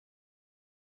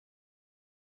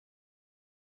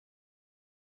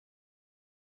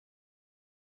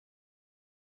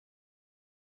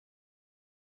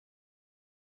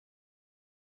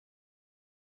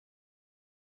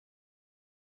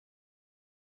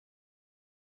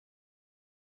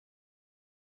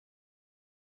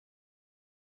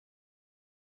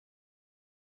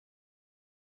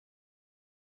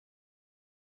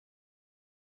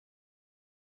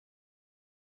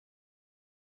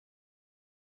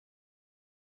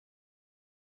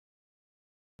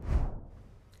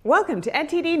Welcome to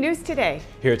NTD News Today.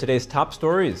 Here are today's top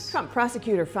stories. Trump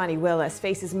prosecutor Fani Willis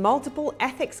faces multiple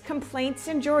ethics complaints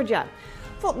in Georgia.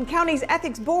 Fulton County's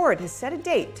ethics board has set a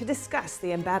date to discuss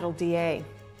the embattled DA.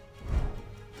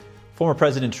 Former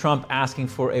President Trump asking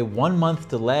for a 1-month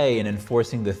delay in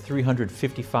enforcing the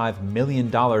 $355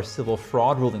 million civil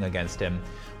fraud ruling against him.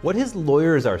 What his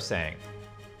lawyers are saying.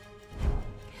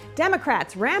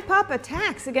 Democrats ramp up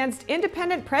attacks against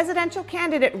independent presidential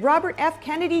candidate Robert F.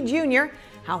 Kennedy Jr.,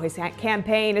 how his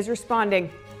campaign is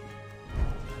responding.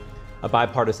 A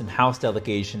bipartisan House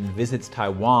delegation visits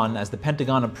Taiwan as the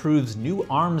Pentagon approves new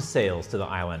arms sales to the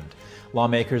island.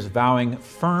 Lawmakers vowing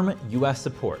firm U.S.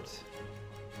 support.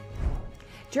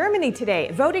 Germany today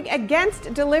voting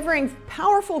against delivering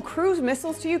powerful cruise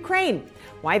missiles to Ukraine.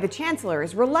 Why the chancellor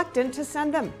is reluctant to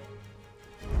send them.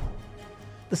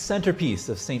 The centerpiece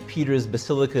of St. Peter's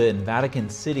Basilica in Vatican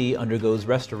City undergoes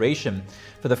restoration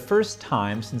for the first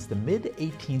time since the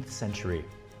mid-18th century.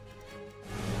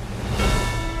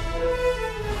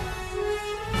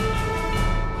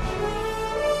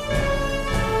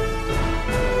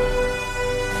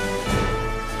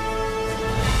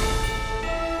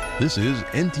 This is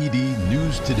NTD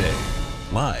News Today,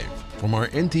 live from our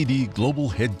NTD Global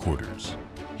Headquarters.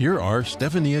 Here are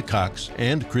Stephania Cox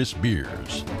and Chris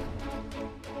Beers.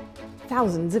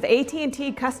 Thousands of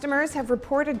AT&T customers have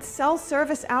reported cell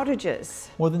service outages.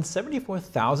 More than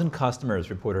 74,000 customers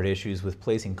reported issues with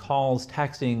placing calls,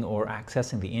 texting, or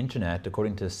accessing the internet,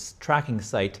 according to tracking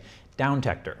site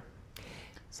Downtector.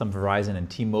 Some Verizon and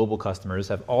T-Mobile customers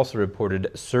have also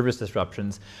reported service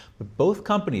disruptions, but both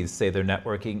companies say their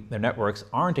networks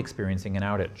aren't experiencing an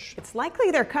outage. It's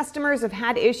likely their customers have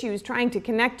had issues trying to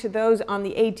connect to those on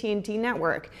the AT&T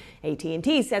network.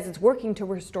 AT&T says it's working to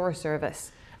restore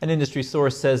service. An industry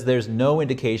source says there's no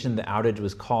indication the outage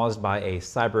was caused by a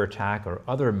cyber attack or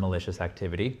other malicious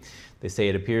activity. They say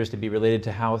it appears to be related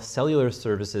to how cellular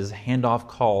services hand off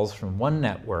calls from one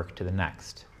network to the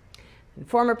next. And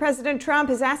former President Trump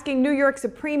is asking New York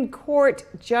Supreme Court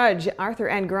Judge Arthur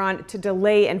Engoron to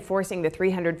delay enforcing the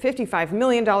 $355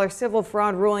 million civil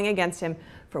fraud ruling against him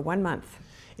for 1 month.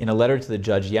 In a letter to the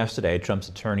judge yesterday, Trump's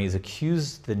attorneys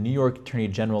accused the New York Attorney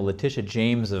General Letitia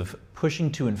James of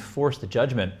pushing to enforce the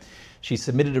judgment. She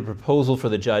submitted a proposal for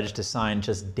the judge to sign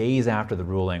just days after the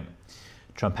ruling.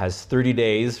 Trump has 30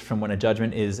 days from when a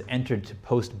judgment is entered to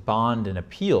post bond and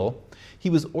appeal. He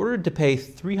was ordered to pay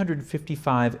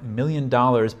 $355 million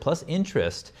plus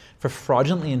interest for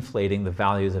fraudulently inflating the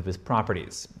values of his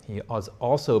properties. He was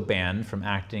also banned from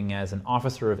acting as an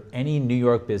officer of any New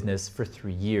York business for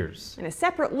 3 years. In a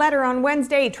separate letter on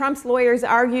Wednesday, Trump's lawyers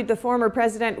argued the former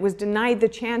president was denied the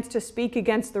chance to speak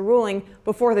against the ruling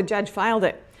before the judge filed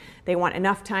it. They want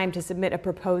enough time to submit a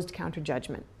proposed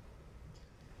counter-judgment.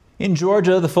 In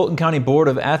Georgia, the Fulton County Board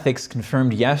of Ethics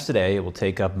confirmed yesterday it will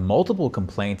take up multiple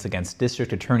complaints against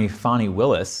District Attorney Fani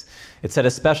Willis. It set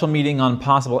a special meeting on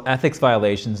possible ethics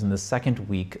violations in the second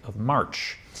week of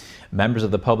March. Members of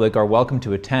the public are welcome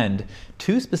to attend.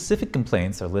 2 specific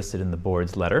complaints are listed in the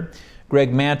board's letter.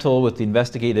 Greg Mantle with the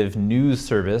Investigative News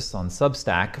Service on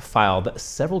Substack filed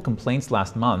several complaints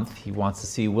last month. He wants to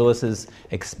see Willis's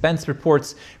expense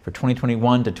reports for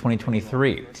 2021 to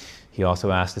 2023. He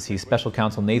also asked to see Special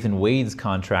Counsel Nathan Wade's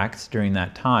contracts during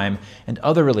that time and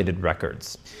other related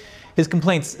records. His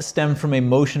complaints stem from a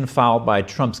motion filed by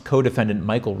Trump's co-defendant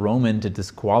Michael Roman to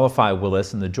disqualify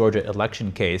Willis in the Georgia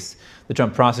election case. The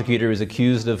Trump prosecutor is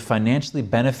accused of financially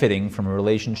benefiting from a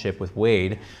relationship with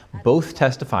Wade. Both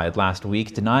testified last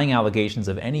week, denying allegations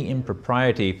of any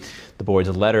impropriety. The board's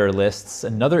letter lists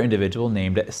another individual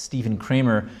named Stephen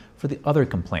Kramer for the other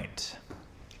complaint.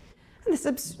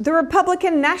 The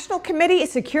Republican National Committee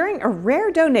is securing a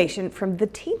rare donation from the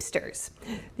Teamsters.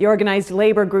 The organized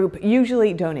labor group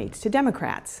usually donates to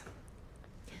Democrats.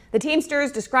 The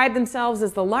Teamsters describe themselves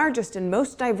as the largest and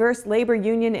most diverse labor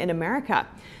union in America.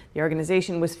 The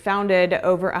organization was founded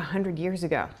over 100 years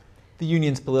ago. The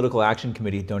union's Political Action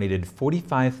Committee donated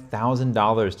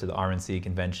 $45,000 to the RNC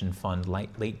convention fund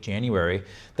late January.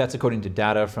 That's according to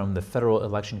data from the Federal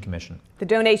Election Commission. The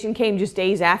donation came just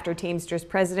days after Teamsters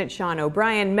President Sean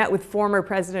O'Brien met with former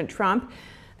President Trump.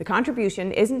 The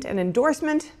contribution isn't an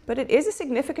endorsement, but it is a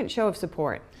significant show of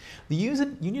support. The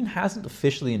union hasn't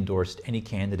officially endorsed any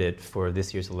candidate for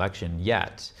this year's election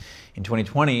yet. In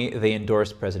 2020, they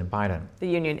endorsed President Biden. The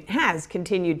union has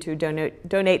continued to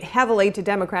donate heavily to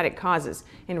Democratic causes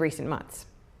in recent months.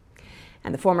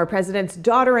 And the former president's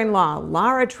daughter-in-law,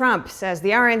 Lara Trump, says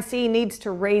the RNC needs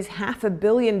to raise $500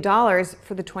 million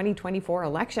for the 2024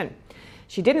 election.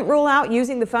 She didn't rule out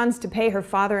using the funds to pay her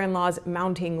father-in-law's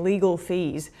mounting legal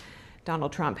fees.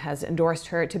 Donald Trump has endorsed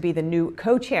her to be the new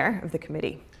co-chair of the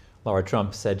committee. Lara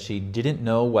Trump said she didn't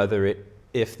know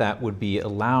if that would be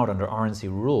allowed under RNC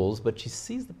rules, but she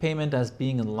sees the payment as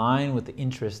being in line with the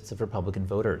interests of Republican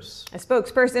voters. A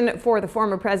spokesperson for the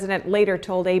former president later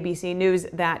told ABC News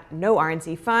that no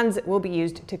RNC funds will be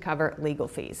used to cover legal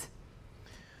fees.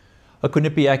 A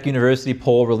Quinnipiac University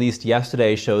poll released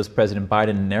yesterday shows President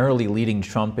Biden narrowly leading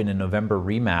Trump in a November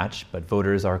rematch, but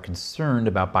voters are concerned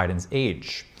about Biden's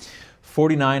age.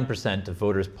 49% of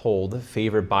voters polled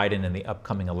favor Biden in the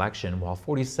upcoming election, while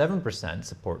 47%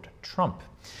 support Trump.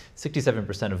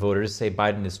 67% of voters say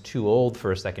Biden is too old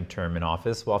for a second term in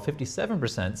office, while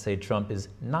 57% say Trump is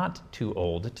not too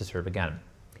old to serve again.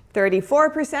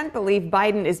 34% believe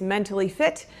Biden is mentally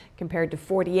fit, compared to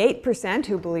 48%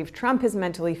 who believe Trump is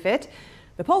mentally fit.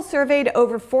 The poll surveyed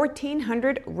over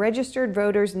 1,400 registered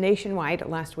voters nationwide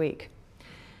last week.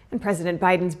 And President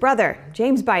Biden's brother,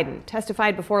 James Biden,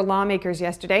 testified before lawmakers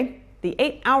yesterday. The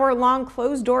 8-hour-long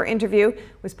closed-door interview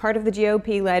was part of the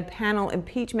GOP-led panel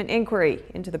impeachment inquiry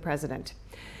into the president.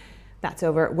 That's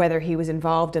over whether he was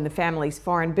involved in the family's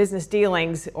foreign business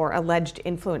dealings or alleged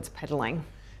influence peddling.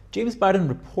 James Biden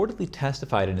reportedly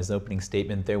testified in his opening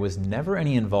statement there was never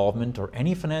any involvement or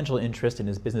any financial interest in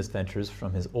his business ventures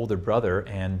from his older brother,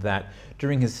 and that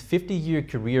during his 50-year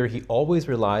career he always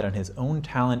relied on his own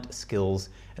talent, skills,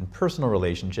 and personal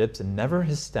relationships, and never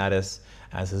his status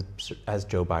as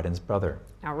Joe Biden's brother.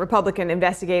 Now, Republican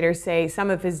investigators say some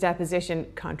of his deposition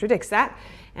contradicts that,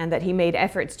 and that he made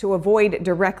efforts to avoid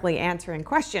directly answering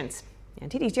questions.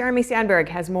 NTD's Jeremy Sandberg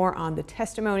has more on the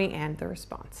testimony and the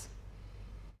response.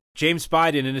 James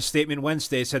Biden, in a statement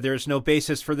Wednesday, said there is no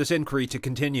basis for this inquiry to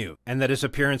continue, and that his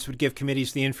appearance would give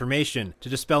committees the information to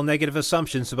dispel negative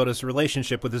assumptions about his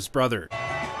relationship with his brother.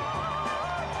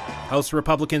 House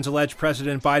Republicans allege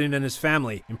President Biden and his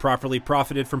family improperly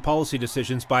profited from policy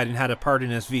decisions Biden had a part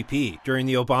in as VP during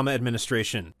the Obama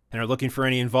administration, and are looking for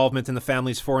any involvement in the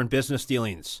family's foreign business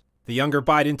dealings. The younger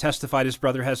Biden testified his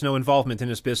brother has no involvement in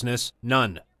his business,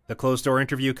 none. The closed-door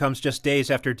interview comes just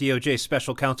days after DOJ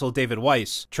Special Counsel David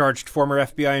Weiss charged former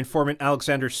FBI informant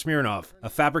Alexander Smirnov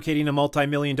of fabricating a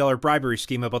multi-million-dollar bribery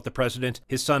scheme about the president,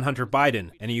 his son Hunter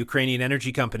Biden, and a Ukrainian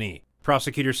energy company.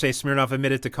 Prosecutors say Smirnov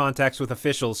admitted to contacts with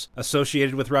officials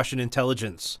associated with Russian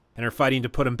intelligence and are fighting to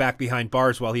put him back behind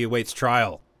bars while he awaits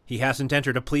trial. He hasn't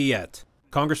entered a plea yet.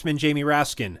 Congressman Jamie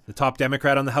Raskin, the top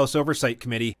Democrat on the House Oversight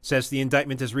Committee, says the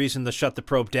indictment is reason to shut the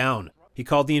probe down. He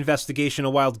called the investigation a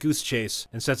wild goose chase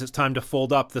and says it's time to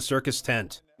fold up the circus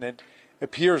tent. It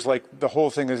appears like the whole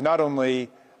thing is not only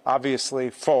obviously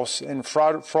false and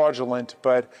fraudulent,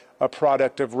 but a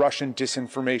product of Russian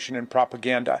disinformation and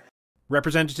propaganda.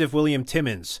 Representative William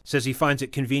Timmons says he finds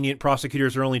it convenient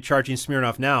prosecutors are only charging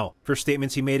Smirnov now for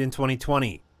statements he made in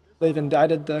 2020. They've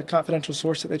indicted the confidential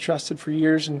source that they trusted for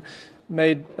years and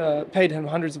paid him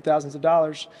hundreds of thousands of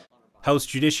dollars. House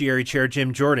Judiciary Chair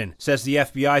Jim Jordan says the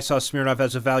FBI saw Smirnov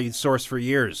as a valued source for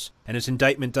years, and his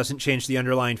indictment doesn't change the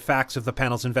underlying facts of the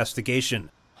panel's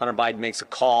investigation. Hunter Biden makes a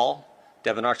call.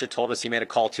 Devin Archer told us he made a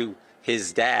call to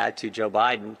his dad, to Joe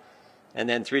Biden. And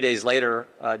then 3 days later,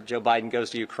 Joe Biden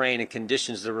goes to Ukraine and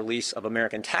conditions the release of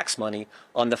American tax money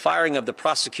on the firing of the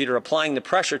prosecutor applying the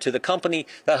pressure to the company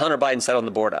that Hunter Biden sat on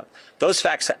the board of. Those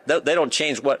facts, they don't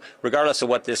change regardless of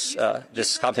what this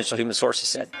confidential human source has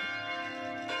said.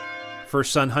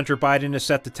 First son Hunter Biden is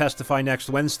set to testify next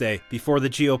Wednesday before the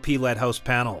GOP-led House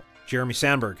panel. Jeremy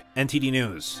Sandberg, NTD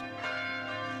News.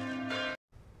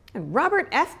 And Robert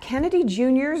F. Kennedy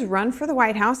Jr.'s run for the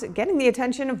White House getting the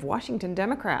attention of Washington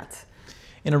Democrats.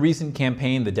 In a recent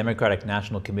campaign, the Democratic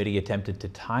National Committee attempted to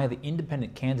tie the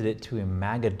independent candidate to a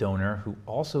MAGA donor who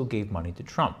also gave money to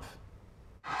Trump.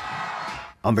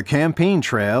 On the campaign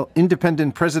trail,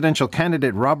 independent presidential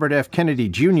candidate Robert F. Kennedy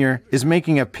Jr. is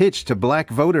making a pitch to black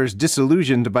voters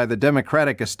disillusioned by the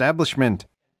Democratic establishment.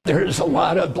 There's a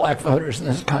lot of black voters in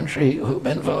this country who've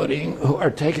been voting who are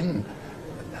taken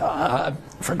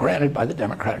for granted by the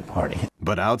Democratic Party.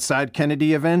 But outside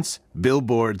Kennedy events,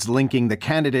 billboards linking the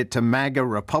candidate to MAGA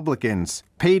Republicans,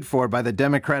 paid for by the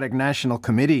Democratic National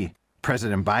Committee.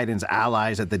 President Biden's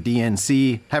allies at the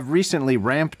DNC have recently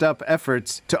ramped up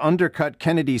efforts to undercut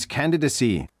Kennedy's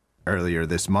candidacy. Earlier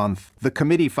this month, the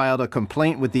committee filed a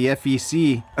complaint with the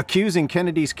FEC, accusing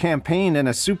Kennedy's campaign and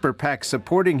a super PAC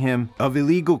supporting him of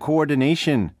illegal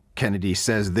coordination. Kennedy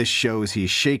says this shows he's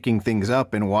shaking things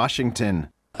up in Washington.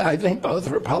 I think both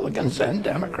Republicans and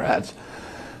Democrats,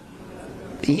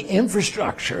 the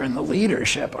infrastructure and the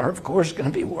leadership are, of course,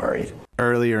 going to be worried.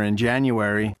 Earlier in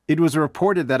January, it was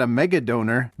reported that a mega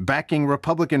donor backing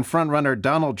Republican frontrunner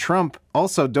Donald Trump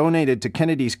also donated to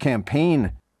Kennedy's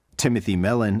campaign. Timothy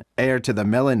Mellon, heir to the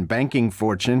Mellon banking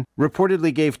fortune,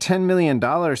 reportedly gave $10 million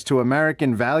to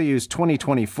American Values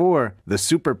 2024, the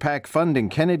super PAC funding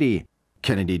Kennedy.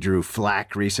 Kennedy drew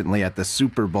flack recently at the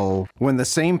Super Bowl when the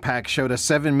same PAC showed a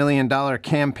 $7 million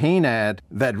campaign ad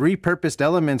that repurposed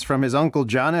elements from his uncle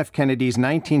John F. Kennedy's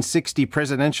 1960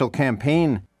 presidential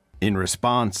campaign. In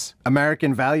response,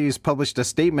 American Values published a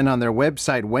statement on their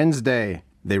website Wednesday.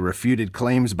 They refuted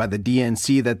claims by the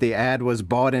DNC that the ad was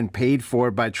bought and paid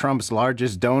for by Trump's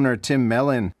largest donor, Tim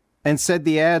Mellon, and said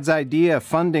the ad's idea,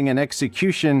 funding, and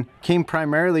execution came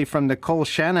primarily from Nicole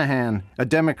Shanahan, a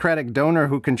Democratic donor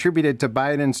who contributed to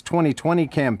Biden's 2020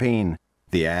 campaign.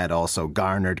 The ad also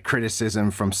garnered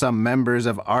criticism from some members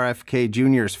of RFK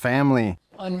Jr.'s family.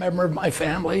 One member of my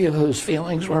family whose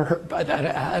feelings were hurt by that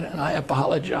ad, and I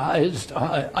apologized.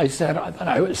 I said that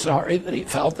I was sorry that he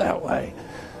felt that way.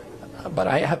 But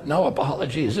I have no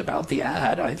apologies about the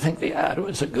ad. I think the ad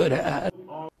was a good ad.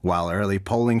 While early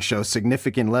polling shows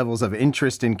significant levels of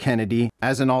interest in Kennedy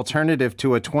as an alternative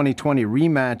to a 2020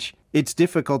 rematch, it's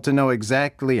difficult to know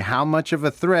exactly how much of a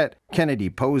threat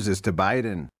Kennedy poses to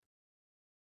Biden.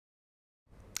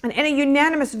 And in a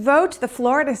unanimous vote, the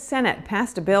Florida Senate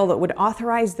passed a bill that would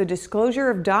authorize the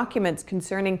disclosure of documents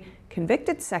concerning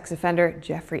convicted sex offender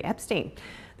Jeffrey Epstein.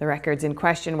 The records in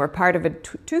question were part of a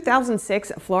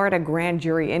 2006 Florida grand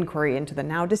jury inquiry into the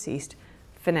now deceased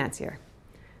financier.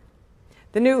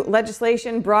 The new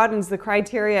legislation broadens the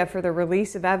criteria for the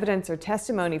release of evidence or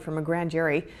testimony from a grand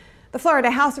jury. The Florida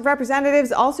House of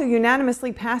Representatives also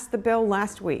unanimously passed the bill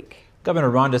last week.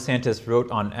 Governor Ron DeSantis wrote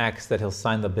on X that he'll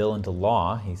sign the bill into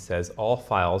law. He says all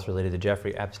files related to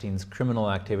Jeffrey Epstein's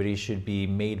criminal activity should be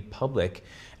made public,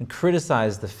 and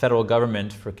criticized the federal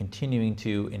government for continuing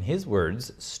to, in his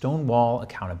words, stonewall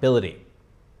accountability.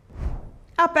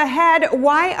 Up ahead,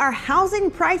 why are housing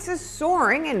prices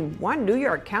soaring in one New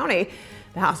York county?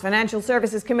 The House Financial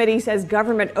Services Committee says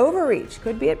government overreach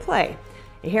could be at play.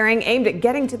 A hearing aimed at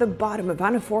getting to the bottom of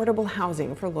unaffordable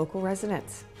housing for local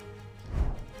residents.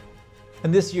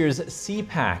 And this year's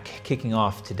CPAC kicking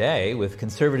off today with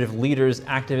conservative leaders,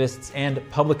 activists, and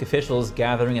public officials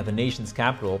gathering at the nation's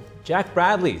capital. Jack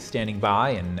Bradley standing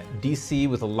by in D.C.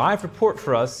 with a live report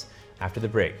for us after the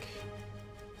break.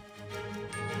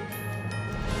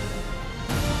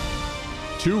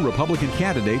 Two Republican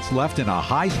candidates left in a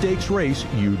high-stakes race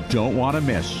you don't want to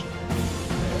miss.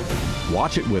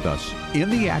 Watch it with us in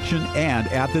the action and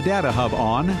at the Data Hub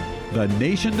on The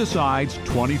Nation Decides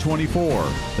 2024,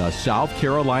 the South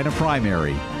Carolina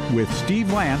primary, with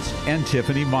Steve Lance and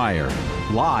Tiffany Meyer.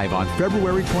 Live on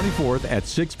February 24th at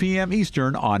 6 p.m.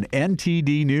 Eastern on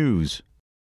NTD News.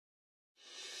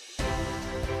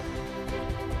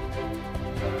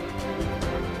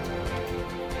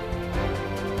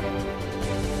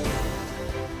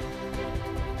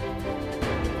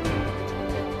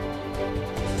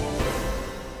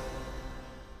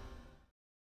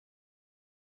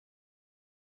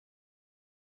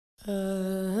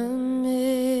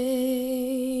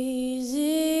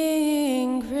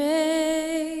 Amazing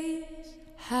grace,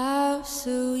 how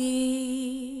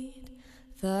sweet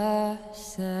the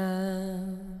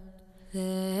sound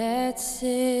that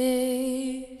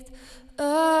saved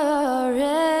a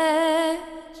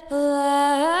wretch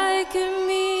like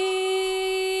me.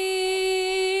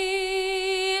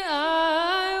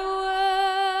 I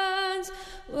once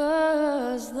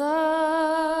was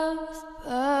lost,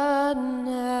 but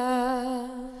now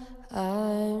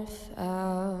I'm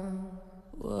found.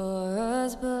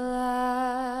 Was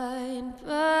blind,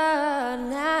 but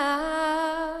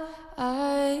now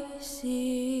I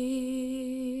see.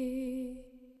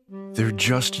 They're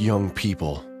just young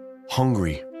people,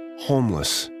 hungry,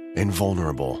 homeless, and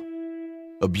vulnerable.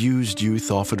 Abused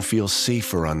youth often feel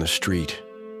safer on the street.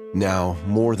 Now,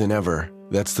 more than ever,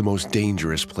 that's the most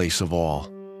dangerous place of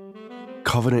all.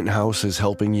 Covenant House is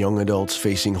helping young adults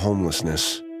facing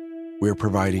homelessness. We're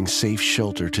providing safe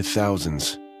shelter to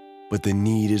thousands, but the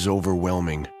need is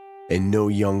overwhelming, and no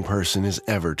young person is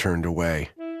ever turned away.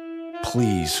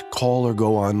 Please call or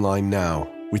go online now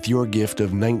with your gift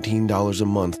of $19 a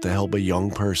month to help a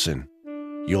young person.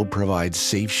 You'll provide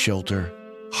safe shelter,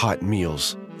 hot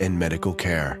meals, and medical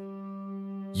care.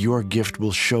 Your gift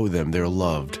will show them they're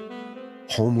loved.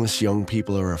 Homeless young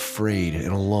people are afraid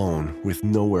and alone with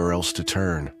nowhere else to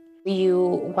turn.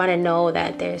 You want to know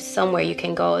that there's somewhere you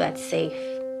can go that's safe.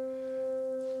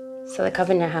 So the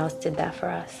Covenant House did that for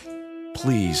us.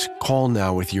 Please call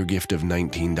now with your gift of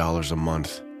 $19 a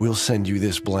month. We'll send you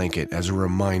this blanket as a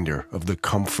reminder of the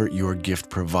comfort your gift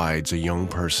provides a young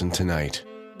person tonight.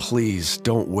 Please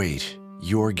don't wait.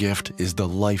 Your gift is the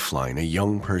lifeline a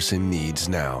young person needs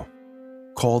now.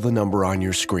 Call the number on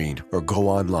your screen or go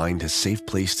online to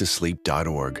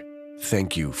safeplacetosleep.org.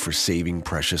 Thank you for saving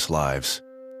precious lives.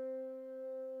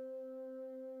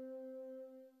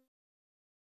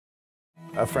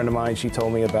 A friend of mine, she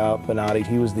told me about Fani.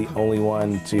 He was the only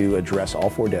one to address all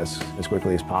 4 discs as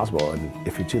quickly as possible. And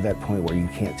if you're to that point where you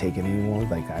can't take it anymore,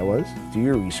 like I was, do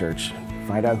your research,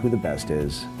 find out who the best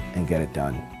is, and get it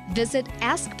done. Visit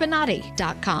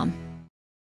AskFanati.com.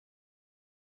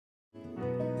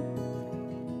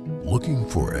 Looking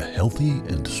for a healthy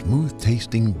and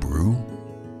smooth-tasting brew?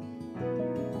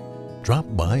 Drop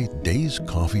by Days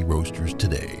Coffee Roasters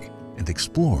today and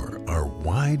explore our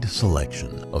wide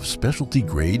selection of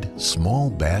specialty-grade,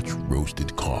 small-batch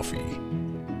roasted coffee.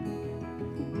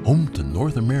 Home to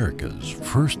North America's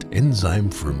first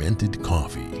enzyme-fermented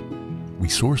coffee, we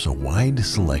source a wide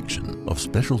selection of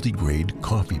specialty-grade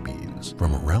coffee beans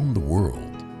from around the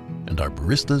world, and our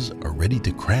baristas are ready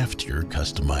to craft your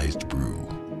customized brew.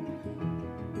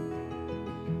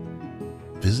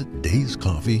 Visit Days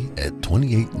Coffee at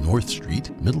 28 North Street,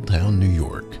 Middletown, New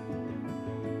York.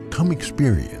 Come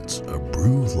experience a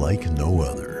brew like no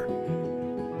other.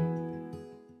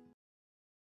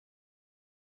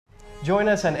 Join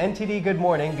us on NTD Good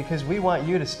Morning because we want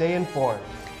you to stay informed.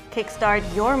 Kickstart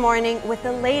your morning with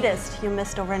the latest you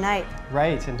missed overnight.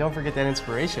 Right, and don't forget that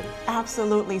inspiration.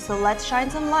 Absolutely, so let's shine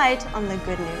some light on the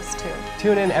good news too.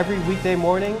 Tune in every weekday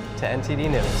morning to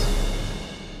NTD News.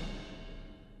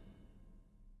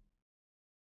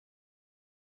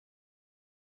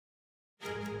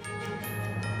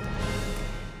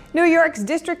 New York's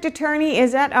district attorney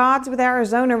is at odds with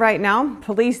Arizona right now.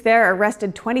 Police there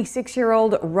arrested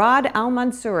 26-year-old Rod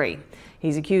Al-Mansouri.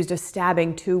 He's accused of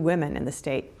stabbing 2 women in the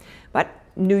state. But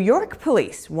New York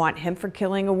police want him for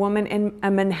killing a woman in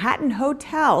a Manhattan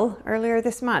hotel earlier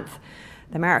this month.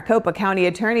 The Maricopa County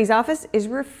Attorney's Office is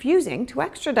refusing to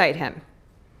extradite him.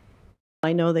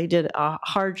 I know they did a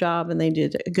hard job and they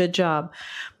did a good job,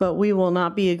 but we will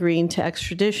not be agreeing to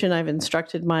extradition. I've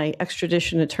instructed my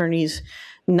extradition attorneys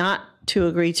not to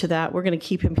agree to that. We're going to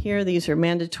keep him here. These are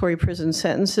mandatory prison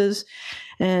sentences.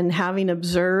 And having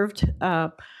observed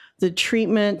the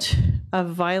treatment of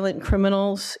violent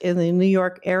criminals in the New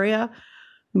York area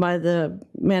by the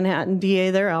Manhattan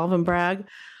DA there, Alvin Bragg,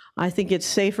 I think it's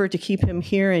safer to keep him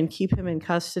here and keep him in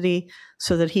custody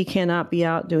so that he cannot be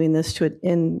out doing this to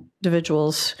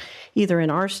individuals either in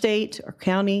our state or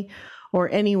county or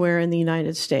anywhere in the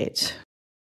United States.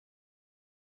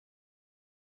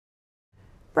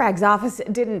 Bragg's office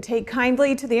didn't take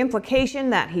kindly to the implication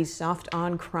that he's soft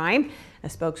on crime. A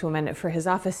spokeswoman for his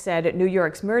office said New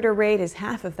York's murder rate is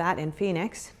half of that in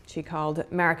Phoenix. She called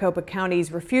Maricopa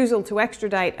County's refusal to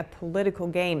extradite a political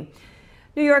game.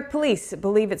 New York police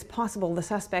believe it's possible the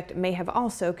suspect may have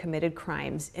also committed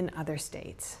crimes in other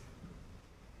states.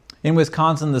 In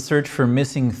Wisconsin, the search for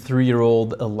missing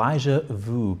 3-year-old Elijah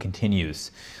Vu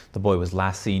continues. The boy was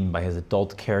last seen by his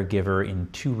adult caregiver in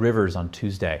Two Rivers on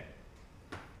Tuesday.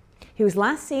 He was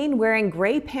last seen wearing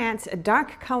gray pants, a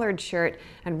dark-colored shirt,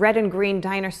 and red and green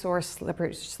dinosaur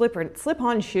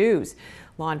slip-on shoes.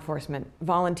 Law enforcement,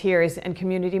 volunteers, and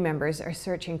community members are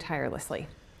searching tirelessly.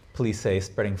 Police say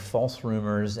spreading false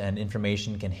rumors and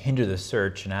information can hinder the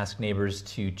search and ask neighbors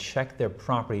to check their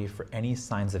property for any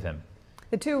signs of him.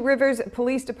 The Two Rivers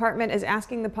Police Department is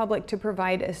asking the public to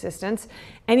provide assistance.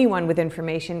 Anyone with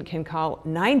information can call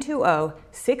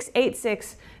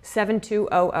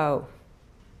 920-686-7200.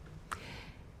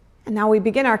 And now we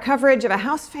begin our coverage of a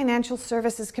House Financial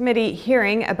Services Committee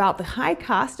hearing about the high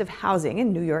cost of housing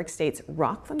in New York State's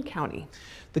Rockland County.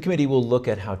 The committee will look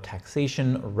at how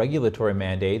taxation, regulatory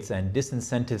mandates, and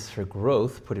disincentives for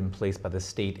growth put in place by the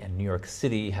state and New York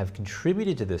City have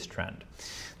contributed to this trend.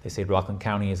 They say Rockland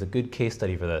County is a good case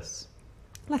study for this.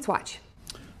 Let's watch.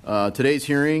 Today's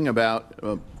hearing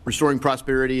about restoring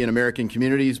prosperity in American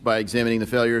communities by examining the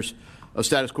failures of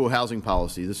status quo housing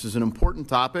policy. This is an important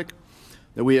topic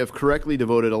that we have correctly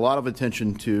devoted a lot of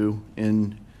attention to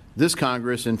in this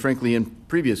Congress and, frankly, in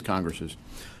previous Congresses.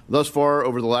 Thus far,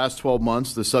 over the last 12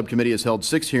 months, the subcommittee has held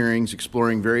 6 hearings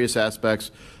exploring various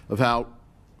aspects of how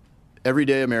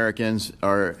everyday Americans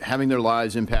are having their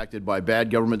lives impacted by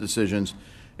bad government decisions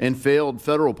and failed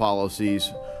federal policies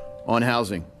on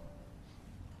housing.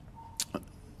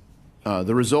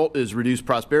 The result is reduced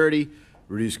prosperity,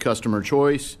 reduced customer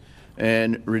choice,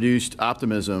 and reduced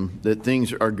optimism that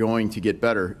things are going to get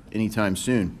better anytime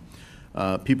soon.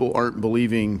 People aren't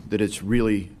believing that it's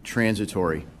really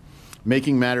transitory.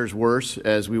 Making matters worse,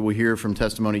 as we will hear from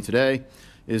testimony today,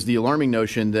 is the alarming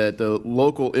notion that the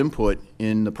local input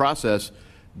in the process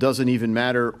doesn't even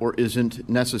matter or isn't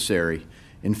necessary.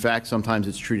 In fact, sometimes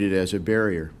it's treated as a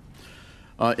barrier.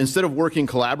 Instead of working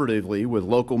collaboratively with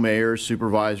local mayors,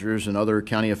 supervisors, and other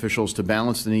county officials to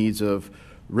balance the needs of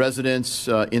residents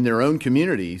in their own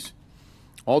communities,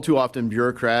 all too often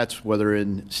bureaucrats, whether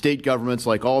in state governments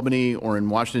like Albany or in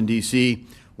Washington, D.C.,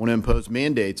 want to impose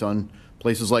mandates on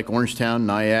places like Orangetown,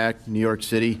 Nyack, New York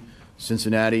City,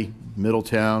 Cincinnati,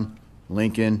 Middletown,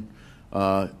 Lincoln,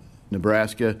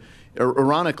 Nebraska.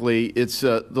 Ironically, it's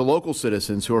the local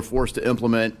citizens who are forced to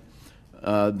implement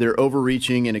their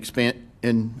overreaching and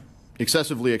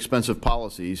excessively expensive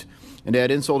policies, and to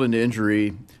add insult into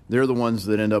injury, they're the ones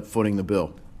that end up footing the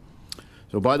bill.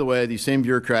 So, by the way, these same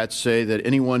bureaucrats say that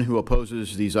anyone who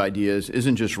opposes these ideas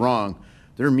isn't just wrong,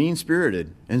 they're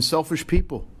mean-spirited and selfish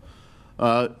people.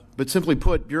 But simply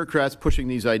put, bureaucrats pushing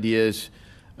these ideas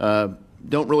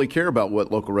don't really care about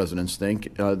what local residents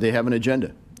think. They have an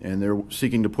agenda, and they're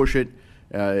seeking to push it,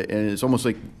 and it's almost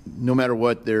like no matter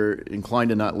what, they're inclined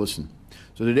to not listen.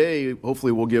 So today,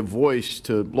 hopefully, we'll give voice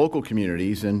to local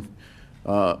communities and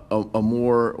a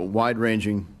more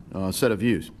wide-ranging set of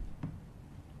views.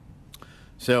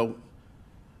 So,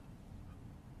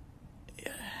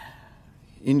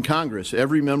 in Congress,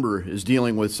 every member is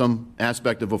dealing with some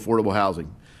aspect of affordable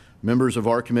housing. Members of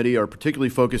our committee are particularly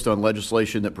focused on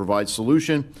legislation that provides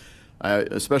solution. I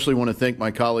especially want to thank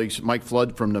my colleagues Mike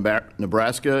Flood from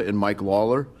Nebraska and Mike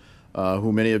Lawler,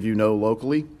 who many of you know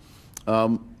locally.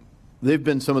 They've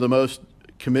been some of the most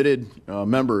committed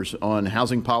members on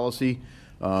housing policy,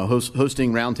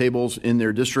 hosting roundtables in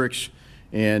their districts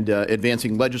and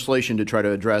advancing legislation to try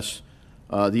to address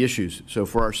the issues. So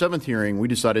for our 7th hearing, we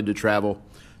decided to travel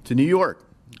to New York,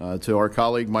 to our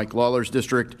colleague Mike Lawler's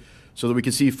district, so that we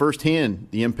could see firsthand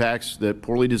the impacts that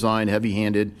poorly designed,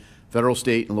 heavy-handed federal,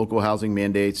 state, and local housing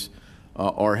mandates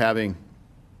are having.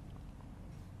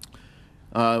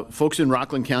 Folks in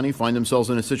Rockland County find themselves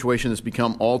in a situation that's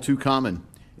become all too common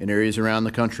in areas around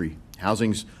the country.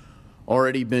 Housing's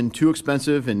already been too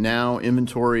expensive, and now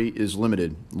inventory is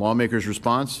limited. Lawmakers'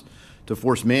 response to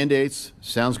force mandates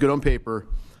sounds good on paper,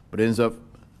 but ends up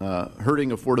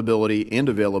hurting affordability and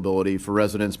availability for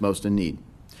residents most in need.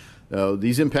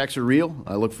 These impacts are real.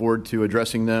 I look forward to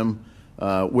addressing them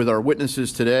with our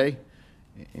witnesses today.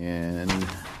 And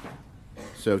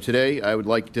so today I would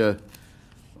like to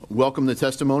welcome the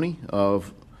testimony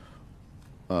of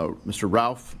Mr.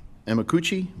 Ralph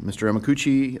Emicucci. Mr.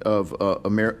 Emicucci of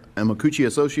Emicucci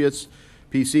Associates,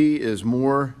 PC,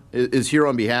 is here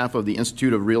on behalf of the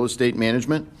Institute of Real Estate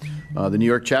Management, the New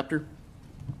York chapter.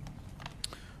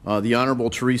 The Honorable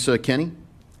Teresa Kenny,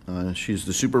 she's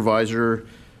the supervisor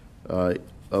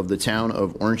of the town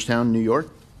of Orangetown, New York.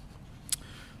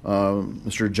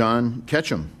 Mr. John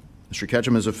Ketchum. Mr.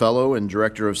 Ketchum is a fellow and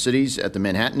director of cities at the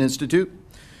Manhattan Institute.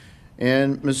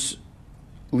 And Ms.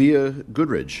 Leah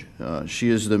Goodridge. She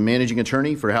is the managing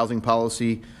attorney for housing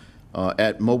policy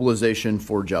at Mobilization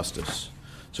for Justice.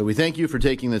 So we thank you for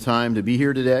taking the time to be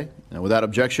here today. Without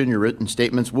objection, your written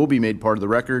statements will be made part of the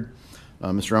record.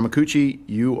 Mr. Emicucci,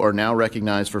 you are now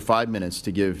recognized for 5 minutes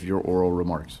to give your oral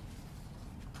remarks.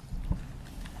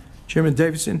 Chairman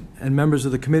Davidson and members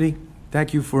of the committee,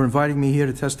 thank you for inviting me here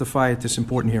to testify at this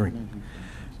important hearing.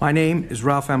 My name is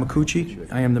Ralph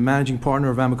Emicucci. I am the managing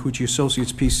partner of Emicucci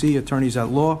Associates, PC, attorneys at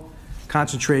law,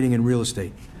 concentrating in real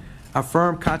estate. Our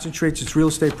firm concentrates its real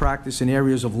estate practice in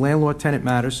areas of landlord-tenant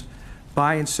matters,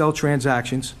 buy and sell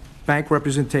transactions, bank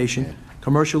representation,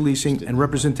 commercial leasing, and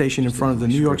representation in front of the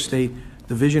New York State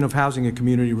Division of Housing and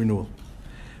Community Renewal.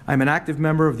 I am an active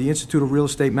member of the Institute of Real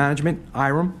Estate Management,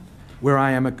 IREM, where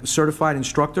I am a certified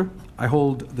instructor. I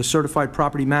hold the Certified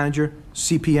Property Manager,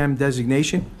 CPM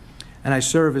designation, and I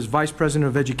serve as Vice President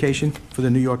of Education for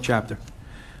the New York chapter.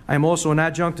 I am also an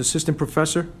adjunct assistant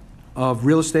professor of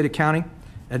real estate accounting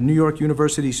at New York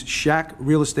University's Schack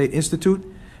Real Estate Institute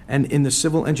and in the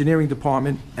Civil Engineering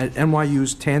Department at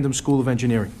NYU's Tandem School of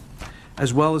Engineering,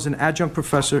 as well as an adjunct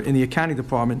professor in the accounting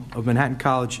department of Manhattan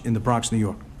College in the Bronx, New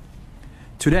York.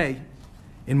 Today,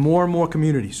 in more and more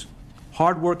communities,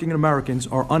 hardworking Americans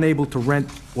are unable to rent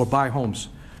or buy homes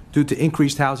due to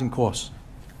increased housing costs.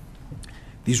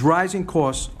 These rising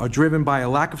costs are driven by a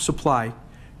lack of supply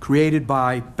created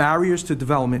by barriers to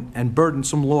development and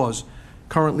burdensome laws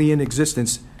currently in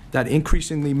existence that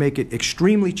increasingly make it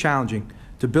extremely challenging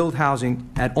to build housing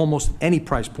at almost any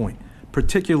price point,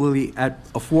 particularly at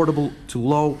affordable to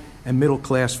low and middle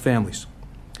class families.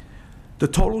 The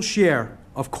total share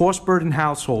of cost-burdened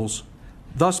households,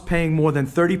 thus paying more than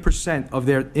 30% of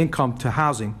their income to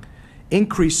housing,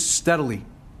 increased steadily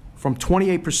from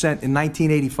 28% in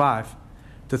 1985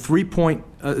 to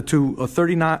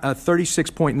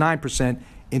 36.9%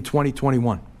 in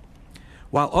 2021.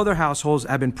 While other households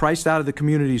have been priced out of the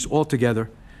communities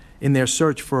altogether, in their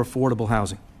search for affordable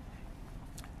housing.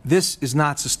 This is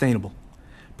not sustainable,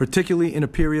 particularly in a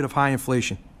period of high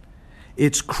inflation.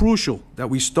 It's crucial that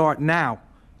we start now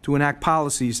to enact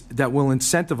policies that will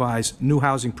incentivize new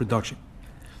housing production.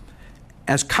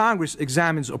 As Congress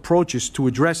examines approaches to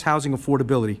address housing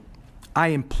affordability, I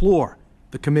implore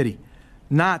the committee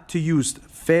not to use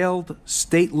failed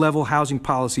state-level housing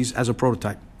policies as a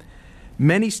prototype.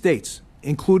 Many states,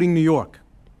 including New York,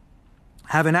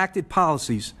 have enacted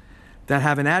policies that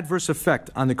have an adverse effect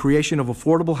on the creation of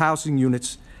affordable housing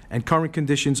units and current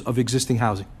conditions of existing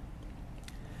housing.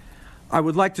 I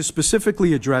would like to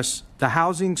specifically address the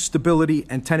Housing Stability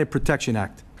and Tenant Protection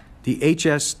Act, the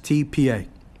HSTPA,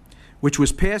 which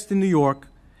was passed in New York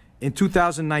in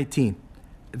 2019,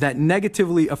 that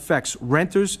negatively affects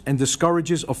renters and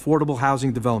discourages affordable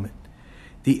housing development.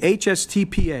 The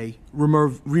HSTPA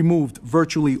removed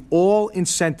virtually all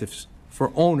incentives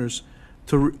for owners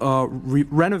to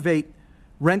renovate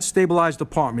rent-stabilized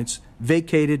apartments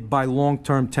vacated by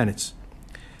long-term tenants.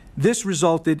 This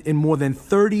resulted in more than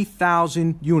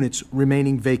 30,000 units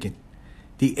remaining vacant.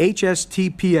 The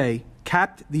HSTPA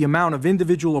capped the amount of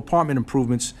individual apartment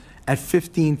improvements at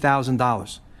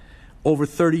 $15,000 over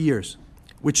 30 years,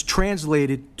 which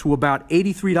translated to about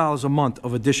 $83 a month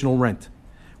of additional rent,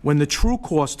 when the true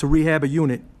cost to rehab a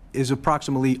unit is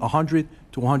approximately $100,000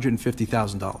 to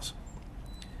 $150,000.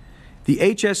 The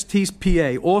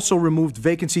HSTPA also removed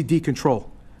vacancy decontrol,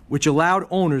 which allowed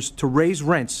owners to raise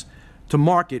rents to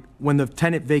market when the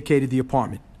tenant vacated the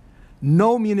apartment.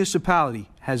 No municipality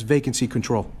has vacancy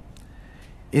control.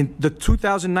 In the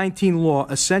 2019 law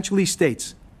essentially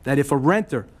states that if a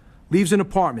renter leaves an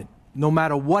apartment, no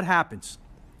matter what happens,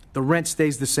 the rent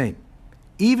stays the same.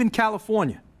 Even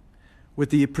California, with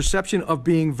the perception of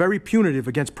being very punitive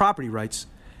against property rights,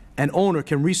 an owner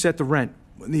can reset the rent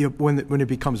when it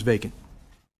becomes vacant.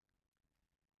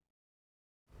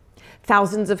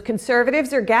 Thousands of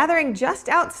conservatives are gathering just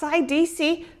outside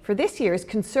D.C. for this year's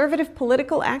Conservative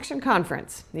Political Action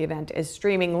Conference. The event is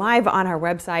streaming live on our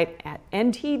website at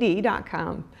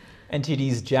ntd.com.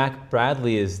 NTD's Jack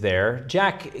Bradley is there.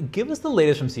 Jack, give us the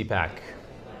latest from CPAC.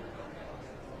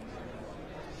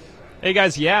 Hey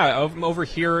guys, yeah, I'm over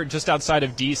here just outside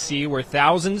of D.C. where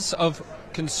thousands of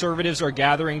conservatives are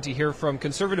gathering to hear from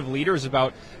conservative leaders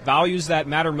about values that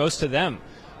matter most to them.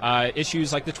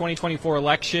 Issues like the 2024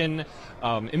 election,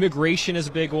 immigration is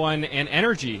a big one, and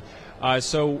energy.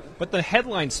 But the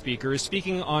headline speaker is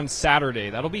speaking on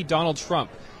Saturday. That'll be Donald Trump.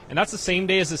 And that's the same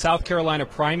day as the South Carolina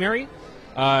primary,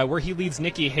 where he leads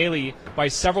Nikki Haley by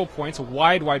several points, a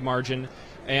wide margin.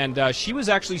 And she was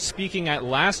actually speaking at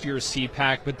last year's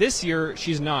CPAC, but this year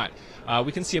she's not.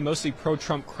 We can see a mostly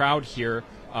pro-Trump crowd here.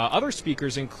 Other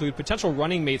speakers include potential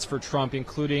running mates for Trump,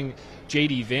 including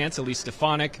J.D. Vance, Elise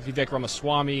Stefanik, Vivek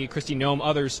Ramaswamy, Kristi Noem,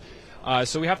 others.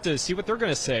 So we have to see what they're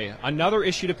going to say. Another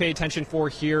issue to pay attention for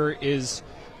here is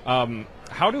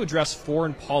how to address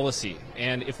foreign policy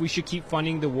and if we should keep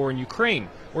funding the war in Ukraine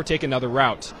or take another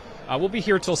route. We'll be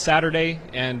here till Saturday,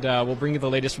 and we'll bring you the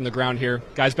latest from the ground here.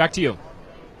 Guys, back to you.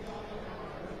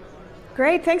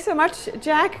 Great. Thanks so much,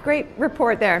 Jack. Great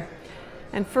report there.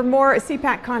 And for more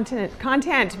CPAC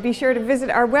content, be sure to visit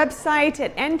our website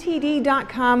at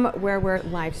ntd.com, where we're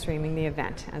live streaming the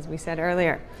event, as we said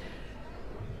earlier.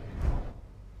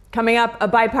 Coming up, a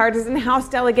bipartisan House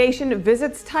delegation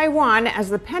visits Taiwan as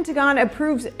the Pentagon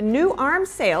approves new arms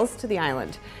sales to the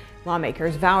island.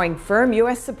 Lawmakers vowing firm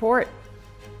U.S. support.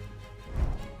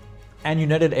 And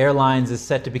United Airlines is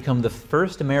set to become the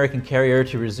first American carrier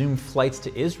to resume flights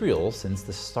to Israel since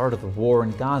the start of the war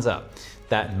in Gaza.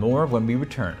 That and more when we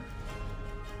return.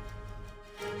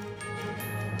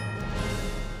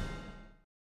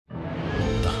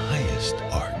 The highest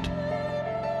art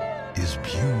is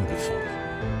beautiful,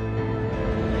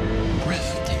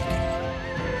 breathtaking,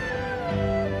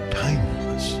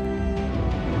 timeless,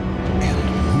 and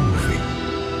moving.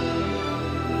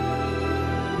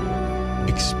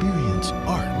 Experience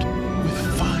art with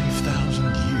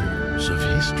 5,000 years of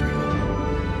history,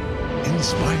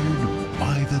 inspired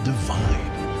by the divine.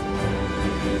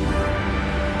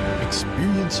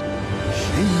 Experience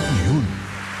Shenyun.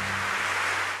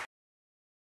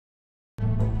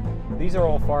 These are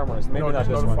all farmers. Maybe no, not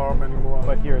this not one. A farm anymore.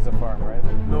 But here's a farm, right?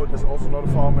 No, there's also not a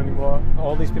farm anymore.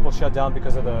 All these people shut down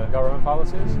because of the government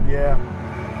policies? Yeah.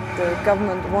 The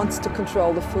government wants to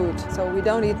control the food. So we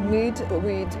don't eat meat, but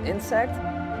we eat insects.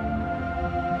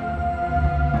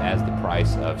 As the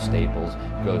price of staples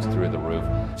goes through the roof,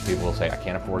 people will say, I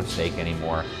can't afford a steak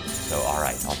anymore, so all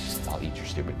right, I'll eat your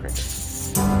stupid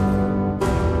crickets.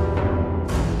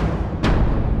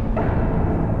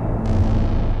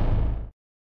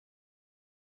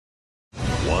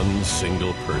 1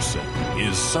 single person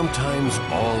is sometimes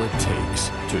all it takes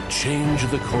to change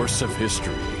the course of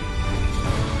history.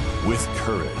 With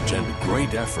courage and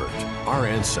great effort, our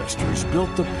ancestors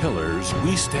built the pillars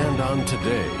we stand on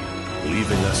today,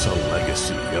 leaving us a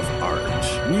legacy of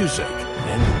art, music,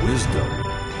 and wisdom.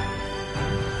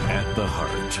 At the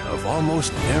heart of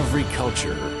almost every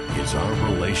culture is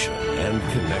our relation and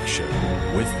connection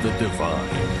with the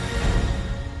divine.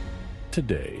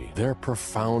 Today, their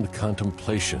profound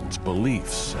contemplations,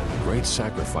 beliefs, and great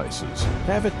sacrifices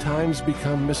have at times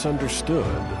become misunderstood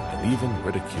and even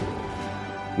ridiculed.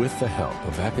 With the help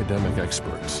of academic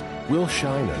experts, we'll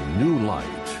shine a new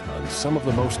light on some of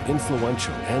the most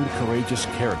influential and courageous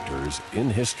characters in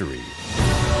history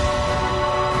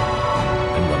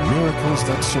and the miracles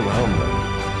that surround them.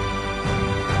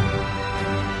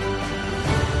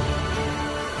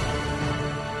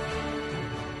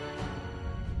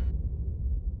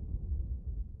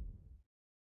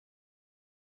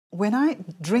 When I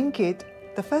drink it,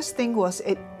 the first thing was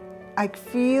I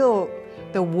feel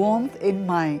the warmth in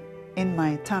my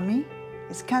tummy.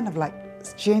 It's kind of like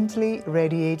gently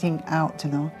radiating out,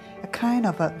 a kind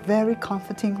of a very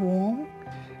comforting warmth.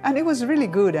 And it was really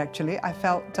good, actually. I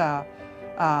felt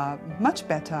much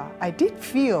better. I did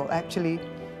feel, actually,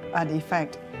 an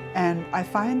effect. And I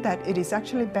find that it is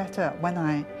actually better when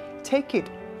I take it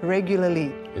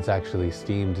regularly. It's actually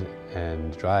steamed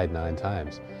and dried 9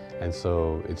 times. And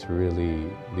so it's really,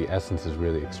 the essence is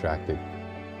really extracted.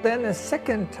 Then the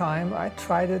second time, I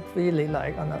tried it really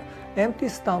like on an empty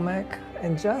stomach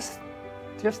and just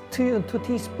 2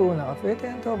 teaspoons of it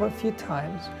and over a few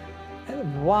times.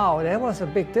 And wow, that was a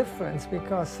big difference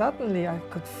because suddenly I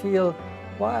could feel,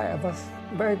 wow, I was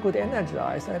very good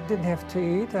energized. I didn't have to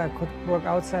eat. I could work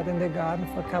outside in the garden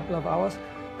for a couple of hours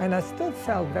and I still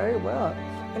felt very well.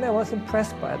 And I was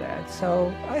impressed by that.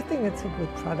 So I think it's a good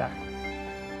product.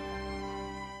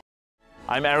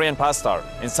 I'm Arian Pastar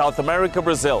in South America,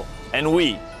 Brazil, and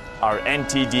we are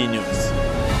NTD News.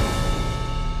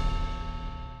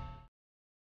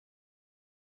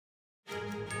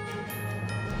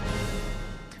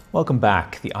 Welcome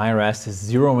back. The IRS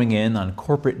is zeroing in on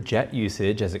corporate jet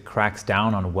usage as it cracks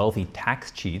down on wealthy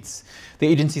tax cheats. The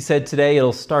agency said today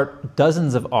it'll start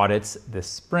dozens of audits this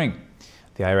spring.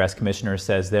 The IRS commissioner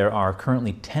says there are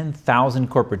currently 10,000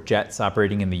 corporate jets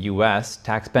operating in the U.S.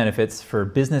 Tax benefits for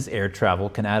business air travel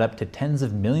can add up to tens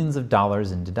of millions of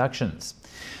dollars in deductions.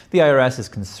 The IRS is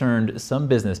concerned some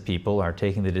business people are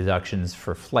taking the deductions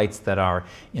for flights that are,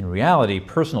 in reality,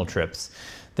 personal trips.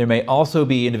 There may also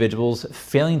be individuals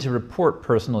failing to report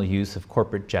personal use of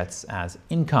corporate jets as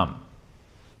income.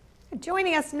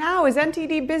 Joining us now is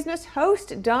NTD Business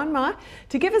host Don Ma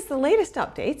to give us the latest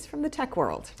updates from the tech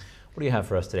world. What do you have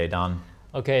for us today, Don?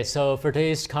 Okay, so for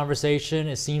today's conversation,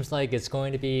 it seems like it's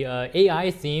going to be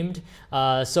AI themed.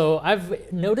 So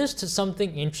I've noticed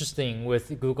something interesting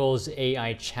with Google's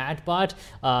AI chatbot.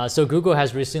 So Google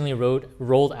has recently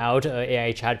rolled out an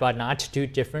AI chatbot not too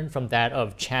different from that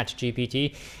of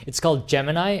ChatGPT. It's called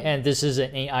Gemini, and this is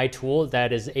an AI tool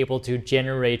that is able to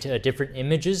generate different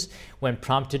images when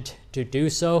prompted to do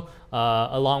so,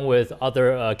 along with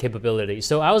other capabilities.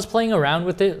 So I was playing around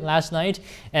with it last night,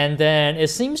 and then it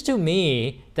seems to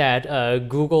me that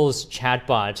Google's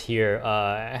chatbot here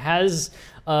has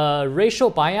racial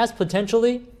bias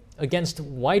potentially against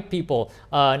white people.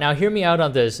 Now hear me out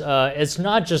on this. It's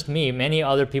not just me. Many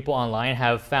other people online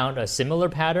have found a similar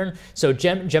pattern. So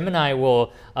Gemini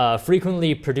will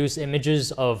frequently produce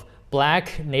images of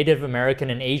Black, Native American,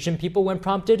 and Asian people when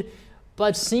prompted,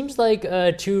 but seems like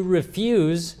to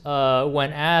refuse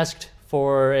when asked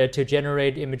for to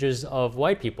generate images of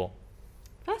white people.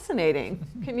 Fascinating.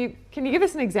 Can you give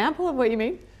us an example of what you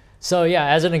mean? So yeah,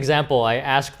 as an example, I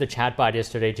asked the chatbot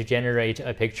yesterday to generate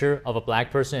a picture of a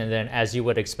Black person, and then as you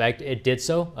would expect, it did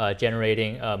so,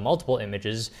 generating multiple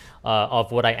images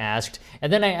of what I asked.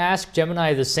 And then I asked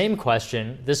Gemini the same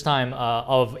question, this time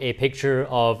of a picture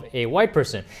of a white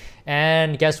person.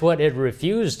 And guess what? It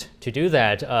refused to do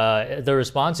that. The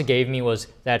response it gave me was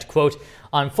that, quote,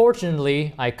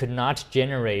 "Unfortunately, I could not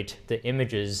generate the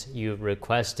images you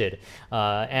requested."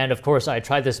 And of course, I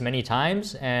tried this many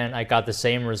times and I got the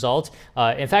same result.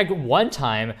 In fact, one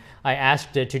time I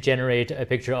asked it to generate a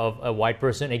picture of a white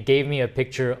person. It gave me a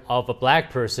picture of a Black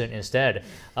person instead.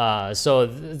 So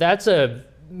that's a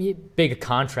big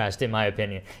contrast in my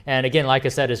opinion. And again, like I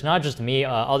said, it's not just me.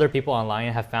 Other people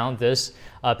online have found this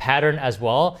pattern as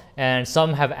well, and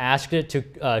some have asked it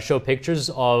to show pictures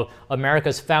of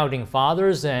America's founding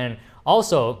fathers and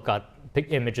also got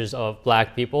images of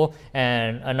Black people.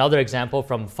 And another example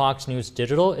from Fox News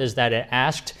Digital is that it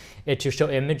asked it to show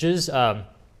images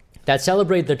that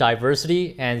celebrate the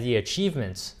diversity and the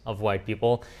achievements of white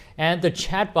people. And the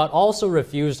chatbot also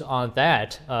refused on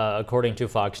that, according to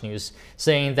Fox News,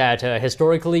 saying that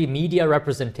historically media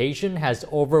representation has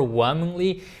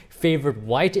overwhelmingly favored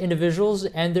white individuals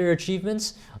and their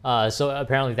achievements. So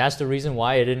apparently that's the reason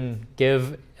why it didn't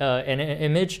give an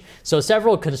image. So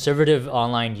several conservative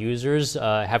online users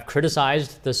have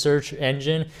criticized the search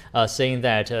engine, saying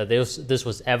that this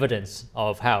was evidence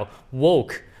of how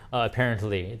woke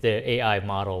apparently the AI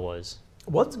model was.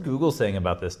 What's Google saying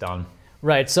about this, Don?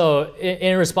 Right, so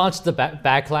in response to the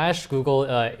backlash, Google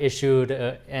issued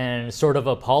an sort of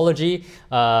apology,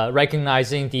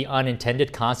 recognizing the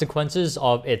unintended consequences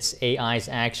of its AI's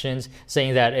actions,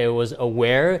 saying that it was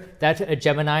aware that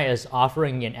Gemini is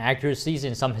offering inaccuracies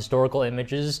in some historical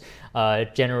images,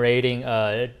 generating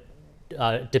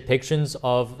depictions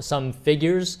of some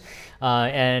figures,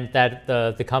 and that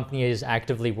the company is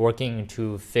actively working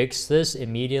to fix this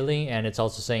immediately. And it's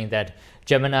also saying that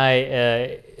Gemini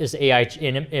is AI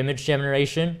image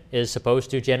generation is supposed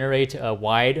to generate a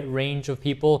wide range of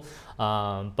people,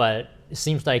 but it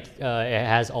seems like it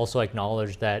has also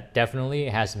acknowledged that definitely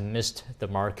it has missed the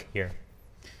mark here.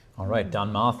 All right,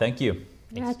 Don Ma, thank you.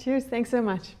 Yeah, cheers. Thanks so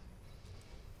much.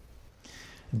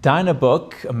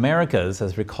 Dynabook Americas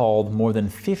has recalled more than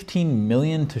 15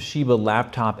 million Toshiba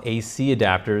laptop AC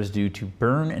adapters due to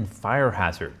burn and fire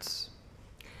hazards.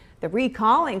 The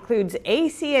recall includes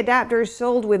AC adapters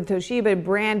sold with Toshiba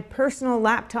brand personal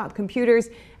laptop computers,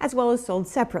 as well as sold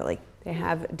separately. They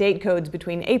have date codes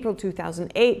between April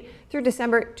 2008 through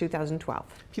December 2012.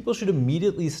 People should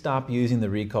immediately stop using the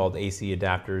recalled AC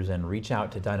adapters and reach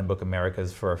out to Dynabook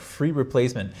Americas for a free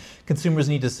replacement. Consumers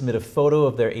need to submit a photo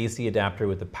of their AC adapter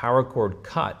with the power cord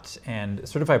cut and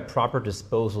certify proper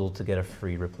disposal to get a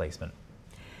free replacement.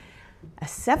 A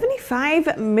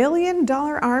 $75 million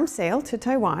arms sale to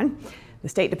Taiwan. The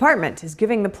State Department is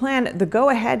giving the plan the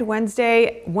go-ahead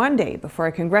Wednesday, one day before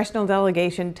a congressional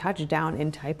delegation touched down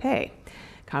in Taipei.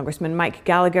 Congressman Mike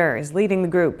Gallagher is leading the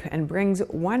group and brings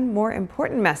one more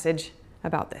important message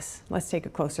about this. Let's take a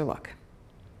closer look.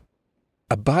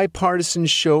 A bipartisan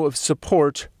show of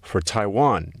support for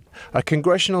Taiwan. A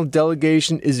congressional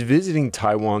delegation is visiting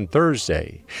Taiwan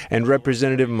Thursday, and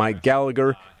Representative Mike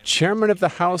Gallagher, chairman of the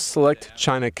House Select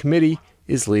China Committee,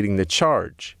 is leading the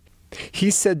charge.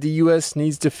 He said the U.S.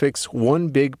 needs to fix one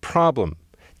big problem,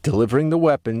 delivering the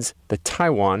weapons that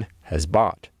Taiwan has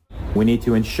bought. We need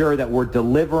to ensure that we're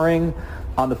delivering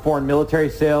on the foreign military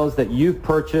sales that you've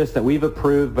purchased, that we've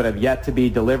approved, but have yet to be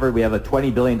delivered. We have a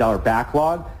 $20 billion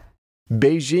backlog.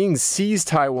 Beijing sees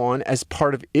Taiwan as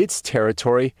part of its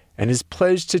territory and has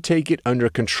pledged to take it under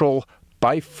control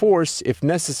by force if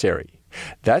necessary.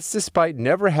 That's despite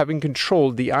never having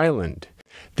controlled the island.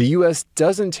 The U.S.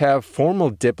 doesn't have formal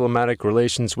diplomatic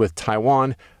relations with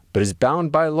Taiwan, but is bound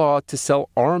by law to sell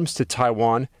arms to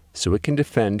Taiwan so it can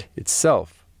defend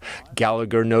itself.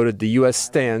 Gallagher noted the U.S.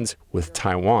 stands with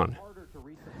Taiwan.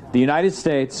 The United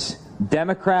States,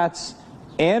 Democrats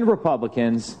and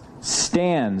Republicans,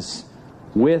 stands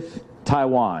with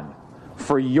Taiwan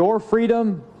for your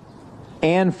freedom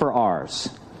and for ours.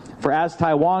 For as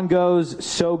Taiwan goes,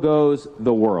 so goes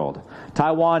the world.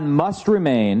 Taiwan must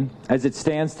remain, as it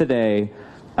stands today,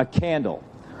 a candle,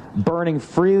 burning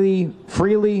freely,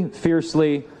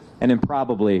 fiercely, and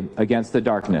improbably against the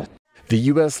darkness. The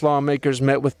U.S. lawmakers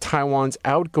met with Taiwan's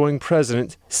outgoing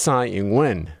president, Tsai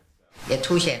Ing-wen.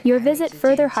 Your visit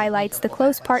further highlights the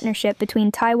close partnership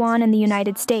between Taiwan and the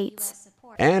United States.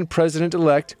 And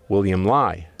President-elect William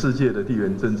Lai.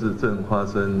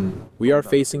 We are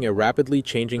facing a rapidly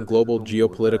changing global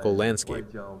geopolitical landscape,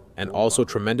 and also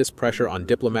tremendous pressure on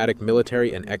diplomatic,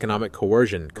 military, and economic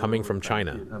coercion coming from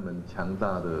China.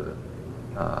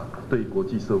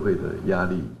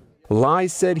 Lai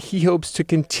said he hopes to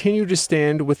continue to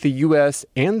stand with the U.S.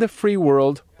 and the free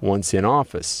world once in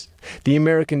office. The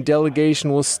American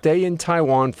delegation will stay in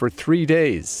Taiwan for 3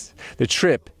 days. The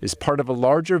trip is part of a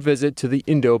larger visit to the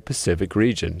Indo-Pacific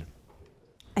region.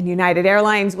 And United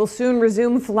Airlines will soon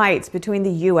resume flights between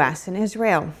the U.S. and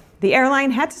Israel. The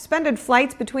airline had suspended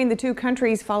flights between the two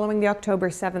countries following the October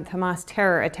 7th Hamas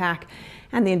terror attack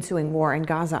and the ensuing war in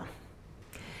Gaza.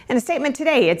 In a statement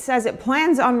today, it says it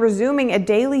plans on resuming a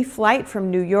daily flight from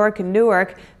New York and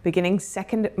Newark beginning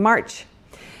 2nd March.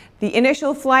 The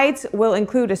initial flights will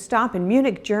include a stop in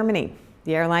Munich, Germany.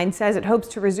 The airline says it hopes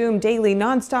to resume daily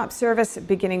nonstop service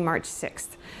beginning March 6th.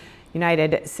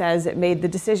 United says it made the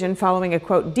decision following a,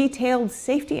 quote, detailed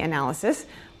safety analysis,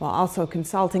 while also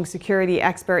consulting security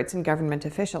experts and government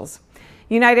officials.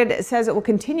 United says it will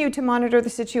continue to monitor the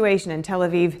situation in Tel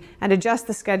Aviv and adjust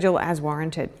the schedule as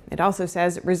warranted. It also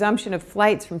says resumption of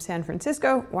flights from San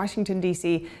Francisco, Washington,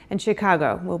 D.C., and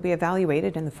Chicago will be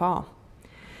evaluated in the fall.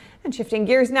 And shifting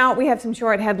gears now, we have some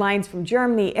short headlines from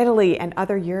Germany, Italy, and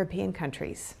other European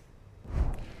countries.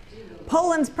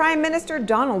 Poland's Prime Minister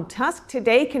Donald Tusk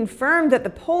today confirmed that the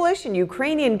Polish and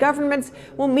Ukrainian governments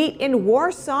will meet in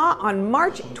Warsaw on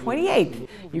March 28th.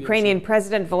 Ukrainian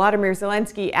President Volodymyr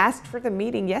Zelensky asked for the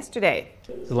meeting yesterday.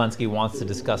 Zelensky wants to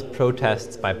discuss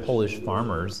protests by Polish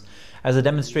farmers as the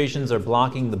demonstrations are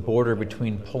blocking the border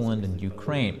between Poland and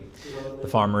Ukraine. The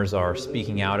farmers are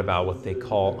speaking out about what they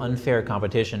call unfair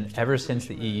competition ever since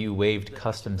the EU waived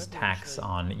customs tax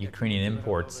on Ukrainian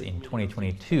imports in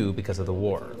 2022 because of the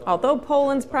war. Although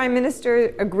Poland's prime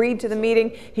minister agreed to the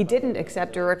meeting, he didn't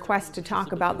accept a request to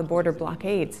talk about the border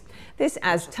blockades. This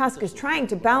as Tusk is trying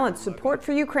to balance support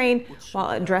for Ukraine while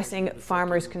addressing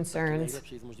farmers' concerns.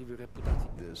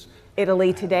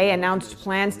 Italy today announced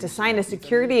plans to sign a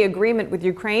security agreement with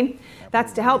Ukraine.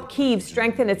 That's to help Kyiv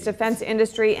strengthen its defense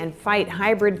industry and fight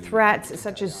hybrid threats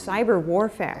such as cyber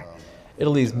warfare.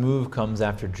 Italy's move comes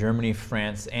after Germany,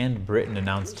 France, and Britain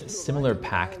announced similar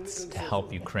pacts to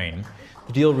help Ukraine.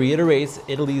 The deal reiterates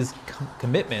Italy's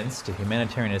commitments to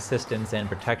humanitarian assistance and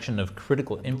protection of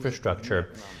critical infrastructure.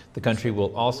 The country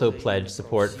will also pledge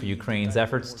support for Ukraine's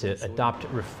efforts to adopt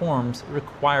reforms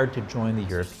required to join the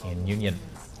European Union.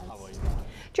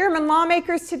 German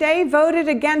lawmakers today voted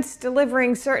against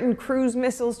delivering certain cruise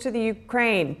missiles to the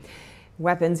Ukraine.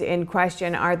 Weapons in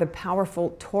question are the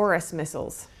powerful Taurus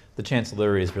missiles. The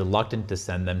Chancellor is reluctant to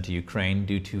send them to Ukraine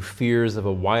due to fears of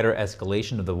a wider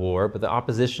escalation of the war, but the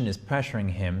opposition is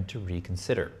pressuring him to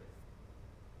reconsider.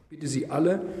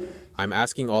 I'm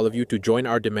asking all of you to join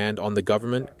our demand on the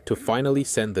government to finally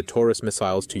send the Taurus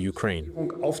missiles to Ukraine.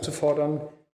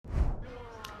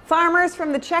 Farmers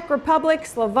from the Czech Republic,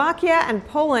 Slovakia, and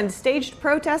Poland staged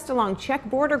protests along Czech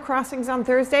border crossings on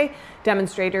Thursday.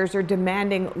 Demonstrators are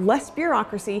demanding less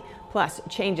bureaucracy, plus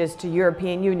changes to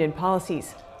European Union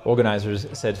policies. Organizers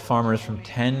said farmers from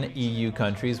 10 EU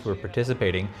countries were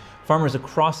participating. Farmers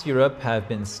across Europe have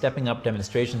been stepping up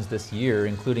demonstrations this year,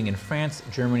 including in France,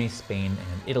 Germany, Spain,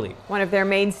 and Italy. One of their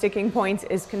main sticking points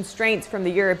is constraints from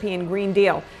the European Green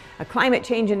Deal, a climate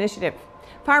change initiative.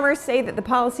 Farmers say that the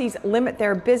policies limit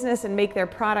their business and make their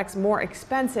products more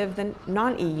expensive than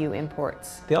non-EU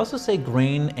imports. They also say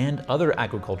grain and other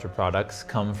agriculture products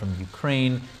coming from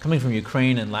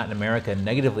Ukraine and Latin America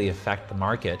negatively affect the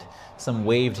market. Some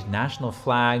waved national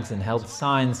flags and held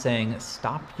signs saying,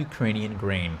 "Stop Ukrainian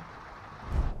grain."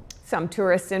 Some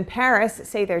tourists in Paris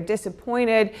say they're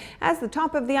disappointed as the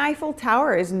top of the Eiffel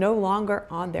Tower is no longer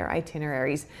on their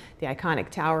itineraries. The iconic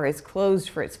tower is closed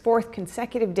for its fourth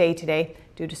consecutive day today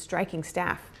due to striking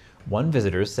staff. One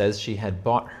visitor says she had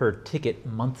bought her ticket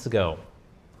months ago.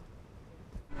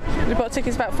 We bought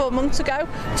tickets about 4 months ago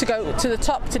to go to the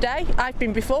top today. I've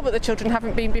been before, but the children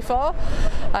haven't been before.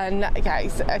 And yeah,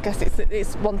 I guess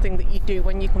it's one thing that you do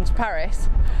when you come to Paris.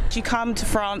 You come to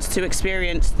France to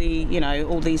experience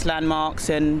all these landmarks,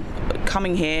 and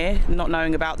coming here, not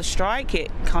knowing about the strike,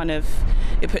 it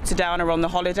puts a downer on the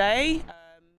holiday.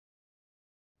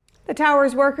 The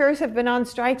tower's workers have been on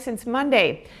strike since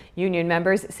Monday. Union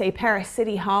members say Paris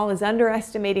City Hall is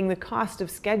underestimating the cost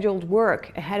of scheduled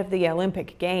work ahead of the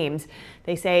Olympic Games.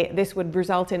 They say this would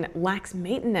result in lax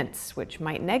maintenance, which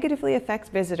might negatively affect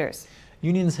visitors.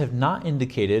 Unions have not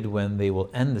indicated when they will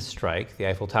end the strike. The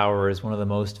Eiffel Tower is one of the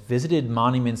most visited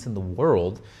monuments in the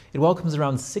world. It welcomes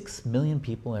around 6 million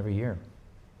people every year.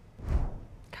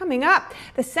 Coming up,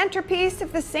 the centerpiece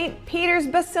of the St. Peter's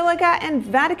Basilica in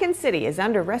Vatican City is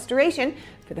under restoration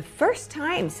for the first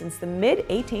time since the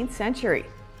mid-18th century.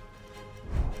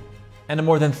 And a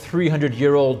more than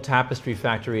 300-year-old tapestry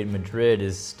factory in Madrid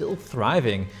is still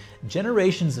thriving.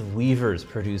 Generations of weavers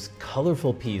produce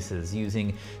colorful pieces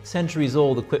using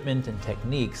centuries-old equipment and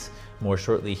techniques. More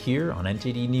shortly here on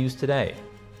NTD News Today.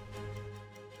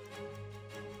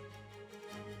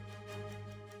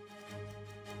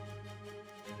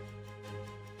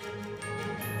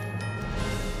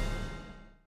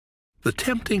 The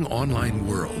tempting online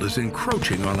world is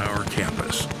encroaching on our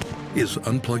campus. Is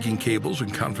unplugging cables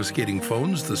and confiscating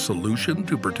phones the solution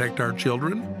to protect our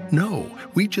children? No,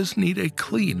 we just need a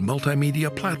clean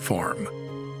multimedia platform.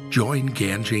 Join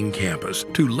Ganjing Campus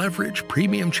to leverage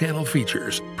premium channel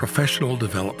features, professional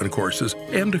development courses,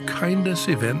 and kindness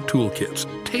event toolkits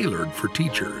tailored for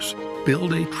teachers.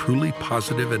 Build a truly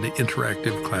positive and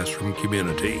interactive classroom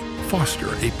community.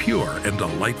 Foster a pure and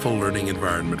delightful learning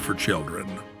environment for children.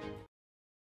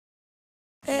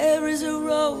 There is a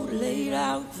road laid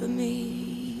out for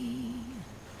me.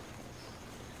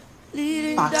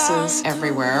 boxes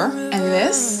everywhere. And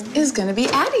this is gonna be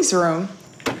Addie's room.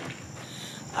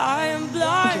 I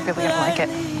think you're really gonna like it.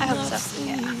 I hope so,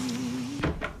 yeah.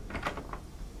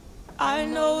 I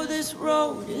know this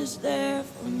road is there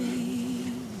for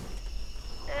me.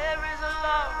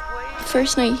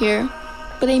 First night here,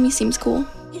 but Amy seems cool.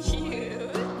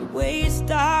 Waist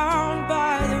down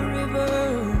by the river.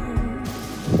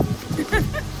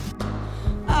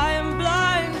 I am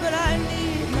blind, but I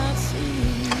need not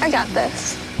see. I got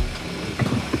this.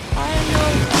 I know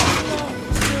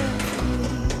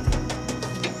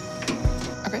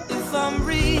Okay. if I'm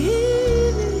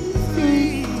really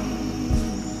free.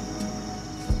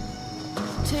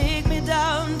 Take me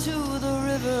down to the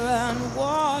river and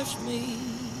wash me.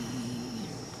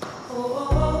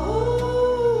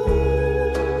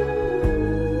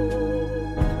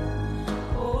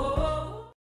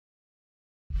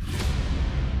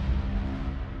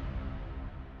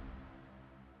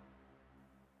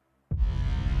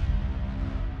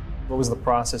 What was the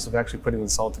process of actually putting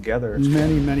this all together?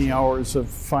 Many, many hours of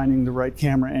finding the right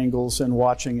camera angles and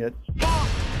watching it.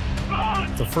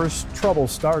 The first trouble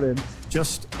started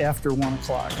just after 1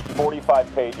 o'clock.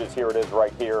 45 pages, here it is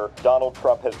right here. Donald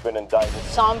Trump has been indicted.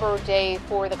 Somber day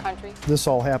for the country. This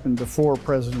all happened before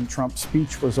President Trump's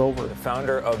speech was over. The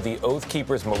founder of the Oath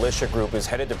Keepers militia group is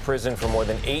headed to prison for more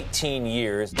than 18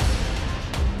 years.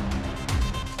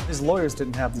 His lawyers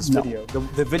didn't have this video.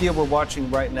 The video we're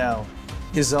watching right now,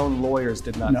 his own lawyers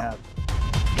did not have.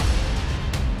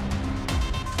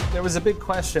 There was a big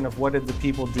question of what did the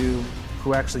people do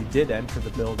who actually did enter the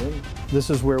building. This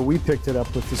is where we picked it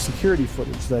up with the security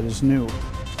footage that is new.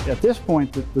 At this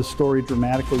point, the story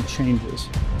dramatically changes.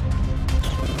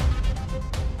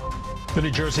 The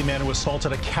New Jersey man who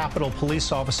assaulted a Capitol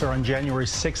police officer on January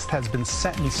 6th has been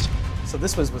sentenced. So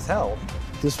this was withheld.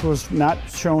 This was not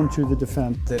shown to the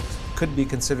defense. That could be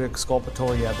considered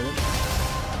exculpatory evidence.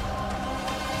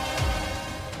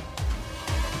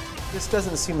 This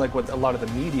doesn't seem like what a lot of the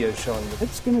media is showing.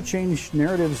 It's going to change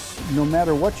narratives no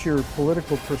matter what your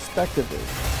political perspective is.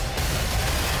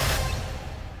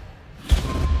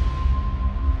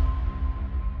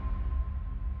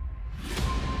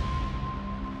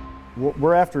 What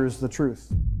we're after is the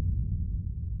truth.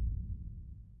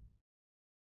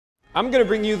 I'm going to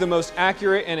bring you the most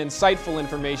accurate and insightful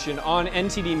information on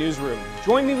NTD Newsroom.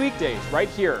 Join me weekdays right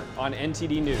here on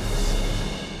NTD News.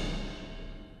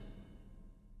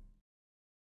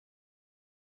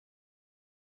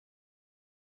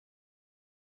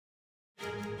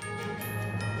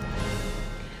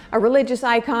 A religious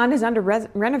icon is under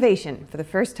renovation for the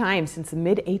first time since the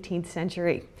mid-18th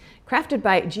century. Crafted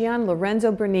by Gian Lorenzo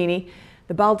Bernini,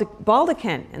 the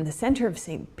baldachin in the center of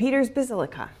St. Peter's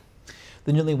Basilica.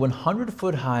 The nearly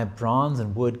 100-foot-high bronze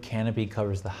and wood canopy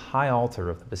covers the high altar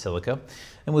of the basilica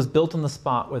and was built on the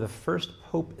spot where the first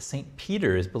Pope St.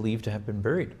 Peter is believed to have been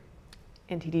buried.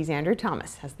 NTD's Andrew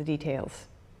Thomas has the details.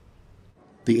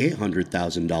 The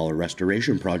 $800,000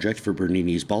 restoration project for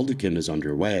Bernini's baldachin is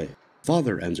underway.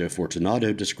 Father Enzo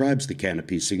Fortunato describes the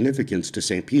canopy's significance to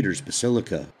St. Peter's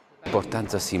Basilica.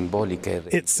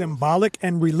 Its symbolic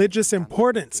and religious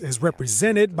importance is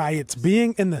represented by its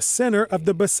being in the center of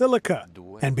the basilica,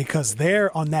 and because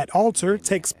there on that altar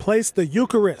takes place the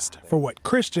Eucharist, for what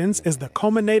Christians is the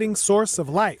culminating source of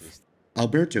life.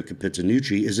 Alberto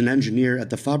Capitanucci is an engineer at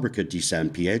the Fabbrica di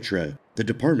San Pietro, the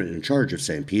department in charge of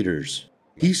St. Peter's.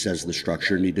 He says the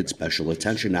structure needed special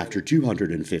attention after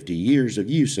 250 years of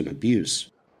use and abuse.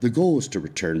 The goal is to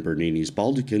return Bernini's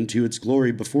baldachin to its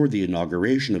glory before the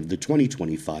inauguration of the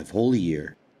 2025 Holy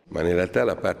Year.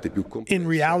 In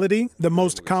reality, the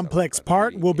most complex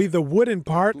part will be the wooden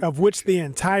part of which the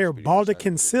entire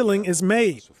baldachin ceiling is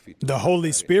made. The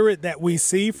Holy Spirit that we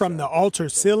see from the altar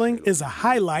ceiling is a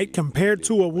highlight compared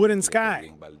to a wooden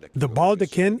sky. The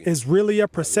baldachin is really a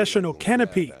processional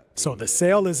canopy, so the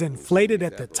sail is inflated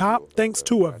at the top thanks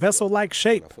to a vessel-like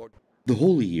shape. The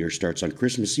Holy Year starts on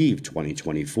Christmas Eve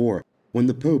 2024, when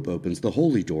the Pope opens the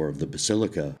Holy Door of the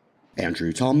Basilica.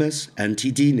 Andrew Thomas,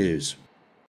 NTD News.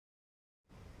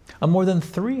 A more than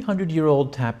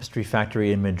 300-year-old tapestry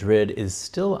factory in Madrid is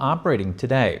still operating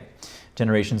today.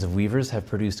 Generations of weavers have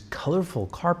produced colorful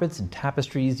carpets and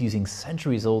tapestries using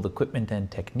centuries-old equipment and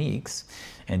techniques.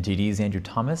 NTD's Andrew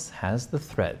Thomas has the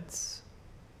threads.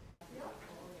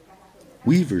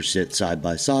 Weavers sit side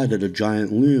by side at a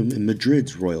giant loom in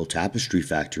Madrid's Royal Tapestry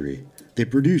Factory. They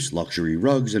produce luxury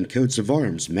rugs and coats of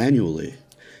arms manually.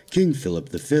 King Philip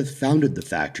V founded the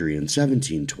factory in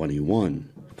 1721.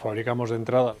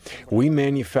 We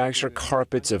manufacture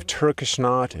carpets of Turkish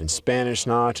knot and Spanish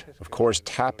knot, of course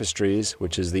tapestries,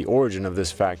 which is the origin of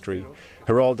this factory,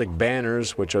 heraldic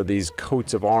banners, which are these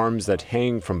coats of arms that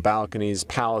hang from balconies,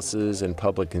 palaces, and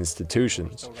public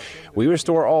institutions. We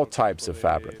restore all types of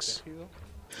fabrics.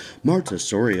 Marta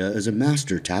Soria is a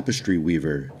master tapestry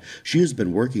weaver. She has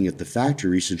been working at the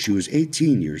factory since she was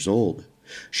 18 years old.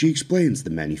 She explains the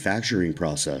manufacturing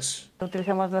process.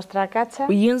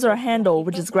 We use our handle,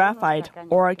 which is graphite,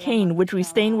 or our cane, which we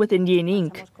stain with Indian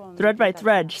ink. Thread by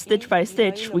thread, stitch by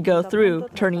stitch, we go through,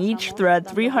 turning each thread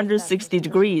 360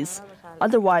 degrees.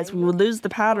 Otherwise, we would lose the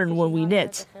pattern when we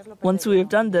knit. Once we have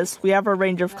done this, we have our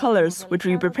range of colors, which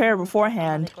we prepare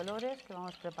beforehand.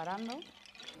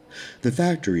 The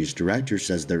factory's director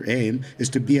says their aim is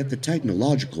to be at the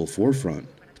technological forefront.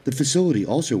 The facility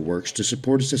also works to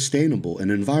support a sustainable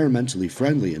and environmentally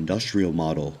friendly industrial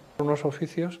model.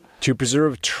 To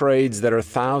preserve trades that are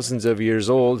thousands of years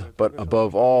old, but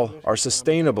above all, are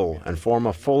sustainable and form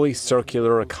a fully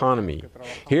circular economy.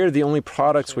 Here, the only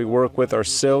products we work with are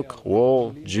silk,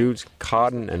 wool, jute,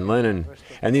 cotton, and linen.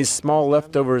 And these small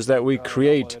leftovers that we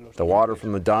create, the water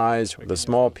from the dyes, or the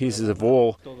small pieces of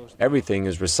wool, everything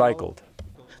is recycled.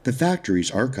 The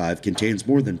factory's archive contains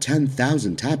more than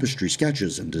 10,000 tapestry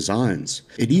sketches and designs.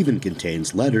 It even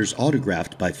contains letters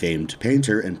autographed by famed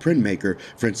painter and printmaker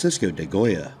Francisco de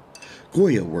Goya.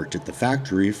 Goya worked at the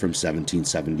factory from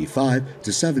 1775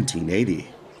 to 1780.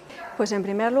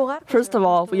 First of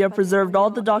all, we have preserved all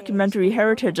the documentary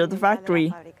heritage of the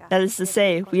factory. That is to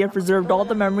say, we have preserved all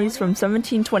the memories from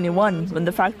 1721, when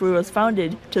the factory was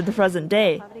founded, to the present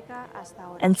day.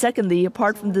 And secondly,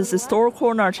 apart from this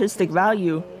historical and artistic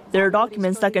value, there are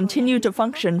documents that continue to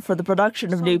function for the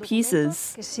production of new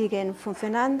pieces.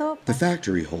 The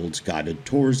factory holds guided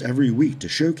tours every week to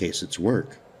showcase its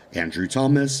work. Andrew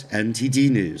Thomas,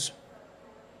 NTD News.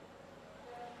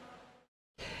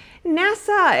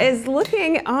 NASA is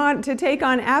looking to take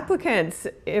on applicants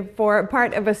for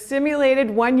part of a simulated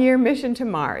one-year mission to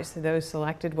Mars. Those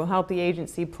selected will help the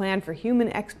agency plan for human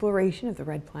exploration of the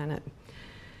red planet.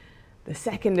 The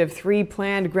second of 3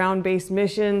 planned ground-based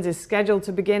missions is scheduled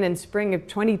to begin in spring of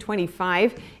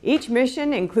 2025. Each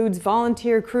mission includes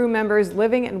volunteer crew members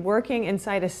living and working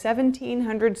inside a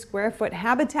 1,700-square-foot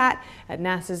habitat at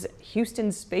NASA's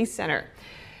Houston Space Center.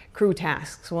 Crew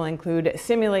tasks will include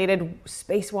simulated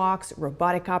spacewalks,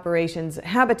 robotic operations,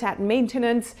 habitat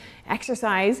maintenance,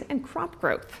 exercise, and crop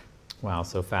growth. Wow,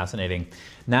 so fascinating.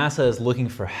 NASA is looking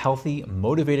for healthy,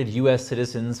 motivated U.S.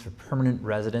 citizens for permanent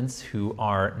residents who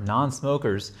are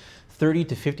non-smokers, 30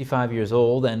 to 55 years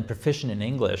old, and proficient in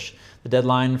English. The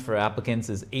deadline for applicants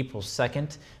is April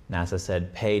 2nd. NASA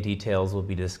said pay details will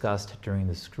be discussed during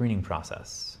the screening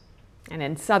process. And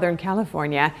in Southern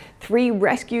California, 3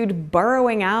 rescued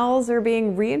burrowing owls are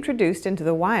being reintroduced into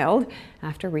the wild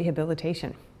after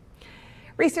rehabilitation.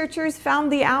 Researchers found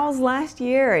the owls last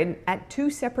year at 2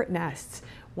 separate nests.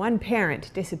 One parent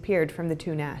disappeared from the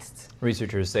 2 nests.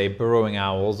 Researchers say burrowing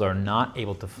owls are not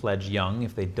able to fledge young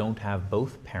if they don't have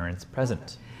both parents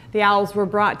present. The owls were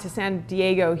brought to San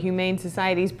Diego Humane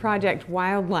Society's Project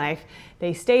Wildlife.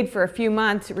 They stayed for a few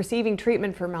months, receiving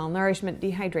treatment for malnourishment,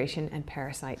 dehydration, and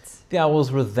parasites. The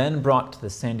owls were then brought to the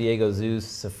San Diego Zoo's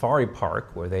Safari Park,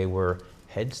 where they were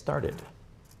head-started.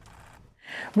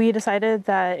 We decided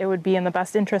that it would be in the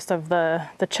best interest of the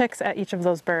chicks at each of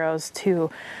those burrows to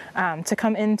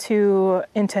come into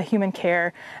human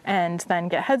care and then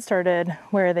get head started,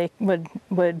 where they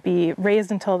would be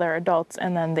raised until they're adults,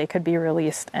 and then they could be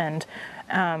released and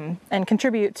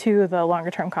contribute to the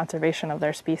longer-term conservation of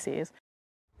their species.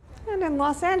 And in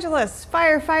Los Angeles,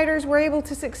 firefighters were able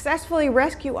to successfully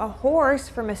rescue a horse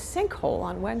from a sinkhole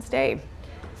on Wednesday.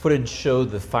 Footage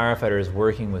showed the firefighters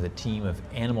working with a team of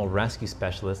animal rescue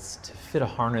specialists to fit a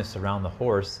harness around the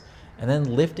horse and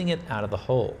then lifting it out of the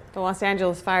hole. The Los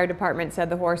Angeles Fire Department said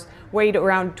the horse weighed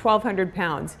around 1,200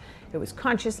 pounds. It was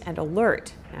conscious and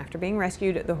alert. After being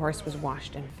rescued, the horse was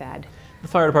washed and fed. The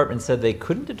fire department said they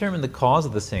couldn't determine the cause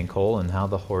of the sinkhole and how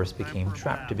the horse became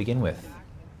trapped to begin with.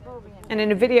 And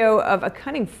in a video of a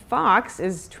cunning fox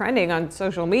is trending on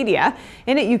social media.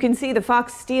 In it, you can see the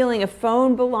fox stealing a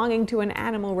phone belonging to an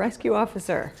animal rescue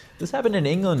officer. This happened in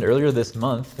England earlier this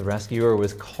month. The rescuer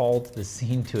was called to the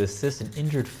scene to assist an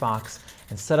injured fox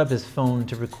and set up his phone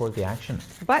to record the action.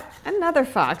 But another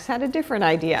fox had a different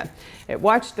idea. It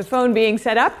watched the phone being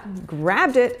set up,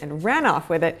 grabbed it, and ran off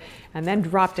with it, and then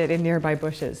dropped it in nearby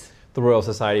bushes. The Royal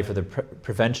Society for the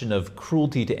Prevention of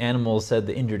Cruelty to Animals said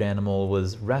the injured animal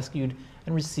was rescued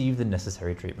and received the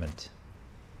necessary treatment.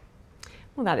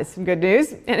 Well, that is some good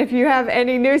news. And if you have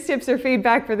any news tips or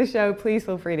feedback for the show, please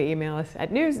feel free to email us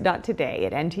at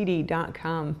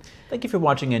news.today@ntd.com. Thank you for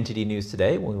watching NTD News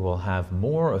Today. We will have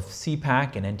more of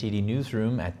CPAC and NTD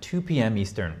Newsroom at 2 p.m.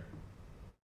 Eastern.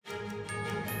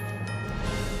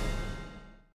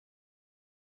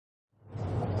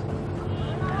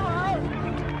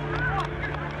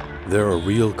 There are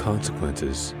real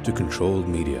consequences to controlled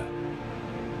media.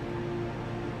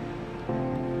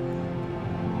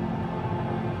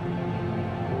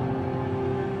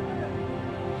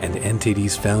 And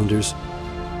NTD's founders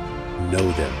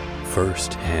know them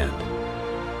firsthand.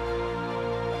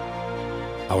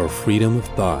 Our freedom of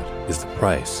thought is the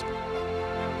price.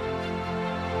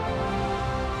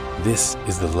 This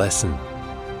is the lesson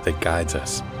that guides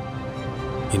us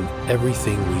in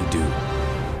everything we do.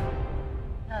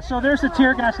 Yeah, so there's the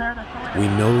tear gas there. We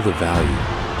know the value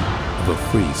of a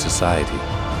free society.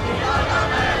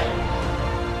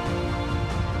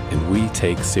 And we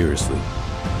take seriously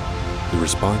the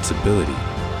responsibility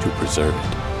to preserve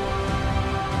it.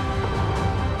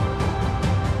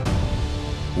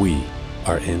 We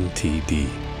are NTD.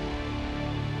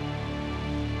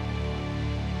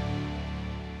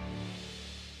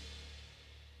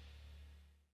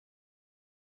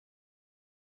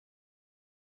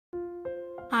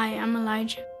 Hi, I'm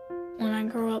Elijah. When I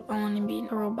grow up, I want to be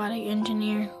a robotic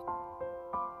engineer.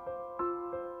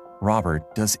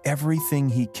 Robert does everything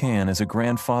he can as a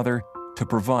grandfather to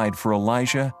provide for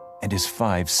Elijah and his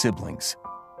 5 siblings.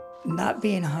 Not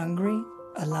being hungry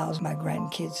allows my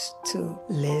grandkids to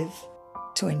live,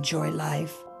 to enjoy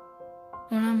life.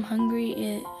 When I'm hungry,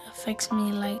 it affects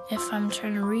me. Like if I'm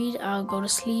trying to read, I'll go to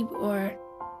sleep, or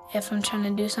if I'm trying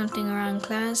to do something around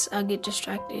class, I'll get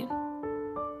distracted.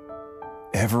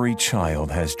 Every child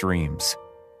has dreams,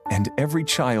 and every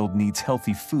child needs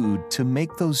healthy food to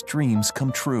make those dreams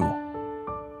come true.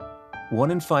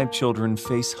 1 in 5 children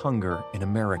face hunger in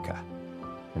America,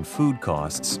 and food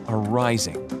costs are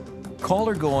rising. Call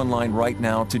or go online right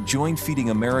now to join Feeding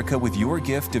America with your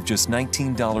gift of just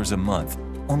 $19 a month,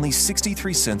 only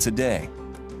 63 cents a day.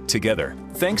 Together,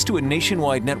 thanks to a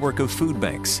nationwide network of food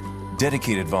banks,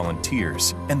 dedicated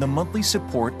volunteers, and the monthly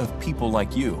support of people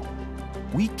like you,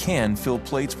 we can fill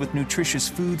plates with nutritious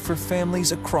food for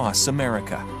families across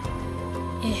America.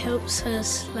 It helps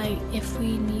us, like if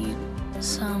we need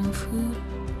some food,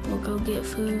 we'll go get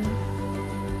food.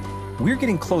 We're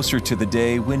getting closer to the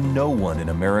day when no one in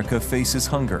America faces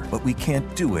hunger, but we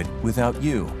can't do it without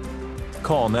you.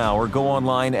 Call now or go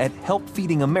online at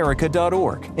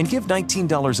helpfeedingamerica.org and give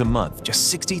 $19 a month, just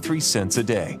 63 cents a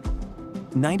day.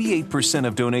 98%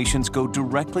 of donations go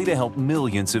directly to help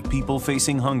millions of people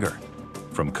facing hunger,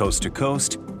 from coast to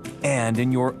coast and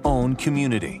in your own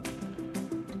community.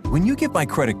 When you give by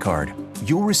credit card,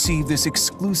 you'll receive this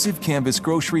exclusive canvas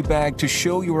grocery bag to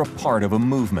show you're a part of a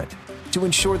movement, to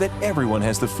ensure that everyone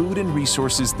has the food and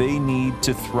resources they need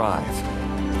to thrive.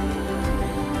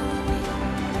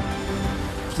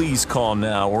 Please call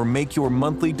now or make your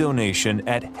monthly donation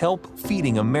at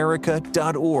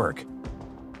helpfeedingamerica.org.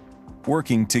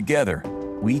 Working together,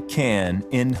 we can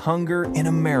end hunger in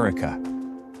America.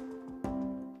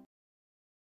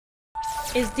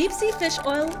 Is deep-sea fish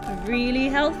oil really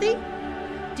healthy?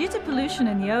 Due to pollution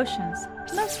in the oceans,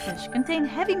 most fish contain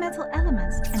heavy metal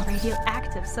elements and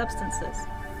radioactive substances.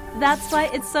 That's why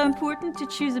it's so important to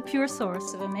choose a pure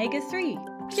source of omega-3.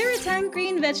 Puritang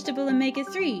Green Vegetable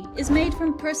Omega-3 is made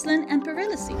from purslane and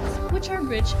perilla seeds, which are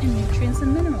rich in nutrients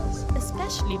and minerals,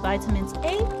 especially vitamins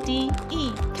A, D,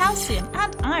 E, calcium,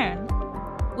 and iron.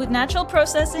 With natural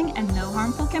processing and no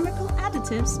harmful chemical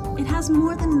additives, it has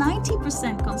more than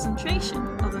 90% concentration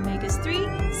of omegas 3,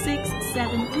 6,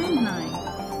 7, and 9.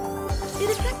 It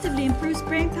effectively improves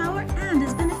brain power and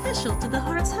is beneficial to the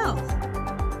heart's health.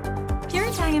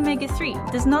 Puritang Omega-3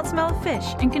 does not smell of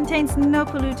fish and contains no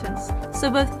pollutants, so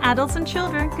both adults and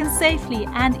children can safely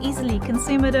and easily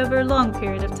consume it over a long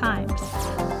period of time.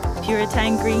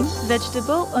 Puritang Green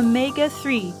Vegetable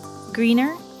Omega-3.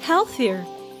 Greener, healthier,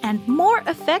 and more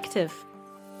effective.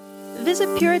 Visit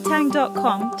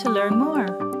puritang.com to learn more.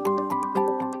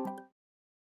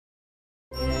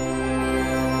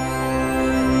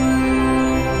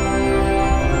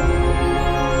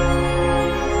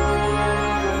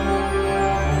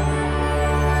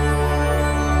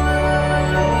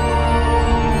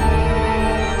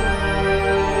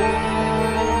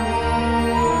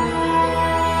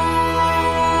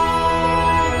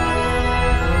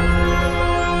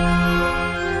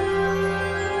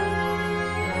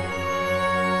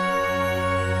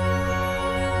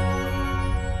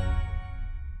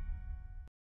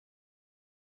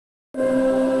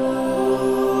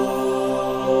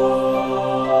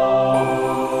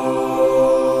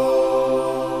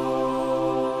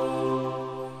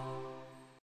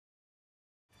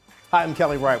 Hi, I'm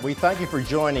Kelly Wright. We thank you for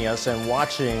joining us and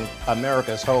watching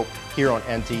America's Hope here on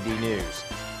NTD News.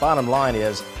 Bottom line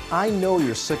is, I know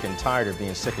you're sick and tired of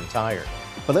being sick and tired,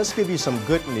 but let's give you some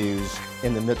good news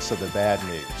in the midst of the bad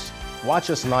news. Watch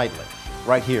us nightly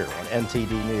right here on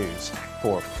NTD News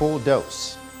for a full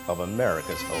dose of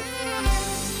America's hope.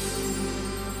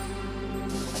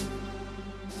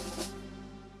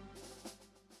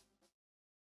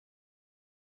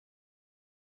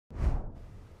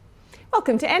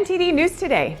 Welcome to NTD News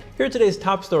Today. Here are today's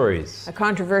top stories. A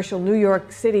controversial New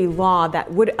York City law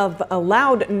that would have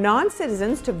allowed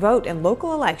non-citizens to vote in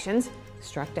local elections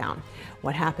struck down.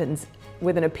 What happens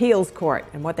with an appeals court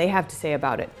and what they have to say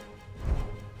about it.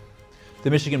 The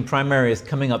Michigan primary is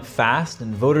coming up fast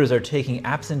and voters are taking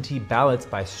absentee ballots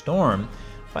by storm.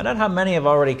 Find out how many have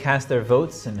already cast their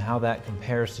votes and how that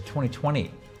compares to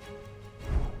 2020.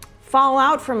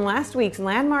 Fallout from last week's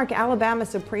landmark Alabama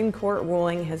Supreme Court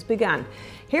ruling has begun.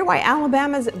 Hear why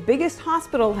Alabama's biggest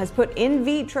hospital has put in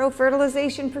vitro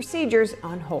fertilization procedures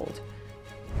on hold.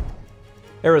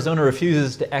 Arizona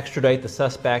refuses to extradite the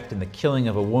suspect in the killing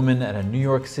of a woman at a New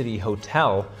York City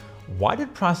hotel. Why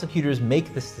did prosecutors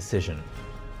make this decision?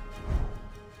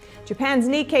 Japan's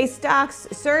Nikkei stocks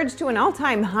surged to an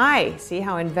all-time high. See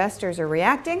how investors are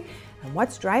reacting and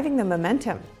what's driving the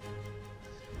momentum.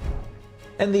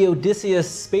 And the Odysseus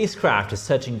spacecraft is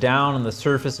touching down on the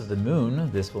surface of the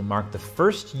moon. This will mark the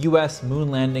first U.S.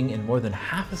 moon landing in more than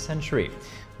half a century.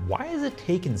 Why has it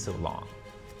taken so long?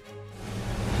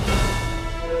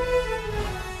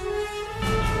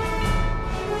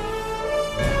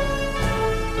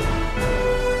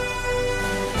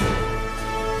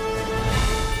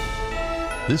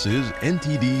 This is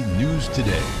NTD News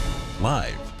Today,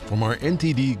 live from our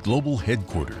NTD Global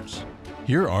Headquarters.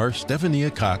 Here are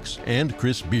Stephania Cox and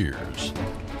Chris Beers.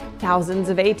 Thousands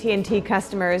of AT&T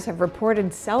customers have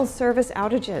reported cell service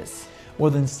outages. More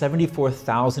than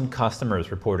 74,000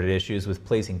 customers reported issues with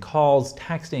placing calls,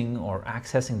 texting, or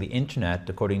accessing the internet,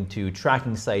 according to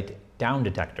tracking site Down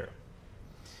Detector.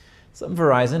 Some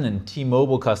Verizon and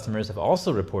T-Mobile customers have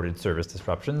also reported service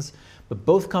disruptions, but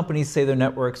both companies say their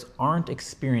networks aren't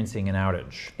experiencing an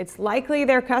outage. It's likely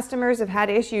their customers have had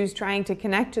issues trying to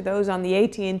connect to those on the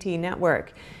AT&T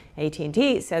network.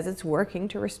 AT&T says it's working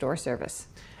to restore service.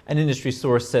 An industry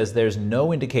source says there's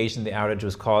no indication the outage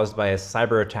was caused by a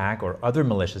cyber attack or other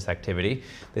malicious activity.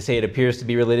 They say it appears to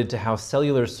be related to how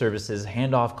cellular services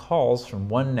hand off calls from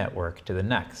one network to the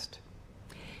next.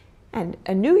 And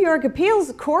a New York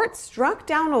appeals court struck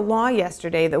down a law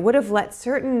yesterday that would have let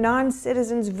certain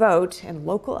non-citizens vote in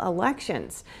local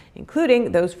elections,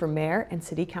 including those for mayor and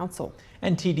city council.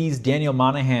 NTD's Daniel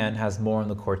Monahan has more on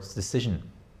the court's decision.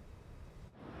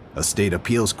 A state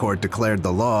appeals court declared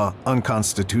the law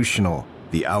unconstitutional.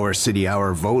 The Our City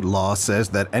Our Vote law says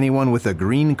that anyone with a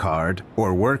green card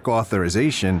or work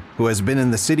authorization who has been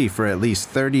in the city for at least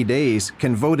 30 days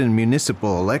can vote in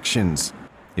municipal elections.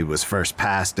 It was first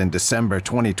passed in December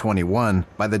 2021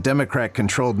 by the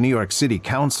Democrat-controlled New York City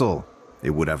Council.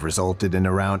 It would have resulted in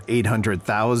around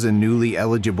 800,000 newly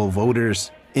eligible voters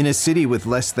in a city with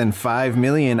less than 5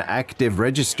 million active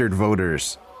registered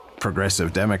voters.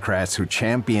 Progressive Democrats who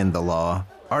championed the law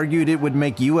argued it would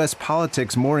make U.S.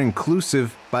 politics more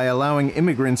inclusive by allowing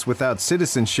immigrants without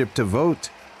citizenship to vote.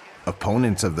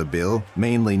 Opponents of the bill,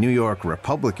 mainly New York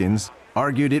Republicans,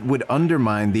 argued it would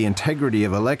undermine the integrity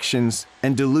of elections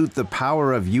and dilute the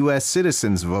power of U.S.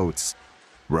 citizens' votes.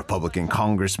 Republican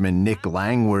Congressman Nick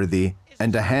Langworthy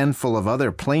and a handful of other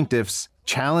plaintiffs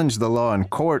challenged the law in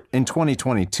court in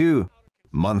 2022.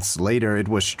 Months later, it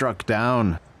was struck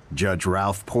down. Judge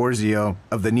Ralph Porzio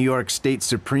of the New York State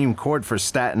Supreme Court for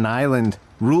Staten Island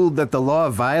ruled that the law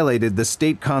violated the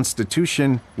state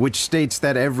constitution, which states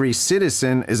that every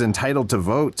citizen is entitled to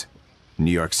vote.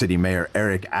 New York City Mayor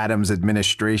Eric Adams'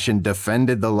 administration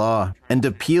defended the law and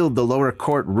appealed the lower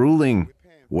court ruling.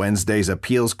 Wednesday's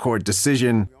appeals court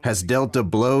decision has dealt a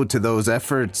blow to those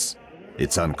efforts.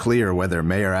 It's unclear whether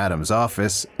Mayor Adams'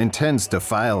 office intends to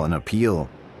file an appeal.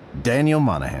 Daniel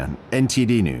Monahan,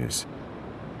 NTD News.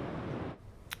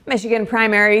 Michigan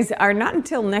primaries are not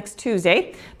until next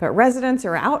Tuesday, but residents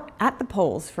are out at the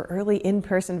polls for early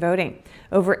in-person voting.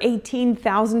 Over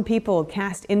 18,000 people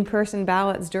cast in-person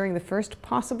ballots during the first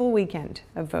possible weekend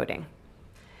of voting.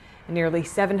 And nearly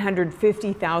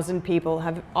 750,000 people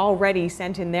have already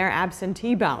sent in their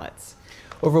absentee ballots.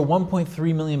 Over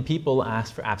 1.3 million people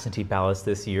asked for absentee ballots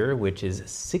this year, which is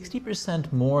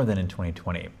 60% more than in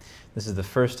 2020. This is the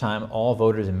first time all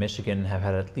voters in Michigan have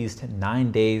had at least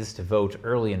 9 days to vote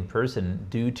early in person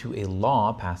due to a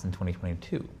law passed in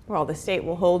 2022. Well, the state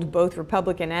will hold both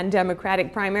Republican and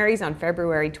Democratic primaries on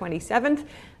February 27th.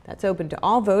 That's open to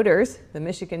all voters. The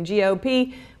Michigan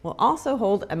GOP will also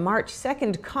hold a March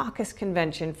 2nd caucus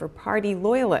convention for party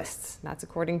loyalists. That's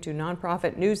according to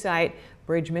nonprofit news site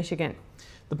Bridge, Michigan.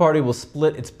 The party will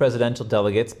split its presidential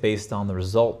delegates based on the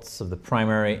results of the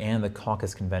primary and the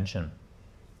caucus convention.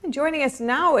 And joining us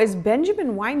now is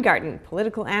Benjamin Weingarten,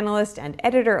 political analyst and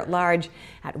editor-at-large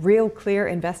at Real Clear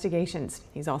Investigations.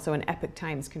 He's also an Epoch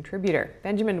Times contributor.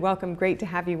 Benjamin, welcome. Great to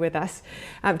have you with us.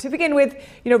 To begin with,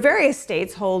 various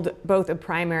states hold both a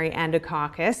primary and a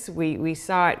caucus. We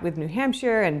saw it with New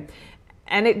Hampshire,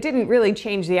 and it didn't really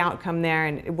change the outcome there,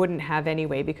 and it wouldn't have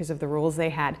anyway because of the rules they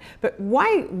had. But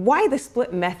why the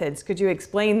split methods? Could you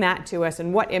explain that to us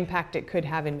and what impact it could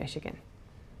have in Michigan?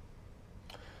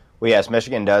 Well, yes,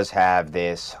 Michigan does have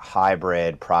this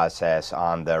hybrid process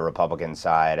on the Republican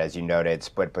side. As you noted,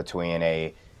 split between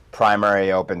a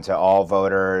primary open to all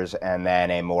voters and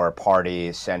then a more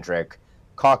party-centric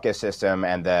caucus system.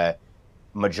 And the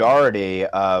majority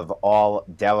of all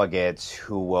delegates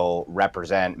who will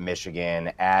represent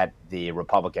Michigan at the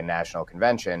Republican National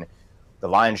Convention, the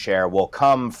lion's share will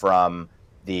come from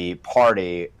the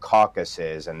party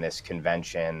caucuses in this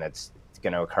convention that's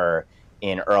going to occur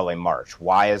in early March.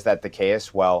 Why is that the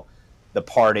case? Well, the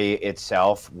party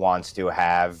itself wants to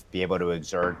be able to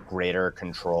exert greater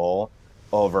control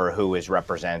over who is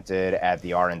represented at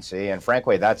the RNC. And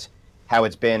frankly, that's how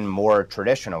it's been more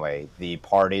traditionally. The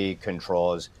party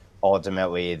controls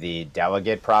ultimately the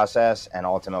delegate process, and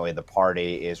ultimately the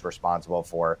party is responsible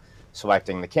for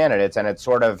selecting the candidates. And it's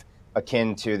sort of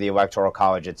akin to the Electoral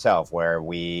College itself, where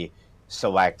we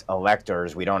select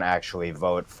electors. We don't actually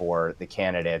vote for the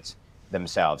candidates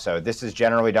themselves. So this is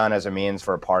generally done as a means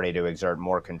for a party to exert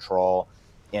more control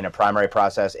in a primary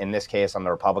process. In this case, on the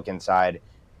Republican side,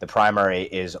 the primary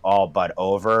is all but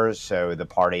over, so the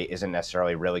party isn't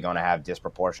necessarily really going to have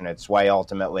disproportionate sway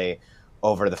ultimately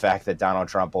over the fact that Donald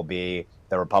Trump will be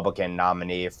the Republican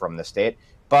nominee from the state.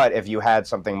 But if you had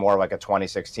something more like a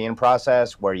 2016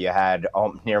 process where you had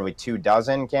nearly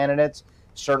 24 candidates,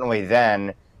 certainly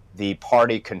then the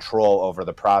party control over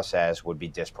the process would be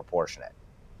disproportionate.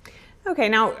 Okay,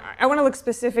 now I want to look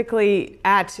specifically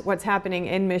at what's happening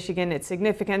in Michigan, its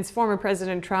significance. Former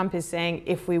President Trump is saying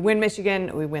if we win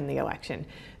Michigan, we win the election.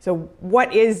 So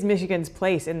what is Michigan's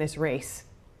place in this race?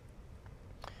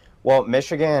 Well,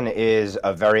 Michigan is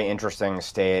a very interesting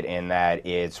state in that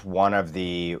it's one of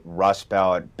the Rust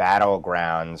Belt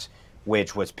battlegrounds,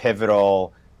 which was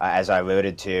pivotal, as I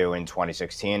alluded to, in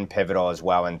 2016, pivotal as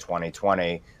well in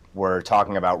 2020. We're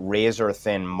talking about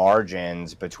razor-thin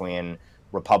margins between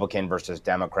Republican versus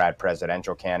Democrat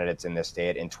presidential candidates in this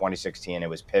state. In 2016, it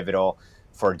was pivotal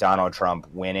for Donald Trump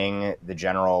winning the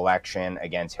general election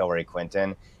against Hillary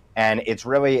Clinton. And it's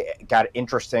really got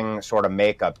interesting sort of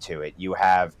makeup to it. You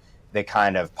have the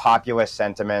kind of populist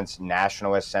sentiments,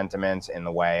 nationalist sentiments in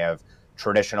the way of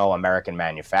traditional American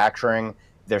manufacturing.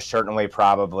 There's certainly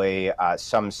probably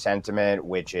some sentiment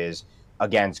which is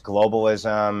against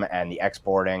globalism and the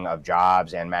exporting of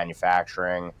jobs and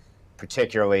manufacturing,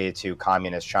 particularly to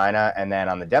communist China. And then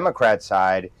on the Democrat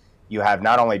side, you have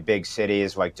not only big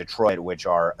cities like Detroit, which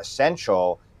are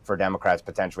essential for Democrats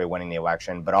potentially winning the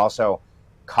election, but also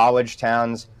college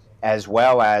towns, as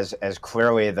well as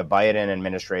clearly the Biden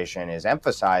administration is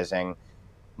emphasizing,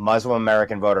 Muslim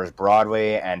American voters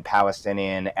broadly and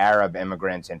Palestinian Arab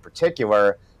immigrants in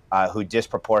particular, who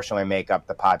disproportionately make up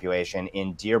the population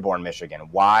in Dearborn, Michigan.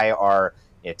 Why are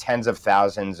tens of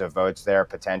thousands of votes there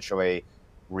potentially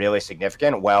really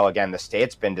significant? Well, again, the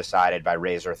state's been decided by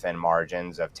razor-thin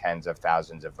margins of tens of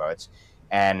thousands of votes.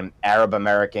 And Arab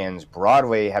Americans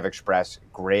broadly have expressed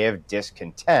grave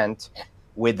discontent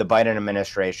with the Biden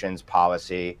administration's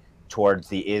policy towards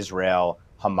the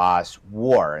Israel-Hamas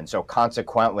war. And so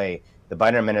consequently, the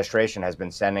Biden administration has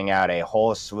been sending out a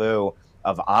whole slew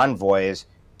of envoys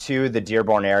to the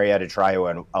Dearborn area to try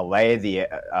to allay the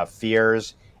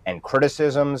fears and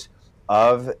criticisms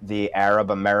of the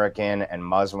Arab American and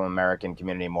Muslim American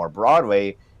community more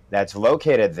broadly that's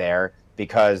located there,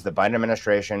 because the Biden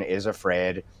administration is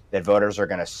afraid that voters are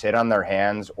going to sit on their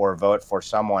hands or vote for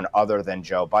someone other than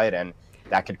Joe Biden.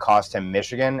 That could cost him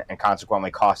Michigan and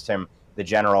consequently cost him the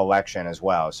general election as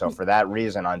well. So for that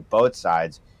reason, on both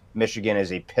sides, Michigan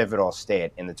is a pivotal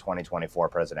state in the 2024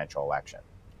 presidential election.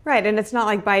 Right, and it's not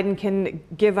like Biden can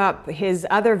give up his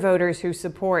other voters who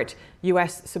support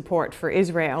U.S. support for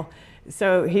Israel.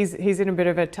 So he's in a bit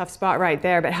of a tough spot right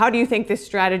there. But how do you think this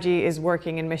strategy is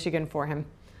working in Michigan for him?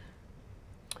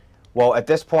 Well, at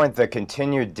this point, the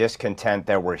continued discontent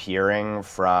that we're hearing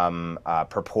from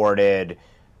purported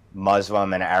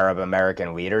Muslim and Arab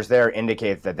American leaders there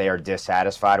indicates that they are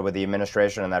dissatisfied with the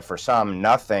administration, and that for some,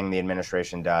 nothing the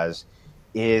administration does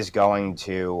is going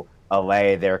to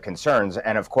allay their concerns.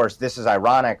 And of course, this is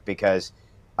ironic because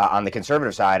on the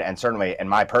conservative side, and certainly in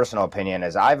my personal opinion,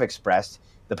 as I've expressed,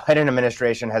 the Biden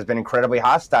administration has been incredibly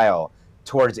hostile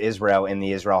towards Israel in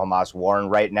the Israel-Hamas war.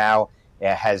 And right now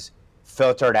it has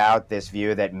filtered out this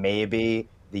view that maybe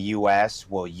the U.S.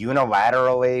 will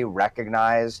unilaterally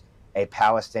recognize a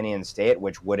Palestinian state,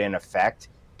 which would in effect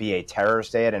be a terror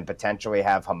state and potentially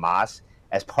have Hamas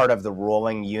as part of the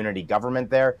ruling unity government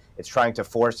there. It's trying to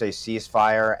force a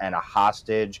ceasefire and a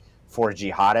hostage for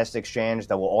jihadist exchange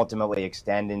that will ultimately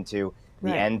extend into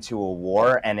the end to a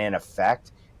war and in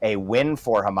effect a win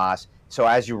for Hamas. So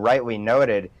as you rightly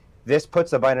noted, this puts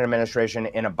the Biden administration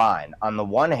in a bind. On the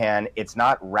one hand, it's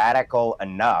not radical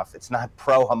enough, it's not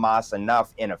pro-Hamas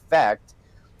enough in effect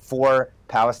for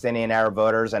Palestinian Arab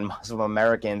voters and Muslim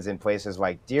Americans in places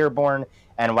like Dearborn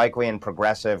and likely in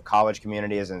progressive college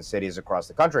communities and cities across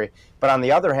the country. But on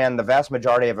the other hand, the vast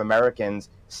majority of Americans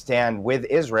stand with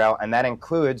Israel, and that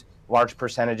includes large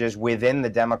percentages within the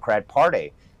Democrat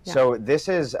Party. Yeah. So this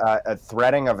is a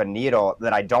threading of a needle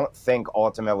that I don't think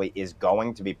ultimately is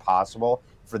going to be possible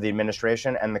for the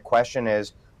administration. And the question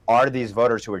is, are these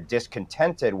voters who are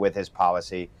discontented with his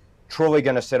policy truly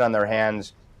going to sit on their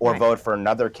hands or vote for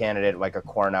another candidate like a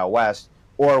Cornel West,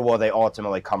 or will they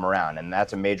ultimately come around? And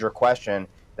that's a major question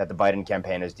that the Biden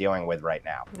campaign is dealing with right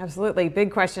now. Absolutely.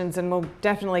 Big questions, and we'll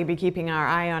definitely be keeping our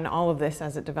eye on all of this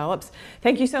as it develops.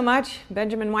 Thank you so much,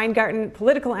 Benjamin Weingarten,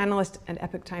 political analyst and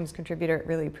Epoch Times contributor.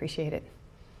 Really appreciate it.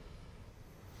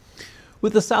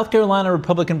 With the South Carolina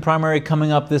Republican primary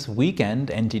coming up this weekend,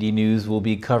 NTD News will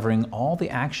be covering all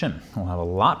the action. We'll have a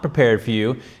lot prepared for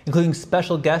you, including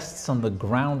special guests on the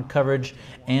ground coverage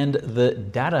and the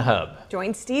Data Hub.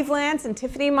 Join Steve Lance and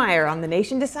Tiffany Meyer on The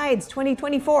Nation Decides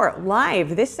 2024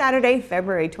 live this Saturday,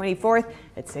 February 24th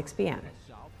at 6 p.m.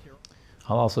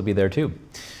 I'll also be there too.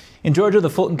 In Georgia, the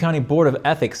Fulton County Board of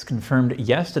Ethics confirmed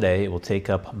yesterday it will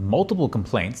take up multiple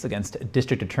complaints against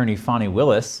District Attorney Fani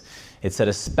Willis. It set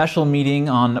a special meeting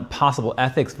on possible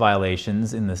ethics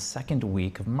violations in the second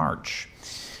week of March.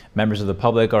 Members of the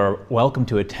public are welcome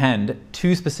to attend.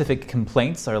 2 specific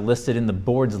complaints are listed in the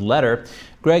board's letter.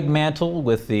 Greg Mantle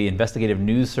with the Investigative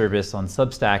News Service on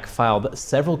Substack filed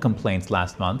several complaints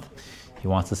last month. He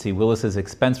wants to see Willis's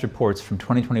expense reports from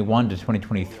 2021 to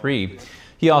 2023.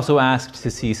 He also asked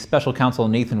to see special counsel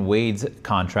Nathan Wade's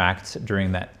contracts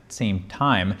during that same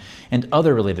time and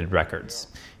other related records.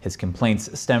 His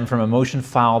complaints stem from a motion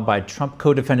filed by Trump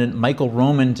co-defendant Michael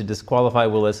Roman to disqualify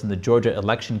Willis in the Georgia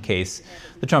election case.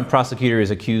 The Trump prosecutor is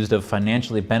accused of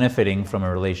financially benefiting from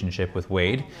a relationship with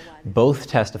Wade. Both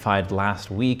testified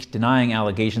last week, denying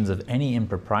allegations of any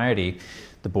impropriety.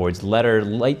 The board's letter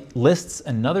lists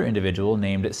another individual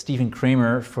named Stephen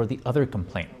Kramer for the other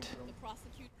complaint.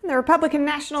 The Republican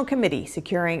National Committee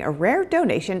securing a rare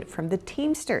donation from the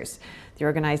Teamsters. The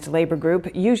organized labor group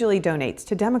usually donates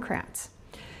to Democrats.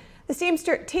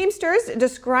 The Teamsters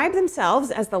describe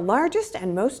themselves as the largest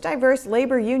and most diverse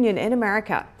labor union in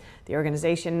America. The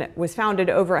organization was founded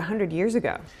over 100 years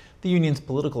ago. The union's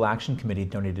Political Action Committee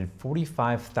donated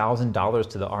 $45,000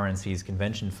 to the RNC's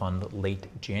convention fund late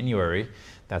January.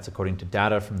 That's according to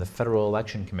data from the Federal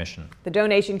Election Commission. The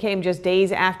donation came just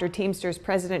days after Teamsters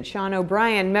President Sean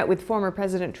O'Brien met with former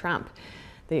President Trump.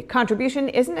 The contribution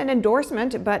isn't an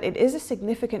endorsement, but it is a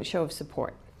significant show of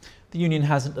support. The union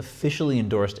hasn't officially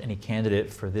endorsed any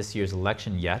candidate for this year's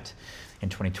election yet. In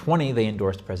 2020, they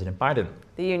endorsed President Biden.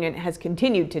 The union has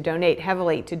continued to donate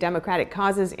heavily to Democratic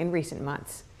causes in recent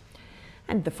months.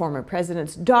 And the former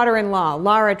president's daughter-in-law,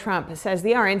 Lara Trump, says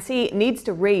the RNC needs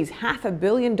to raise $500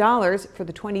 million for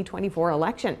the 2024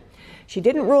 election. She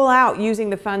didn't rule out using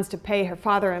the funds to pay her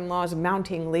father-in-law's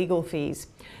mounting legal fees.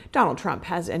 Donald Trump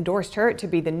has endorsed her to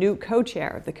be the new co-chair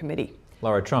of the committee.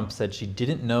 Lara Trump said she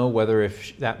didn't know whether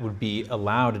that would be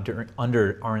allowed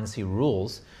under RNC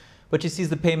rules, but she sees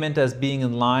the payment as being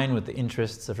in line with the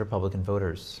interests of Republican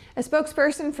voters. A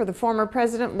spokesperson for the former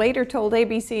president later told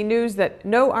ABC News that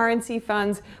no RNC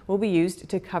funds will be used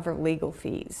to cover legal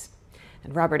fees.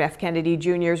 And Robert F. Kennedy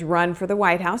Jr.'s run for the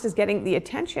White House is getting the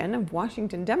attention of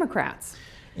Washington Democrats.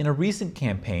 In a recent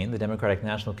campaign, the Democratic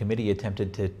National Committee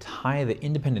attempted to tie the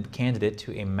independent candidate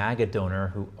to a MAGA donor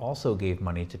who also gave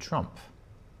money to Trump.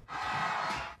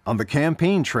 On the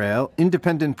campaign trail,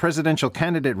 independent presidential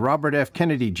candidate Robert F.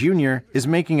 Kennedy Jr. is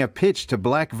making a pitch to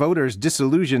black voters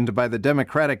disillusioned by the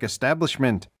Democratic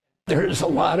establishment. There's a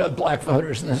lot of black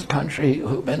voters in this country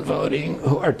who've been voting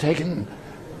who are taken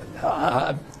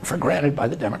for granted by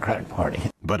the Democratic Party.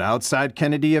 But outside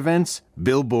Kennedy events,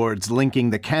 billboards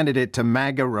linking the candidate to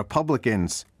MAGA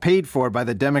Republicans, paid for by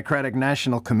the Democratic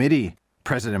National Committee.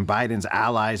 President Biden's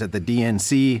allies at the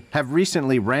DNC have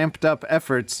recently ramped up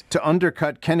efforts to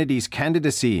undercut Kennedy's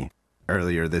candidacy.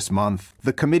 Earlier this month,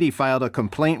 the committee filed a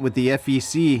complaint with the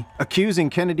FEC accusing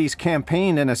Kennedy's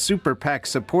campaign and a super PAC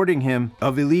supporting him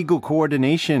of illegal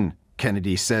coordination.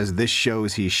 Kennedy says this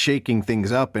shows he's shaking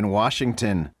things up in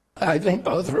Washington. I think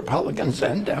both Republicans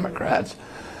and Democrats,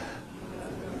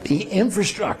 the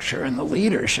infrastructure and the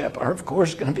leadership are, of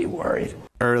course, going to be worried.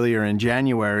 Earlier in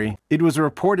January, it was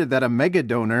reported that a mega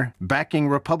donor backing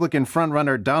Republican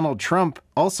frontrunner Donald Trump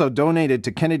also donated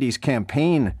to Kennedy's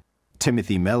campaign.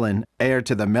 Timothy Mellon, heir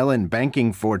to the Mellon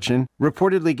banking fortune,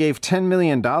 reportedly gave $10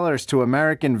 million to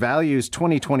American Values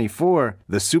 2024,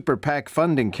 the super PAC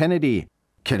funding Kennedy.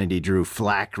 Kennedy drew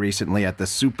flack recently at the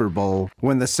Super Bowl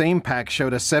when the same PAC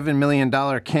showed a $7 million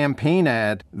campaign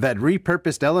ad that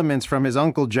repurposed elements from his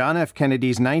uncle John F.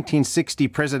 Kennedy's 1960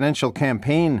 presidential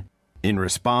campaign. In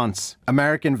response,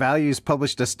 American Values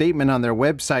published a statement on their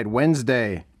website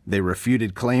Wednesday. They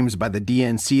refuted claims by the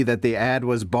DNC that the ad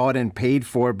was bought and paid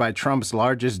for by Trump's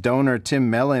largest donor, Tim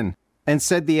Mellon, and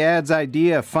said the ad's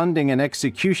idea, funding, and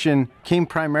execution came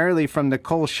primarily from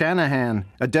Nicole Shanahan,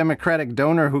 a Democratic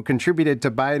donor who contributed to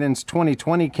Biden's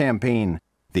 2020 campaign.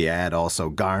 The ad also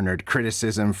garnered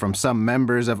criticism from some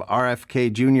members of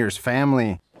RFK Jr.'s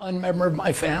family. One member of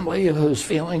my family whose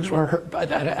feelings were hurt by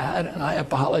that ad, and I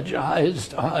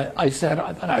apologized. I said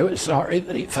that I was sorry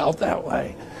that he felt that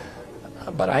way.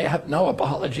 But I have no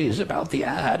apologies about the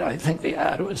ad. I think the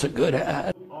ad was a good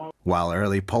ad. While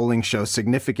early polling shows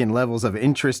significant levels of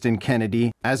interest in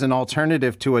Kennedy as an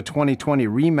alternative to a 2020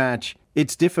 rematch,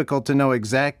 it's difficult to know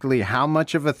exactly how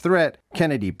much of a threat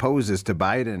Kennedy poses to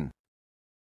Biden.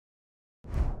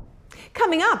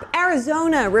 Coming up,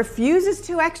 Arizona refuses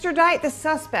to extradite the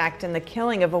suspect in the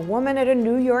killing of a woman at a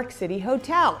New York City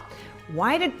hotel.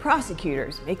 Why did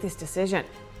prosecutors make this decision?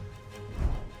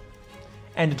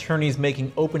 And attorneys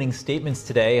making opening statements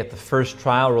today at the first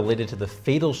trial related to the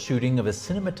fatal shooting of a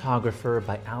cinematographer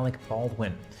by Alec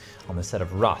Baldwin on the set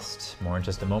of Rust. More in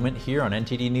just a moment here on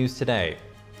NTD News Today.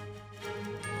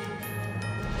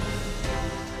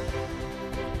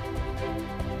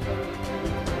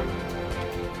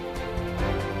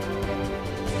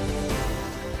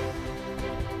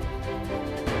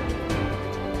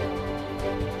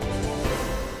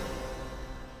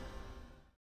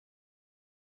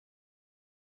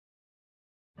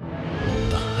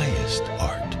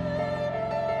 Art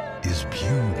is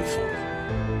beautiful,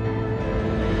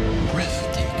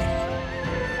 breathtaking,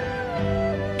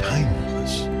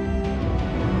 timeless,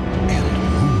 and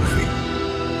moving.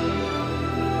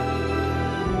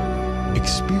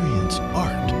 Experience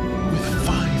art with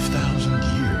 5,000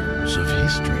 years of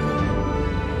history,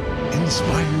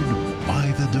 inspired by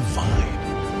the divine.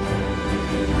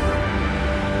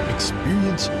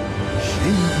 Experience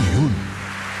Shen-Yun.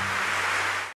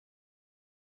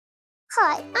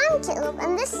 Hi, I'm Caleb,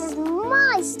 and this is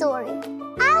my story.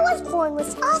 I was born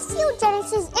with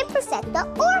osteogenesis imperfecta,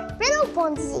 or brittle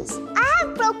bone disease. I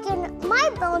have broken my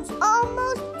bones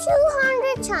almost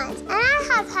 200 times, and I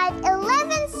have had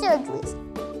 11 surgeries.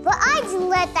 But I didn't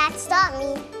let that stop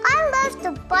me. I love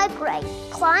to bike ride,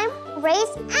 climb,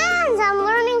 race, and I'm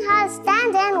learning how to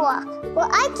stand and walk. But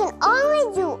I can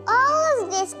only do all of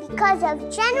this because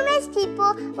of generous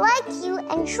people like you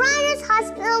and Shriners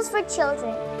Hospitals for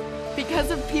Children.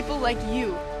 Because of people like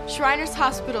you, Shriners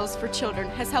Hospitals for Children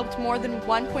has helped more than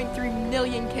 1.3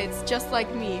 million kids just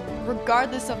like me,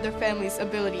 regardless of their family's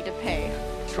ability to pay.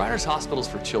 Shriners Hospitals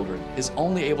for Children is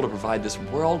only able to provide this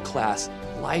world-class,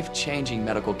 life-changing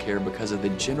medical care because of the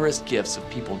generous gifts of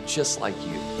people just like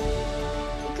you.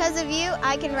 Because of you,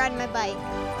 I can ride my bike.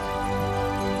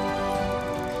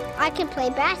 I can play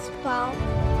basketball.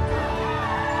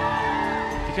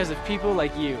 Because of people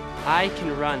like you, I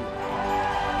can run.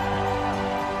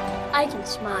 I can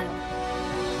smile.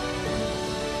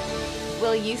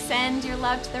 Will you send your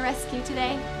love to the rescue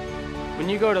today? When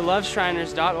you go to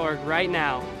loveshriners.org right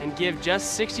now and give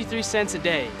just 63 cents a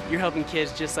day, you're helping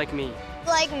kids just like me.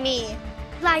 Like me.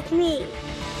 Like me.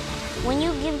 When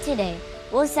you give today,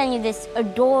 we'll send you this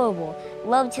adorable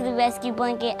Love to the Rescue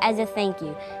blanket as a thank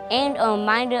you, and a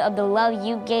reminder of the love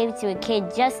you gave to a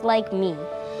kid just like me.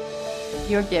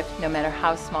 Your gift, no matter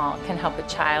how small, can help a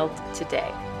child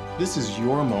today. This is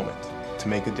your moment to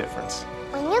make a difference.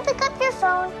 When you pick up your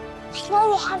phone, you know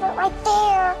you have it right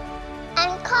there,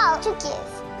 and call to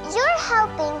give. You're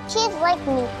helping kids like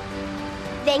me.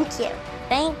 Thank you.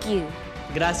 Thank you.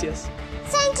 Gracias.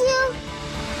 Thank you.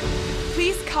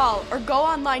 Please call or go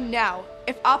online now.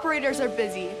 If operators are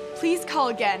busy, please call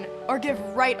again or give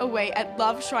right away at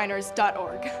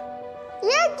loveshriners.org.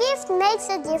 Your gift makes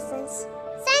a difference.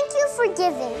 Thank you for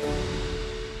giving.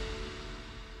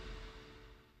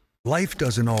 Life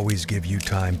doesn't always give you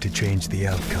time to change the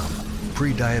outcome.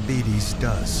 prediabetes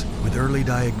does. With early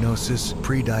diagnosis,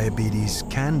 prediabetes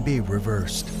can be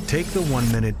reversed. Take the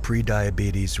 1-minute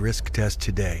prediabetes risk test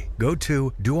today. Go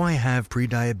to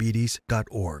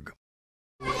doihaveprediabetes.org.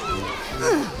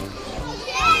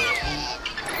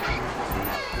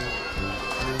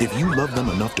 If you love them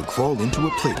enough to crawl into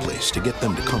a play place to get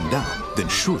them to come down, then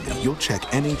surely you'll check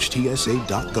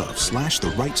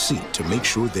nhtsa.gov/the-right-seat to make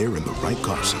sure they're in the right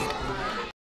car seat.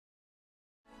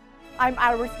 I'm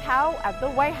Iris Tao at the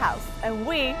White House, and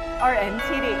we are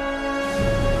NTD.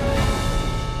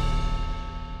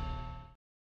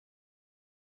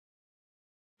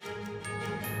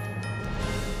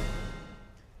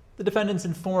 The defendants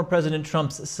in former President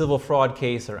Trump's civil fraud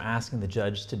case are asking the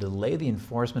judge to delay the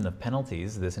enforcement of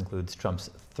penalties. This includes Trump's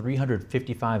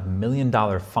 $355 million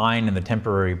fine and the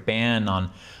temporary ban on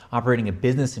operating a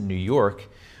business in New York.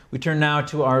 We turn now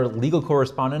to our legal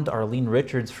correspondent, Arlene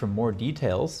Richards, for more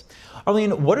details.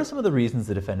 Arlene, what are some of the reasons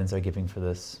the defendants are giving for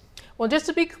this? Well, just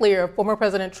to be clear, former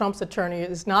President Trump's attorney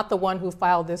is not the one who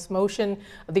filed this motion.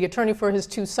 The attorney for his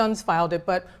two sons filed it,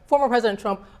 but former President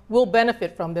Trump will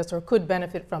benefit from this or could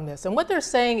benefit from this. And what they're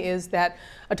saying is that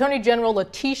Attorney General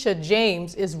Letitia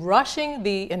James is rushing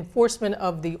the enforcement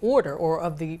of the order or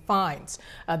of the fines.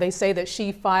 They say that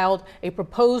she filed a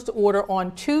proposed order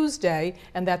on Tuesday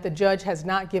and that the judge has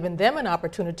not given them an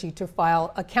opportunity to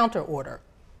file a counter order.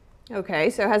 Okay,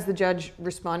 so has the judge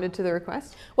responded to the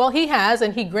request? Well, he has,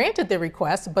 and he granted the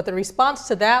request, but the response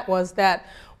to that was that,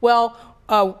 well,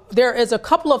 there is a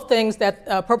couple of things that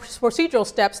procedural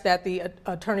steps that the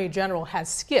Attorney General has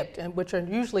skipped, and which are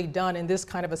usually done in this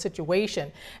kind of a situation.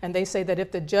 And they say that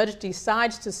if the judge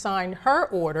decides to sign her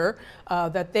order,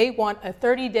 that they want a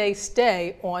 30-day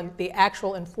stay on the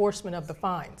actual enforcement of the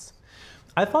fines.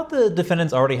 I thought the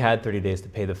defendants already had 30 days to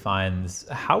pay the fines.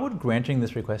 How would granting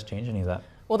this request change any of that?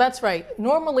 Well, that's right.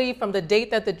 Normally, from the date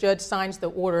that the judge signs the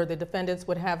order, the defendants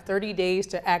would have 30 days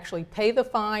to actually pay the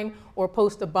fine or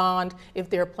post a bond if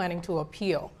they're planning to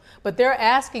appeal. But they're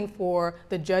asking for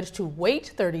the judge to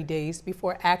wait 30 days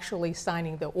before actually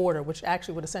signing the order, which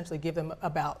actually would essentially give them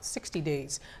about 60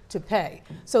 days to pay.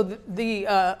 So the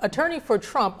attorney for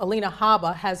Trump, Alina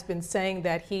Habba, has been saying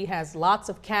that he has lots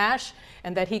of cash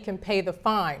and that he can pay the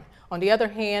fine. On the other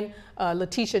hand,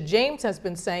 Letitia James has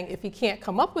been saying if he can't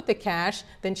come up with the cash,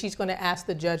 then she's going to ask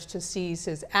the judge to seize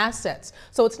his assets.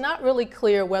 So it's not really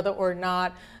clear whether or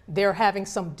not they're having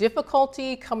some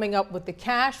difficulty coming up with the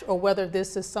cash or whether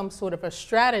this is some sort of a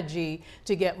strategy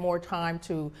to get more time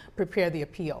to prepare the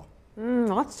appeal.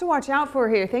 Lots to watch out for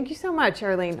here. Thank you so much,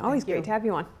 Arlene. Always great to have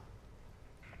you on.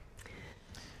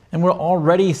 And we're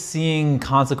already seeing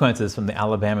consequences from the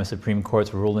Alabama Supreme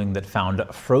Court's ruling that found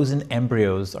frozen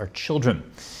embryos are children.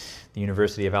 The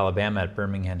University of Alabama at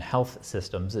Birmingham Health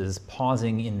Systems is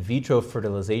pausing in vitro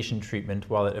fertilization treatment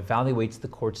while it evaluates the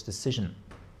court's decision.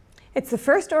 It's the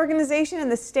first organization in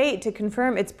the state to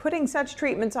confirm it's putting such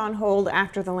treatments on hold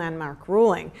after the landmark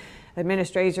ruling.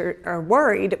 Administrators are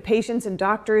worried patients and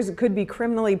doctors could be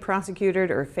criminally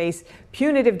prosecuted or face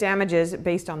punitive damages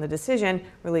based on the decision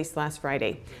released last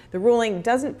Friday. The ruling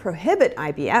doesn't prohibit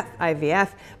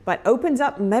IVF, but opens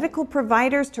up medical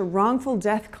providers to wrongful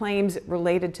death claims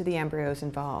related to the embryos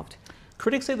involved.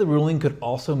 Critics say the ruling could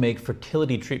also make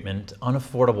fertility treatment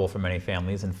unaffordable for many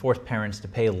families and force parents to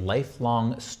pay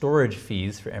lifelong storage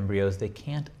fees for embryos they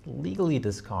can't legally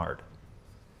discard.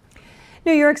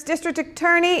 New York's district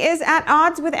attorney is at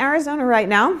odds with Arizona right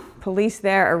now. Police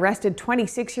there arrested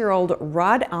 26-year-old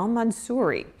Rod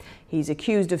Al-Mansouri. He's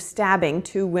accused of stabbing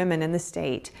 2 women in the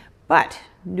state. But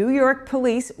New York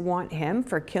police want him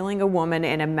for killing a woman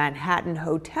in a Manhattan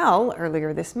hotel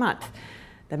earlier this month.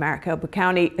 The Maricopa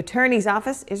County Attorney's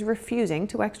Office is refusing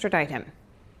to extradite him.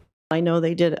 I know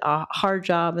they did a hard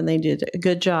job and they did a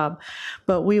good job,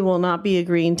 but we will not be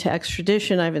agreeing to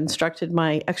extradition. I've instructed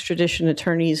my extradition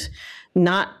attorneys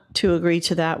not to agree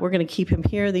to that. We're going to keep him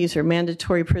here. These are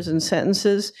mandatory prison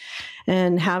sentences.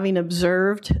 And having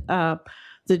observed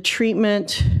the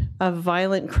treatment of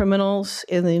violent criminals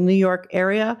in the New York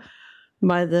area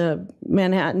by the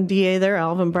Manhattan DA there,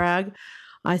 Alvin Bragg,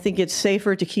 I think it's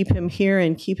safer to keep him here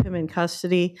and keep him in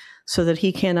custody so that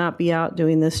he cannot be out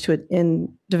doing this to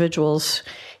individuals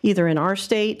either in our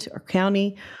state or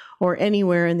county or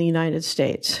anywhere in the United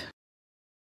States.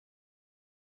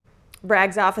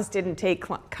 Bragg's office didn't take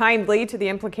kindly to the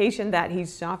implication that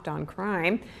he's soft on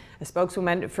crime. A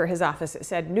spokeswoman for his office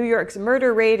said New York's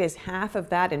murder rate is half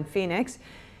of that in Phoenix.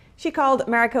 She called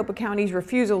Maricopa County's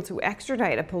refusal to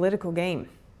extradite a political game.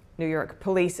 New York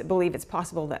police believe it's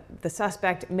possible that the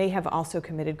suspect may have also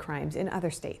committed crimes in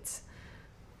other states.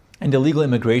 And illegal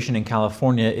immigration in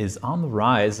California is on the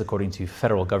rise, according to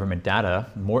federal government data.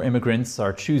 More immigrants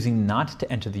are choosing not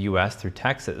to enter the U.S. through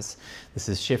Texas. This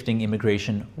is shifting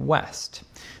immigration west.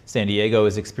 San Diego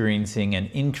is experiencing an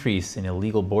increase in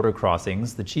illegal border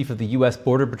crossings. The chief of the U.S.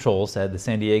 Border Patrol said the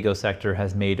San Diego sector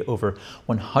has made over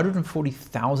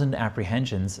 140,000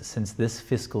 apprehensions since this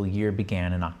fiscal year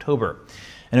began in October.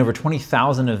 And over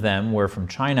 20,000 of them were from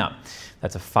China.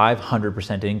 That's a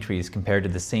 500% increase compared to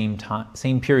the same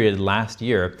period last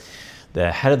year. The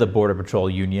head of the Border Patrol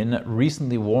Union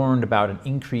recently warned about an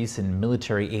increase in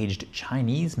military-aged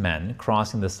Chinese men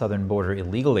crossing the southern border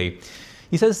illegally.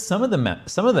 He says some of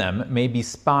them may be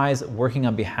spies working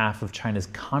on behalf of China's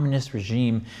communist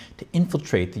regime to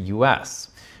infiltrate the U.S.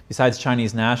 Besides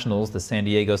Chinese nationals, the San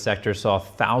Diego sector saw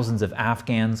thousands of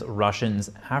Afghans, Russians,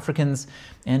 Africans,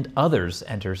 and others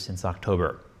enter since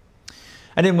October.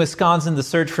 And in Wisconsin, the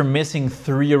search for missing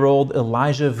 3-year-old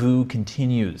Elijah Vu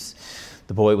continues.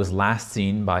 The boy was last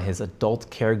seen by his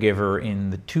adult caregiver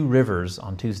in the Two Rivers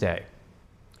on Tuesday.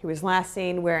 He was last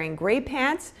seen wearing gray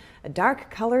pants, a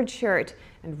dark-colored shirt,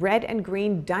 and red and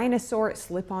green dinosaur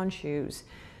slip-on shoes.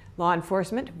 Law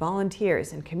enforcement,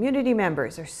 volunteers, and community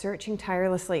members are searching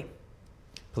tirelessly.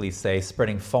 Police say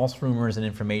spreading false rumors and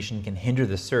information can hinder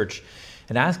the search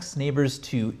and asks neighbors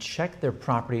to check their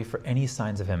property for any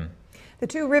signs of him. The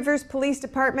Two Rivers Police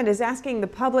Department is asking the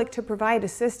public to provide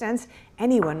assistance.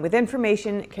 Anyone with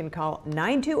information can call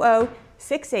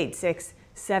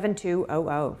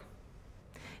 920-686-7200.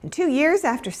 And 2 years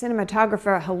after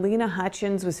cinematographer Helena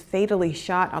Hutchins was fatally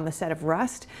shot on the set of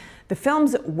Rust, the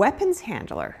film's weapons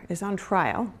handler is on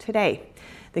trial today.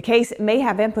 The case may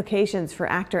have implications for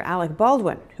actor Alec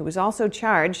Baldwin, who was also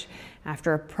charged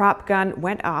after a prop gun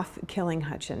went off, killing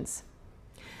Hutchins.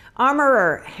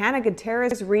 Armorer Hannah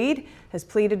Gutierrez-Reed has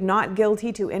pleaded not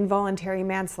guilty to involuntary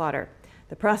manslaughter.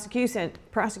 The prosecution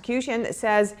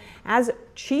says as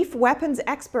chief weapons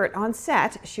expert on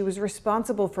set, she was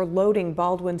responsible for loading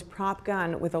Baldwin's prop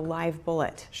gun with a live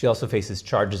bullet. She also faces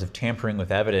charges of tampering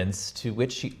with evidence, to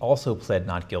which she also pled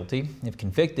not guilty. If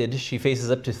convicted, she faces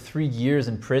up to 3 years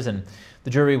in prison. The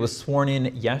jury was sworn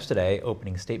in yesterday.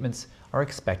 Opening statements are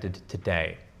expected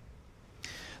today.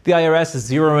 The IRS is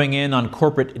zeroing in on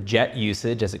corporate jet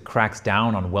usage as it cracks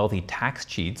down on wealthy tax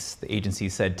cheats. The agency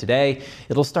said today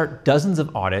it'll start dozens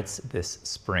of audits this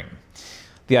spring.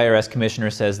 The IRS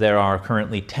commissioner says there are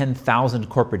currently 10,000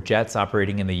 corporate jets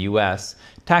operating in the U.S.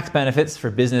 Tax benefits for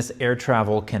business air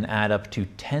travel can add up to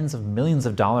tens of millions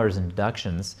of dollars in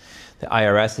deductions. The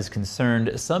IRS is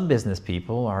concerned some business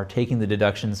people are taking the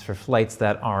deductions for flights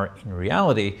that are, in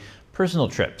reality, personal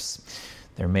trips.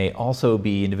 There may also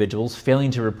be individuals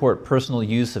failing to report personal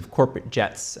use of corporate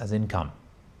jets as income.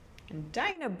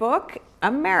 Dynabook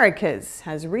Americas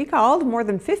has recalled more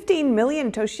than 15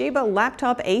 million Toshiba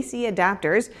laptop AC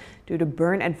adapters due to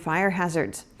burn and fire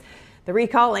hazards. The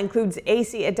recall includes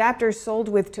AC adapters sold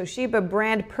with Toshiba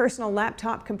brand personal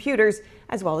laptop computers,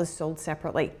 as well as sold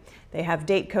separately. They have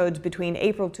date codes between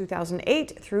April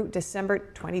 2008 through December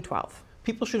 2012.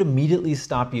 People should immediately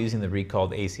stop using the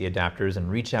recalled AC adapters and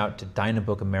reach out to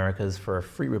Dynabook Americas for a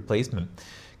free replacement.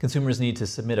 Consumers need to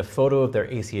submit a photo of their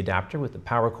AC adapter with the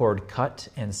power cord cut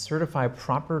and certify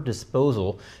proper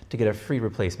disposal to get a free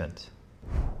replacement.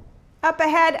 Up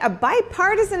ahead, a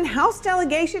bipartisan House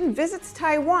delegation visits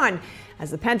Taiwan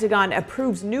as the Pentagon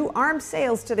approves new arms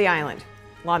sales to the island.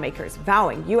 Lawmakers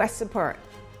vowing U.S. support.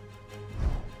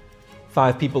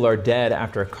 5 people are dead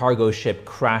after a cargo ship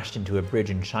crashed into a bridge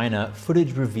in China.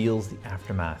 Footage reveals the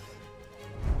aftermath.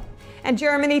 And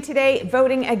Germany today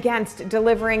voting against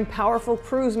delivering powerful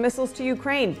cruise missiles to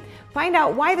Ukraine. Find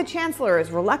out why the chancellor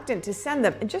is reluctant to send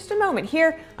them in just a moment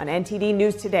here on NTD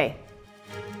News Today.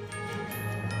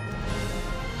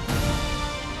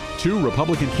 2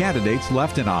 Republican candidates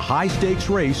left in a high-stakes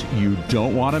race you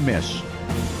don't want to miss.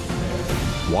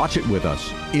 Watch it with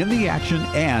us in the action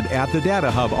and at the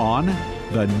Data Hub on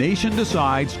The Nation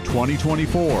Decides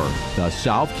 2024, the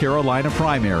South Carolina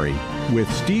primary,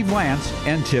 with Steve Lance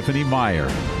and Tiffany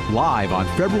Meyer. Live on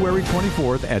February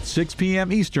 24th at 6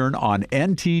 p.m. Eastern on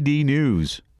NTD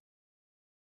News.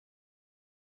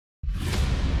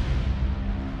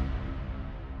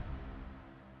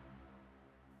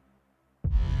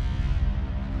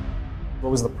 What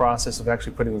was the process of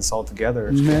actually putting this all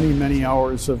together? Many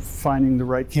hours of finding the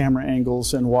right camera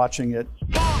angles and watching it.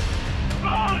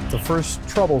 The first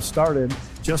trouble started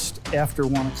just after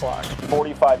 1 o'clock.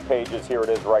 45 pages, here it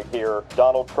is right here.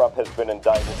 Donald Trump has been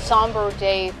indicted. Somber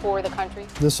day for the country.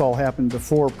 This all happened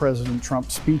before President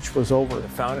Trump's speech was over. The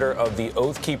founder of the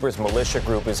Oath Keepers militia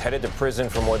group is headed to prison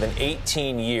for more than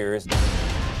 18 years.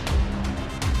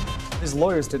 His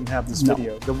lawyers didn't have this No.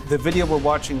 video. The video we're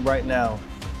watching right now,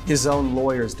 his own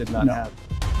lawyers did not have.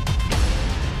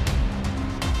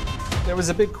 There was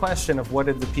a big question of what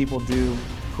did the people do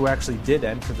who actually did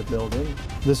enter the building.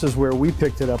 This is where we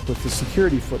picked it up with the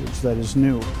security footage that is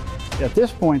new. At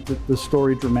this point, the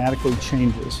story dramatically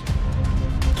changes.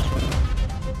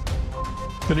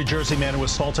 The New Jersey man who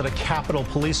assaulted a Capitol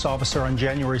police officer on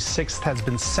January 6th has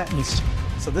been sentenced.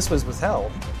 So this was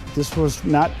withheld. This was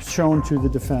not shown to the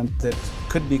defense. That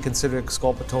could be considered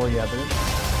exculpatory evidence.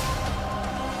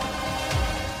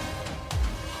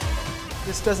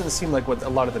 This doesn't seem like what a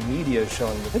lot of the media is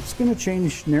showing. It's going to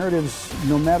change narratives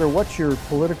no matter what your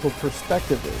political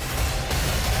perspective is.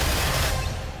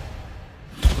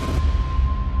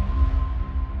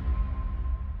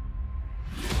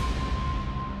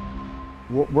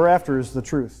 What we're after is the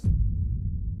truth.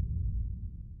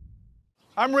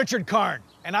 I'm Richard Karn,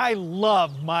 and I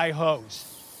love my hose.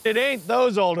 It ain't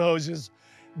those old hoses.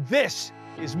 This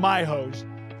is my hose.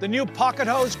 The new Pocket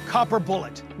Hose Copper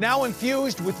Bullet, now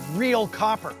infused with real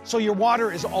copper, so your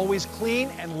water is always clean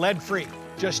and lead-free.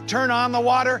 Just turn on the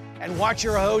water and watch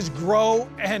your hose grow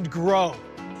and grow.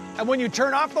 And when you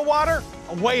turn off the water,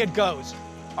 away it goes.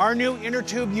 Our new inner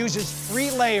tube uses 3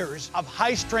 layers of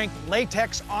high-strength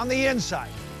latex on the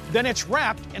inside. Then it's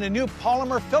wrapped in a new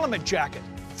polymer filament jacket,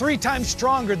 3 times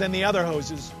stronger than the other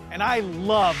hoses. And I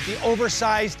love the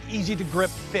oversized,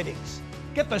 easy-to-grip fittings.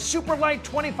 Get the super light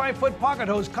 25-foot Pocket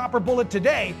Hose Copper Bullet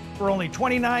today for only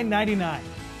 $29.99.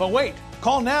 But wait,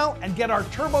 call now and get our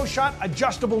Turbo Shot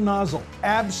adjustable nozzle,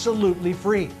 absolutely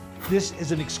free. This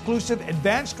is an exclusive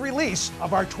advanced release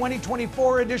of our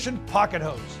 2024 edition Pocket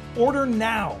Hose. Order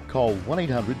now. Call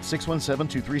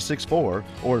 1-800-617-2364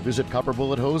 or visit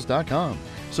copperbullethose.com.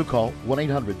 So call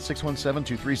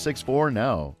 1-800-617-2364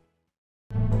 now.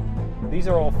 These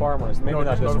are all farmers. Maybe No,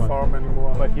 not there's this not a one. farm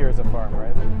anymore. But here is a farm,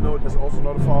 right? No, there's also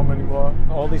not a farm anymore.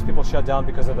 All these people shut down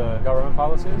because of the government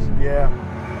policies? Yeah.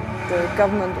 The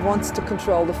government wants to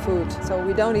control the food. So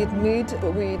we don't eat meat,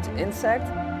 but we eat insect.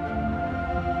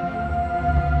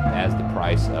 As the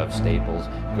price of staples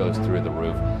goes through the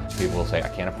roof, people will say, I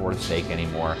can't afford a steak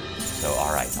anymore. So,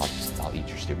 all right, I'll eat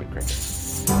your stupid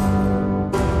crickets.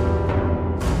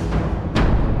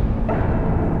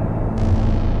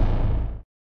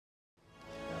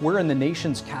 We're in the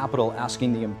nation's capital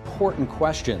asking the important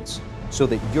questions so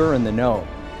that you're in the know.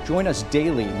 Join us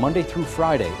daily, Monday through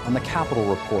Friday, on the Capitol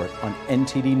Report on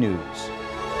NTD News.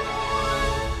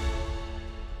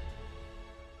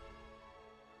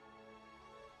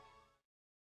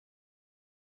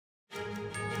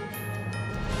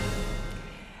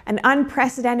 An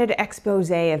unprecedented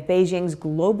expose of Beijing's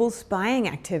global spying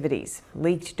activities.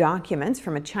 Leaked documents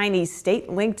from a Chinese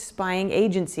state-linked spying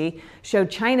agency show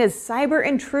China's cyber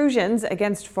intrusions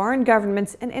against foreign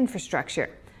governments and infrastructure.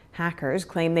 Hackers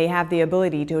claim they have the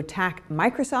ability to attack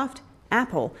Microsoft,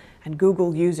 Apple, and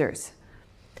Google users.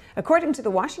 According to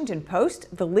the Washington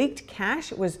Post, the leaked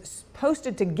cache was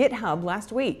posted to GitHub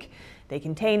last week. They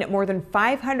contain more than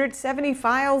 570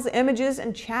 files, images,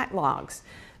 and chat logs.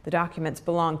 The documents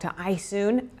belong to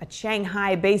iSoon, a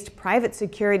Shanghai-based private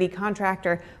security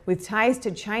contractor with ties to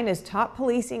China's top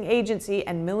policing agency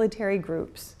and military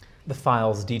groups. The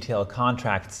files detail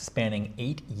contracts spanning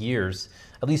 8 years.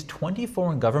 At least 20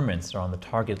 foreign governments are on the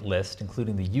target list,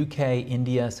 including the UK,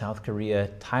 India, South Korea,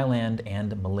 Thailand,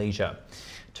 and Malaysia.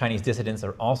 Chinese dissidents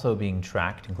are also being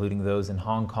tracked, including those in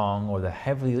Hong Kong or the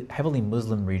heavily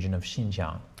Muslim region of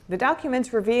Xinjiang. The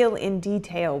documents reveal in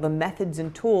detail the methods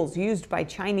and tools used by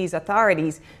Chinese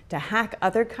authorities to hack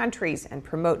other countries and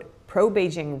promote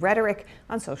pro-Beijing rhetoric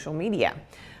on social media,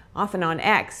 often on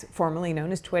X, formerly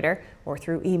known as Twitter, or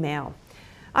through email.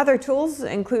 Other tools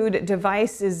include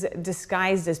devices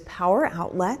disguised as power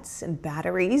outlets and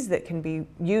batteries that can be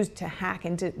used to hack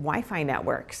into Wi-Fi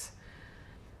networks.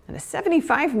 And a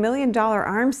 $75 million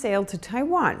arms sale to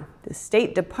Taiwan. The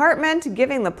State Department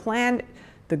giving the plan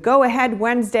the go-ahead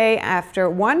Wednesday after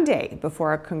one day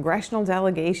before a congressional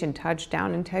delegation touched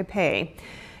down in Taipei.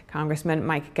 Congressman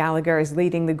Mike Gallagher is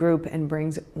leading the group and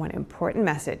brings one important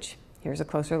message. Here's a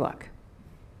closer look.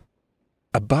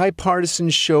 A bipartisan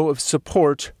show of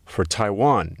support for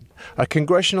Taiwan. A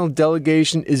congressional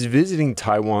delegation is visiting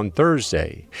Taiwan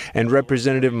Thursday, and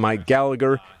Representative Mike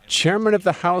Gallagher, chairman of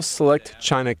the House Select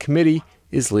China Committee,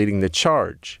 is leading the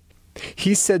charge.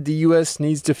 He said the U.S.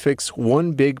 needs to fix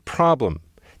one big problem: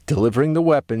 delivering the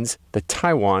weapons that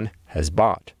Taiwan has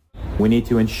bought. We need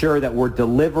to ensure that we're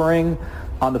delivering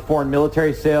on the foreign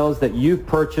military sales that you've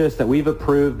purchased, that we've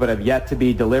approved, but have yet to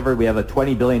be delivered. We have a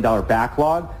 $20 billion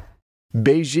backlog.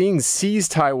 Beijing sees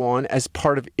Taiwan as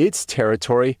part of its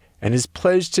territory and has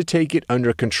pledged to take it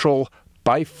under control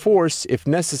by force if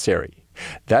necessary.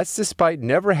 That's despite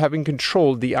never having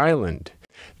controlled the island.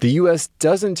 The U.S.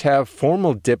 doesn't have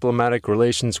formal diplomatic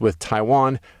relations with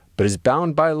Taiwan, but is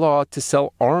bound by law to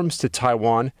sell arms to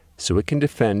Taiwan so it can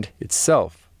defend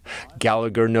itself.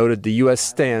 Gallagher noted the U.S.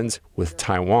 stands with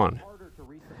Taiwan.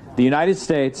 The United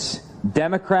States,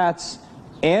 Democrats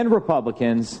and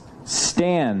Republicans,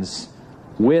 stands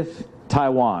with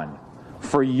Taiwan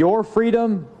for your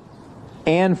freedom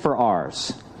and for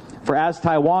ours. For as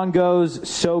Taiwan goes,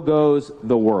 so goes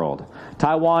the world.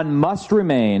 Taiwan must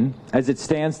remain, as it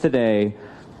stands today,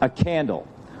 a candle,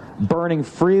 burning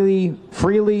freely,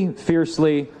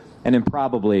 fiercely, and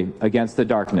improbably against the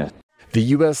darkness. The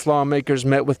U.S. lawmakers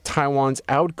met with Taiwan's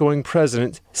outgoing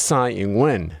president, Tsai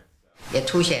Ing-wen.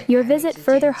 Your visit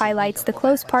further highlights the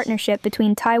close partnership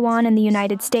between Taiwan and the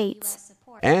United States.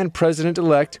 And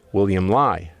President-elect William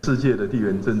Lai.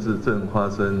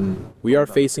 We are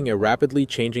facing a rapidly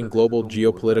changing global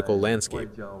geopolitical landscape,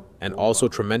 and also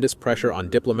tremendous pressure on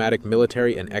diplomatic,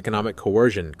 military, and economic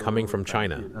coercion coming from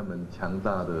China.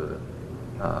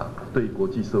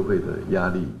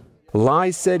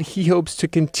 Lai said he hopes to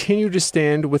continue to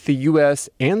stand with the U.S.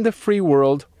 and the free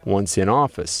world once in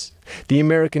office. The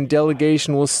American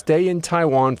delegation will stay in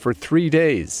Taiwan for 3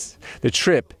 days. The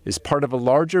trip is part of a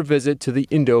larger visit to the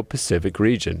Indo-Pacific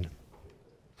region.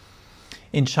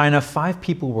 In China, 5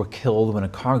 people were killed when a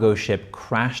cargo ship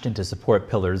crashed into support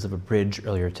pillars of a bridge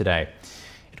earlier today.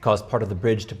 It caused part of the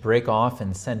bridge to break off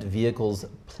and sent vehicles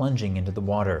plunging into the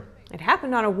water. It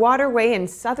happened on a waterway in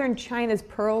southern China's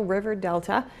Pearl River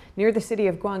Delta near the city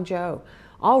of Guangzhou.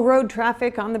 All road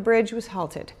traffic on the bridge was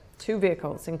halted. 2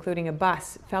 vehicles, including a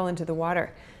bus, fell into the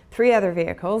water. 3 other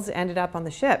vehicles ended up on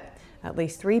the ship. At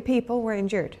least 3 people were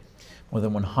injured. More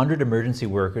than 100 emergency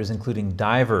workers, including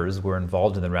divers, were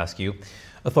involved in the rescue.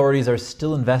 Authorities are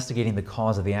still investigating the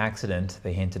cause of the accident.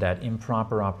 They hinted at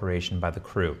improper operation by the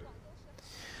crew.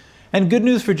 And good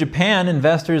news for Japan,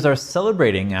 investors are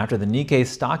celebrating after the Nikkei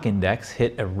stock index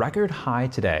hit a record high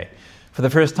today. For the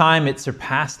first time, it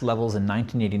surpassed levels in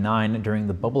 1989 during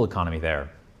the bubble economy there.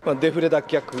 I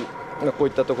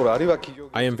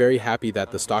am very happy that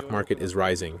the stock market is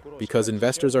rising because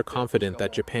investors are confident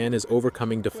that Japan is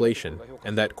overcoming deflation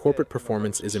and that corporate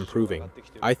performance is improving.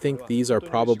 I think these are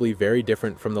probably very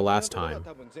different from the last time.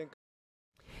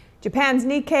 Japan's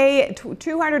Nikkei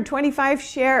 225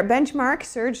 share benchmark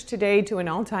surged today to an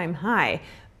all-time high,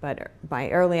 but by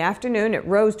early afternoon it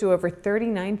rose to over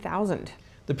 39,000.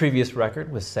 The previous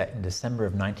record was set in December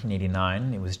of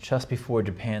 1989. It was just before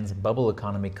Japan's bubble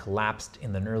economy collapsed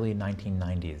in the early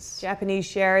 1990s. Japanese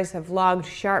shares have logged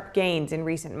sharp gains in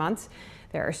recent months.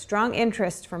 There are strong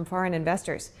interest from foreign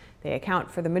investors. They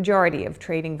account for the majority of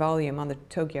trading volume on the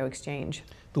Tokyo Exchange.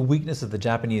 The weakness of the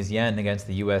Japanese yen against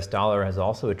the U.S. dollar has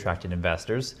also attracted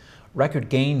investors. Record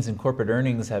gains in corporate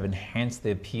earnings have enhanced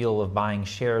the appeal of buying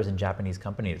shares in Japanese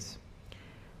companies.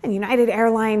 And United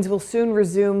Airlines will soon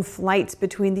resume flights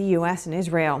between the U.S. and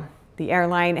Israel. The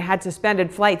airline had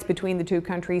suspended flights between the 2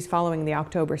 countries following the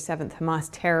October 7th Hamas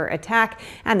terror attack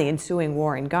and the ensuing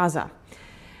war in Gaza.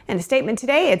 In a statement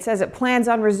today, it says it plans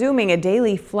on resuming a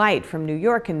daily flight from New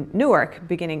York and Newark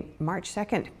beginning March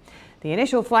 2nd. The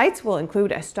initial flights will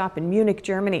include a stop in Munich,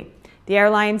 Germany. The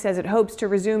airline says it hopes to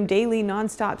resume daily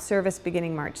nonstop service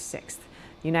beginning March 6th.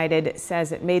 United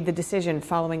says it made the decision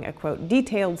following a, quote,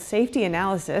 detailed safety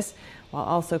analysis while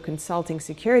also consulting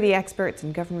security experts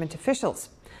and government officials.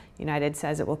 United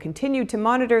says it will continue to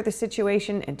monitor the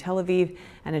situation in Tel Aviv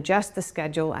and adjust the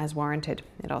schedule as warranted.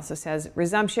 It also says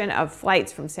resumption of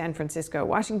flights from San Francisco,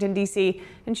 Washington, D.C.,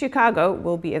 and Chicago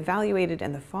will be evaluated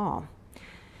in the fall.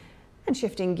 And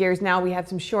shifting gears now, we have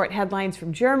some short headlines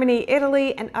from Germany,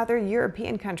 Italy, and other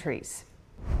European countries.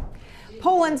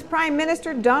 Poland's Prime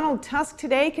Minister Donald Tusk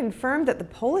today confirmed that the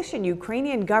Polish and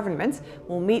Ukrainian governments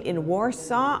will meet in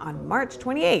Warsaw on March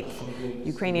 28th.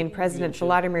 Ukrainian President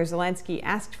Volodymyr Zelensky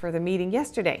asked for the meeting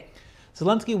yesterday.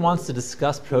 Zelensky wants to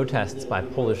discuss protests by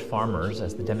Polish farmers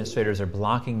as the demonstrators are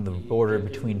blocking the border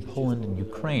between Poland and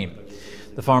Ukraine.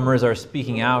 The farmers are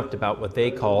speaking out about what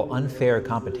they call unfair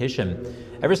competition.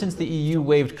 Ever since the EU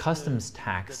waived customs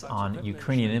tax on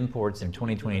Ukrainian imports in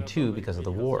 2022 because of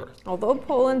the war. Although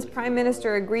Poland's prime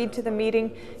minister agreed to the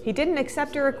meeting, he didn't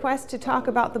accept a request to talk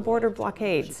about the border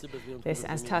blockades. This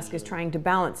as Tusk is trying to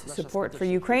balance support for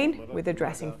Ukraine with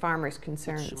addressing farmers'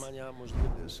 concerns.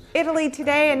 Italy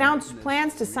today announced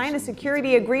plans to sign a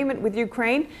security agreement with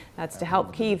Ukraine. That's to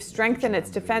help Kyiv strengthen its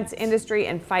defense industry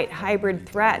and fight hybrid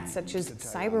threats such as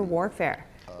cyber warfare.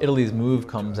 Italy's move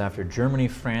comes after Germany,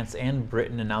 France, and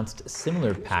Britain announced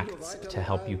similar pacts to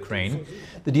help Ukraine.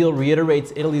 The deal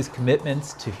reiterates Italy's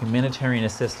commitments to humanitarian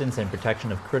assistance and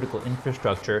protection of critical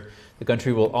infrastructure. The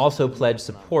country will also pledge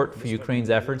support for Ukraine's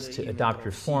efforts to adopt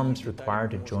reforms required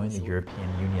to join the European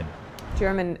Union.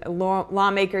 German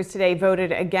lawmakers today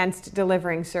voted against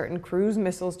delivering certain cruise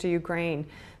missiles to Ukraine.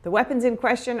 The weapons in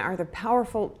question are the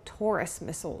powerful Taurus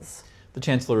missiles. The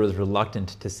chancellor is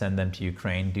reluctant to send them to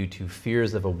Ukraine due to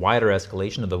fears of a wider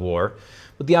escalation of the war,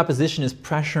 but the opposition is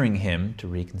pressuring him to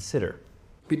reconsider.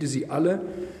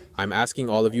 I'm asking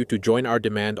all of you to join our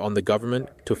demand on the government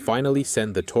to finally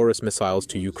send the Taurus missiles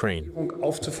to Ukraine.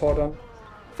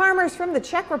 Farmers from the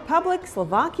Czech Republic,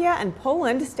 Slovakia, and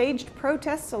Poland staged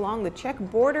protests along the Czech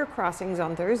border crossings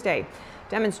on Thursday.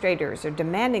 Demonstrators are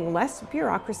demanding less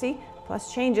bureaucracy,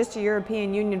 plus changes to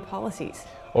European Union policies.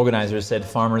 Organizers said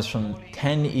farmers from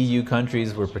 10 EU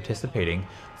countries were participating.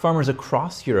 Farmers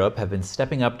across Europe have been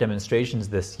stepping up demonstrations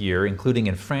this year, including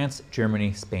in France,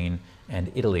 Germany, Spain, and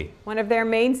Italy. One of their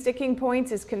main sticking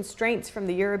points is constraints from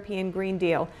the European Green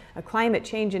Deal, a climate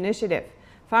change initiative.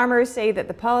 Farmers say that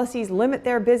the policies limit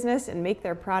their business and make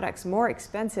their products more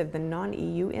expensive than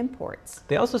non-EU imports.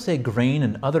 They also say grain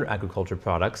and other agriculture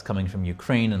products coming from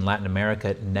Ukraine and Latin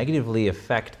America negatively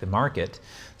affect the market.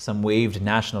 Some waved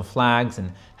national flags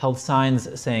and held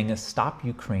signs saying, "Stop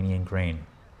Ukrainian grain."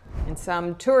 And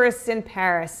some tourists in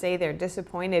Paris say they're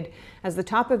disappointed as the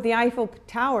top of the Eiffel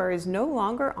Tower is no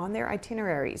longer on their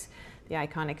itineraries. The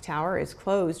iconic tower is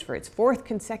closed for its 4th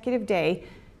consecutive day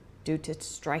due to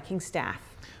striking staff.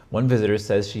 One visitor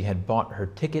says she had bought her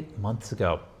ticket months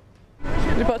ago.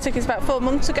 We bought tickets about 4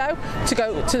 months ago to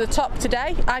go to the top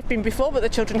today. I've been before, but the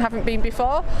children haven't been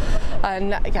before.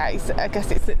 And I guess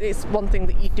it's one thing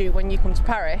that you do when you come to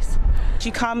Paris.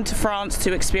 You come to France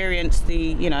to experience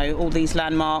all these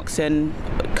landmarks, and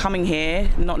coming here,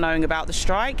 not knowing about the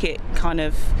strike, it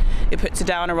puts a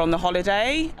downer on the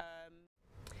holiday.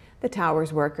 The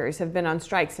tower's workers have been on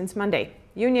strike since Monday.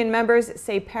 Union members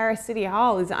say Paris City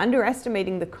Hall is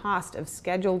underestimating the cost of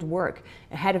scheduled work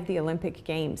ahead of the Olympic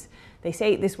Games. They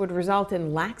say this would result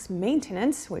in lax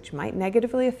maintenance, which might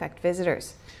negatively affect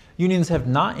visitors. Unions have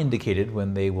not indicated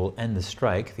when they will end the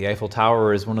strike. The Eiffel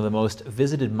Tower is one of the most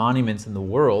visited monuments in the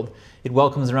world. It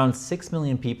welcomes around 6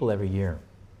 million people every year.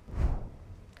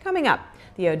 Coming up,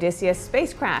 the Odysseus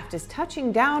spacecraft is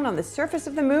touching down on the surface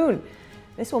of the moon.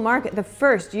 This will mark the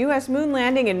first U.S. moon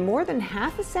landing in more than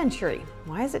half a century.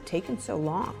 Why has it taken so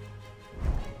long?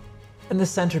 And the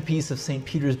centerpiece of St.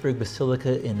 Petersburg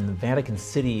Basilica in the Vatican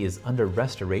City is under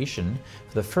restoration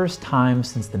for the first time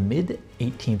since the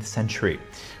mid-18th century.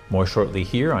 More shortly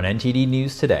here on NTD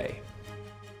News Today.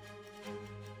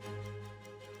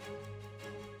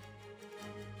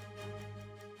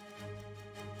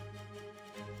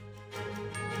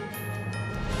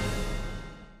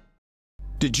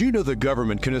 Did you know the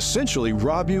government can essentially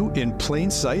rob you in plain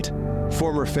sight?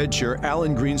 Former Fed Chair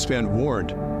Alan Greenspan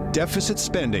warned, deficit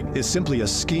spending is simply a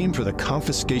scheme for the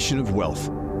confiscation of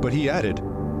wealth. But he added,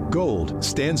 gold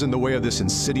stands in the way of this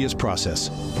insidious process.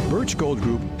 Birch Gold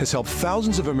Group has helped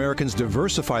thousands of Americans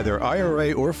diversify their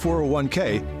IRA or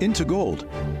 401k into gold.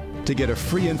 To get a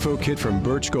free info kit from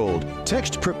Birch Gold,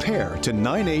 text PREPARE to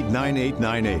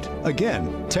 989898.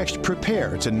 Again, text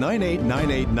PREPARE to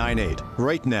 989898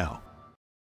 right now.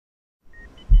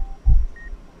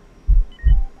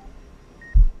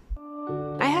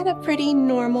 I had a pretty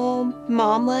normal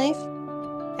mom life.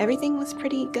 Everything was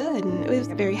pretty good, and it was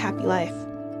a very happy life.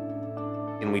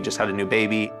 And we just had a new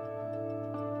baby.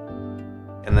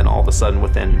 And then all of a sudden,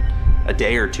 within a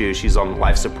day or two, she's on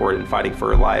life support and fighting for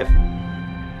her life.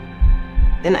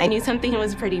 And I knew something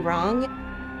was pretty wrong.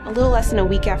 A little less than a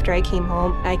week after I came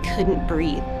home, I couldn't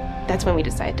breathe. That's when we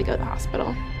decided to go to the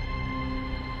hospital.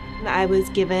 I was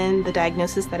given the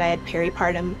diagnosis that I had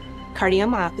peripartum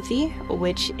cardiomyopathy,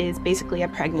 which is basically a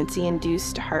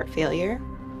pregnancy-induced heart failure.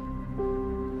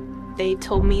 They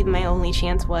told me my only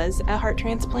chance was a heart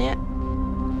transplant.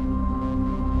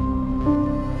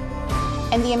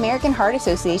 And the American Heart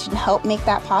Association helped make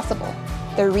that possible.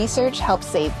 Their research helped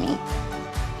save me.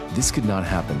 This could not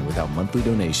happen without monthly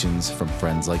donations from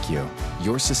friends like you.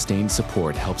 Your sustained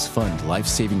support helps fund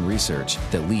life-saving research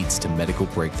that leads to medical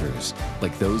breakthroughs,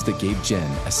 like those that gave Jen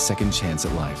a second chance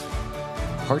at life.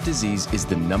 Heart disease is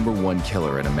the #1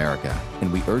 killer in America,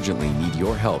 and we urgently need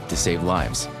your help to save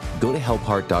lives. Go to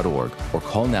helpheart.org or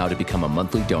call now to become a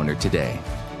monthly donor today.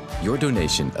 Your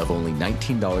donation of only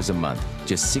 $19 a month,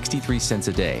 just 63 cents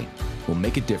a day, will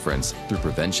make a difference through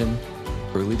prevention,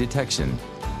 early detection,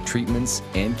 treatments,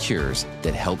 and cures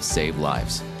that help save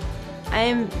lives. I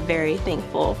am very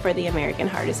thankful for the American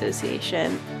Heart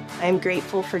Association. I'm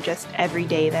grateful for just every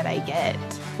day that I get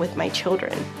with my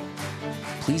children.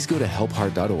 Please go to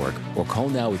helpheart.org or call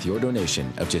now with your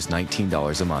donation of just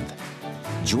 $19 a month.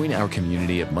 Join our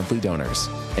community of monthly donors,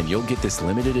 and you'll get this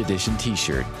limited edition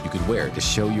t-shirt you can wear to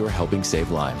show you're helping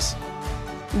save lives.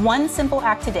 One simple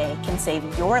act today can save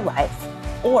your life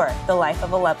or the life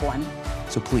of a loved one.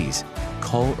 So please,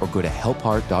 call or go to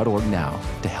helpheart.org now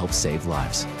to help save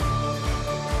lives.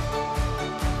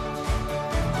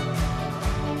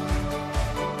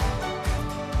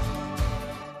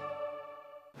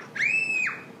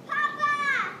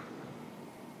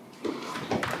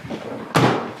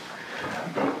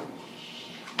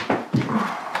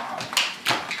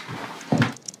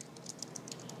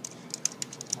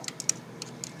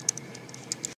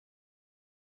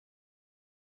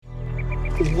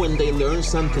 When they learn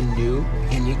something new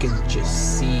and you can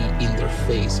just see in their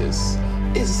faces,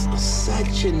 it's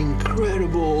such an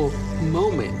incredible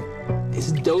moment.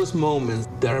 It's those moments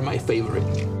that are my favorite.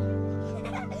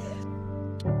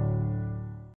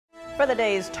 For the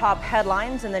day's top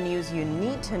headlines and the news you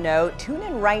need to know, tune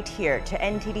in right here to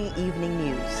NTD Evening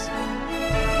News.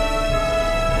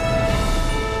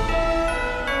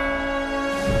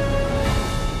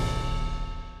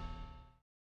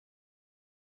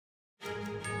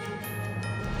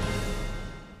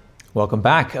 Welcome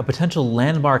back. A potential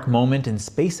landmark moment in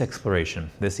space exploration.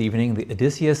 This evening, the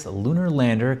Odysseus lunar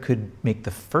lander could make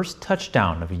the first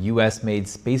touchdown of a U.S.-made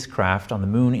spacecraft on the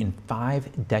moon in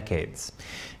 5 decades.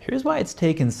 Here's why it's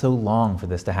taken so long for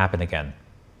this to happen again.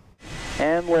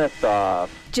 And liftoff.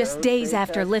 Just days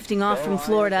after lifting off from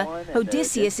Florida,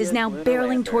 Odysseus is now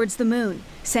barreling towards the moon,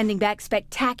 sending back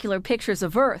spectacular pictures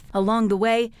of Earth along the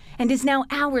way, and is now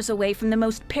hours away from the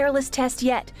most perilous test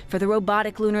yet for the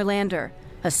robotic lunar lander.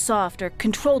 A soft or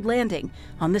controlled landing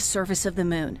on the surface of the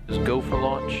moon. Just go for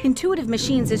launch. Intuitive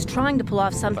Machines is trying to pull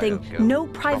off something no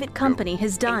private company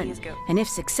has done. And if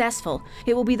successful,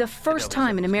 it will be the first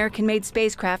time an American-made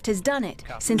spacecraft has done it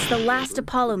since the last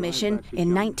Apollo mission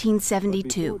in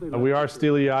 1972. We are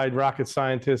steely-eyed rocket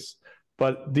scientists,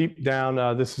 but deep down,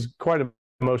 this is quite an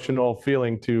emotional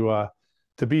feeling to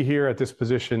be here at this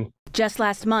position. Just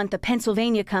last month, a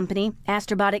Pennsylvania company,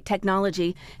 Astrobotic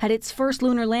Technology, had its first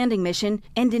lunar landing mission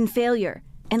end in failure.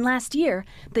 And last year,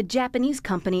 the Japanese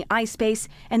company iSpace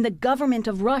and the government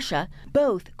of Russia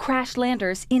both crashed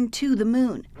landers into the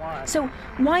moon. So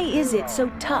why is it so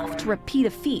tough to repeat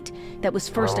a feat that was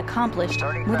first accomplished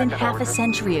more than half a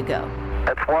century ago?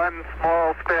 That's one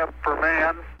small step for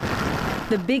man.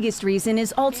 The biggest reason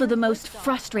is also the most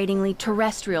frustratingly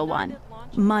terrestrial one: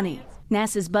 money.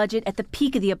 NASA's budget at the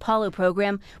peak of the Apollo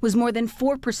program was more than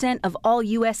 4% of all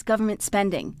U.S. government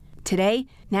spending. Today,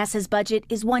 NASA's budget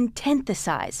is 1/10 the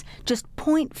size, just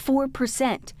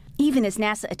 0.4%, even as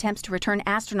NASA attempts to return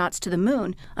astronauts to the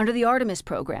moon under the Artemis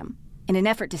program. In an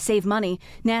effort to save money,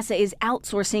 NASA is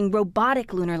outsourcing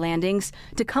robotic lunar landings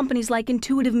to companies like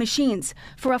Intuitive Machines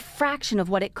for a fraction of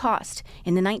what it cost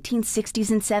in the 1960s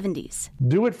and 70s.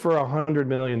 Do it for $100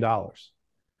 million.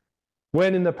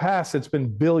 When in the past it's been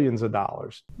billions of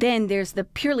dollars. Then there's the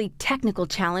purely technical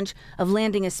challenge of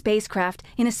landing a spacecraft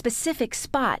in a specific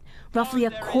spot, roughly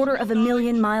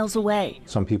 250,000 miles away.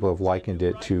 Some people have likened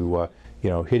it to,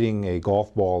 hitting a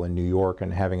golf ball in New York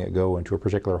and having it go into a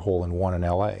particular hole in one in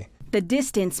LA. The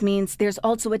distance means there's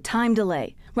also a time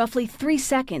delay, roughly 3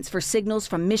 seconds for signals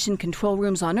from mission control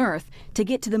rooms on Earth to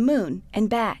get to the moon and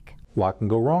back. A lot can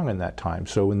go wrong in that time.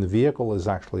 So when the vehicle is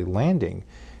actually landing,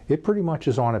 it pretty much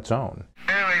is on its own.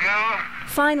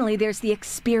 Finally, there's the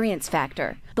experience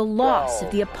factor, the loss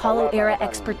of the Apollo-era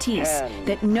expertise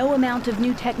that no amount of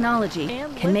new technology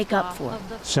can make up for.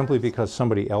 Simply because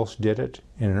somebody else did it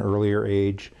in an earlier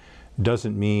age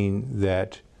doesn't mean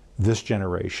that this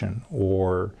generation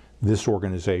or this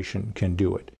organization can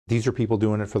do it. These are people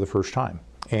doing it for the first time,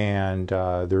 and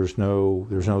there's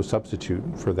no substitute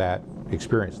for that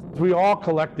experience. We all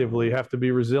collectively have to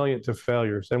be resilient to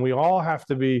failures, and we all have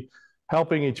to be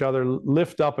helping each other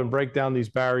lift up and break down these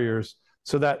barriers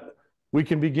so that we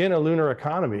can begin a lunar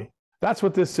economy. That's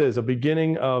what this is, a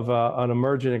beginning of an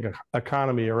emerging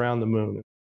economy around the moon.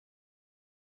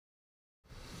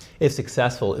 If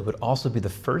successful, it would also be the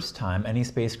first time any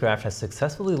spacecraft has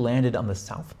successfully landed on the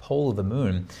south pole of the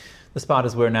moon. The spot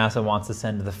is where NASA wants to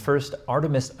send the first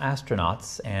Artemis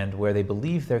astronauts and where they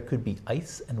believe there could be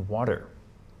ice and water.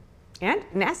 And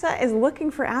NASA is looking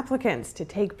for applicants to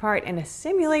take part in a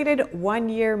simulated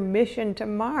one-year mission to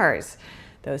Mars.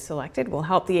 Those selected will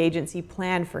help the agency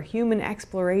plan for human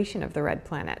exploration of the red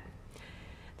planet.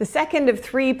 The second of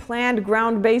 3 planned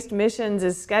ground-based missions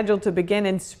is scheduled to begin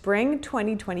in spring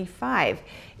 2025.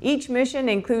 Each mission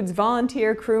includes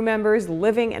volunteer crew members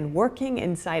living and working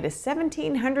inside a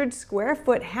 1,700 square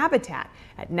foot habitat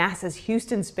at NASA's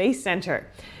Houston Space Center.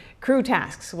 Crew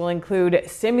tasks will include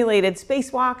simulated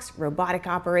spacewalks, robotic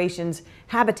operations,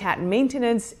 habitat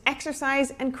maintenance,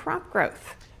 exercise, and crop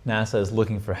growth. NASA is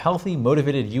looking for healthy,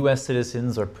 motivated U.S.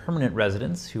 citizens or permanent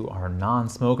residents who are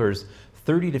non-smokers,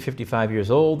 30 to 55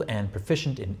 years old, and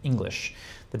proficient in English.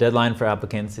 The deadline for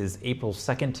applicants is April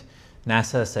 2nd.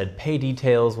 NASA said pay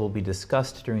details will be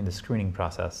discussed during the screening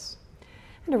process.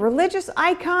 And a religious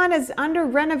icon is under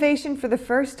renovation for the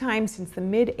first time since the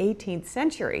mid-18th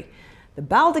century. The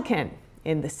baldachin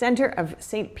in the center of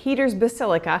St. Peter's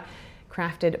Basilica,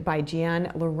 crafted by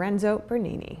Gian Lorenzo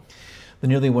Bernini. The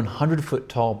nearly 100-foot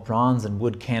tall bronze and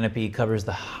wood canopy covers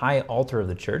the high altar of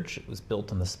the church. It was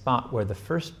built on the spot where the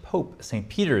first Pope, St.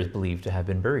 Peter, is believed to have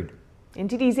been buried.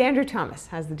 NTD's Andrew Thomas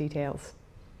has the details.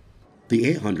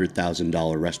 The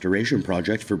 $800,000 restoration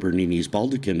project for Bernini's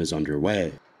baldachin is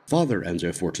underway. Father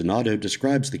Enzo Fortunato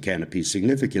describes the canopy's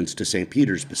significance to St.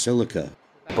 Peter's Basilica.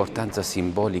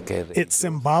 Its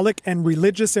symbolic and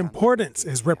religious importance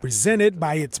is represented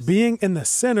by its being in the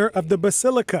center of the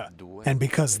basilica, and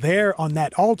because there on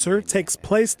that altar takes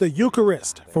place the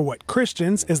Eucharist, for what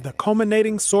Christians is the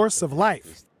culminating source of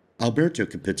life. Alberto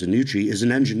Capitanucci is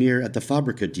an engineer at the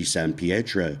Fabbrica di San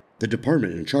Pietro, the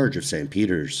department in charge of St.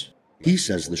 Peter's. He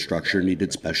says the structure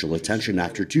needed special attention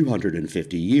after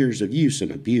 250 years of use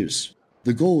and abuse.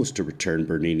 The goal is to return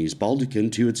Bernini's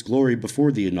baldachin to its glory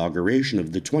before the inauguration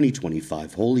of the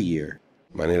 2025 Holy Year.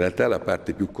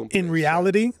 In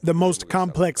reality, the most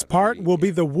complex part will be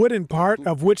the wooden part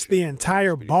of which the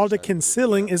entire baldachin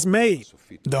ceiling is made.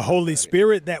 The Holy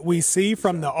Spirit that we see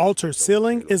from the altar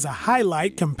ceiling is a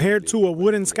highlight compared to a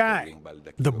wooden sky.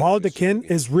 The baldachin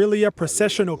is really a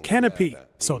processional canopy,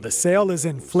 so the sail is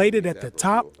inflated at the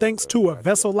top thanks to a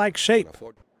vessel-like shape.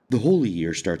 The Holy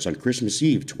Year starts on Christmas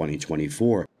Eve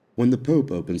 2024, when the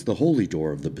Pope opens the Holy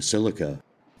Door of the Basilica.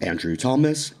 Andrew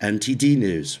Thomas, NTD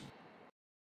News.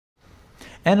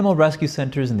 Animal rescue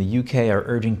centers in the UK are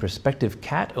urging prospective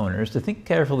cat owners to think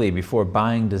carefully before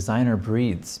buying designer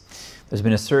breeds. There's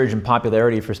been a surge in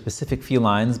popularity for specific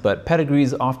felines, but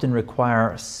pedigrees often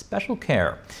require special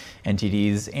care.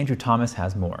 NTD's Andrew Thomas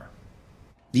has more.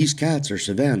 These cats are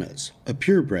Savannahs, a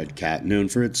purebred cat known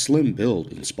for its slim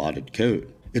build and spotted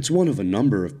coat. It's one of a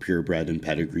number of purebred and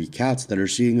pedigree cats that are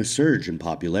seeing a surge in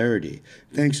popularity,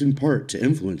 thanks in part to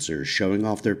influencers showing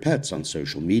off their pets on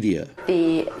social media.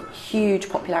 The huge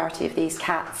popularity of these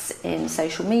cats in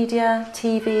social media,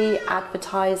 TV,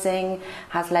 advertising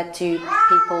has led to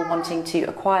people wanting to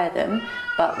acquire them,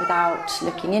 but without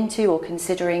looking into or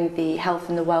considering the health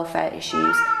and the welfare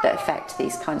issues that affect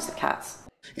these kinds of cats.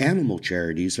 Animal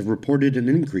charities have reported an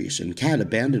increase in cat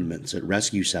abandonments at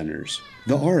rescue centers.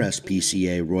 The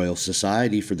RSPCA Royal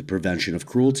Society for the Prevention of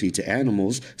Cruelty to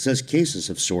Animals says cases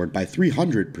have soared by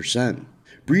 300%.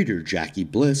 Breeder Jackie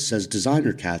Bliss says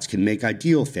designer cats can make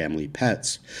ideal family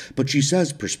pets, but she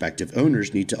says prospective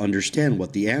owners need to understand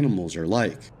what the animals are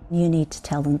like. You need to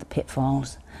tell them the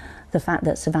pitfalls, the fact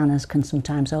that Savannahs can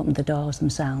sometimes open the doors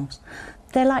themselves.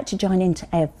 They like to join into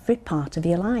every part of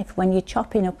your life. When you're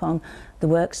chopping up on the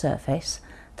work surface,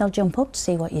 they'll jump up to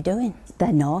see what you're doing.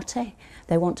 They're naughty.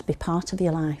 They want to be part of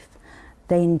your life.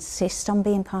 They insist on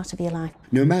being part of your life.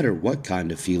 No matter what kind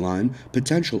of feline,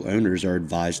 potential owners are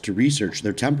advised to research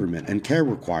their temperament and care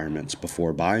requirements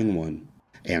before buying one.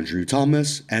 Andrew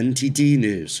Thomas, NTD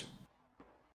News.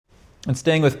 And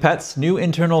staying with pets, new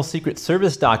internal Secret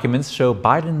Service documents show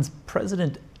President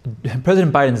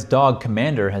Biden's dog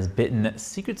Commander has bitten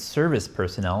Secret Service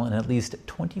personnel in at least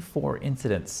 24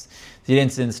 incidents. The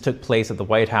incidents took place at the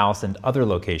White House and other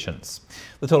locations.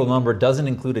 The total number doesn't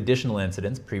include additional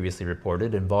incidents previously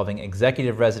reported involving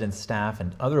executive residence staff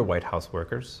and other White House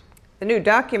workers. The new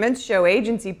documents show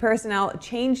agency personnel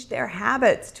changed their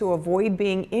habits to avoid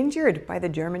being injured by the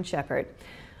German Shepherd.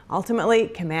 Ultimately,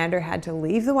 Commander had to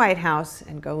leave the White House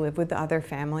and go live with the other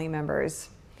family members.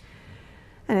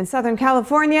 And in Southern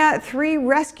California, 3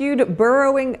 rescued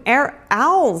burrowing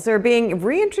owls are being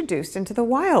reintroduced into the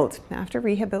wild after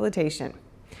rehabilitation.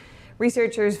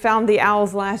 Researchers found the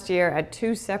owls last year at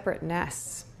 2 separate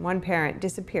nests. One parent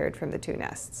disappeared from the 2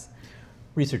 nests.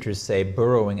 Researchers say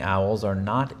burrowing owls are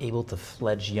not able to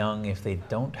fledge young if they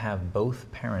don't have both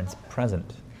parents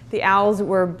present. The owls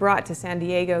were brought to San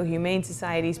Diego Humane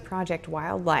Society's Project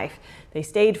Wildlife. They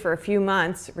stayed for a few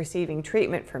months, receiving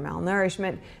treatment for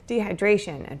malnourishment,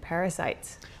 dehydration, and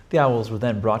parasites. The owls were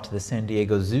then brought to the San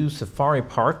Diego Zoo Safari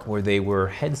Park, where they were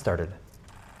head-started.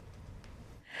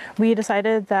 We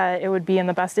decided that it would be in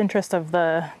the best interest of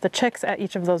the chicks at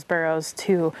each of those burrows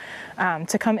to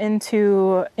come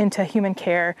into human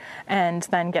care and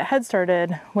then get head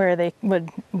started, where they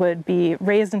would be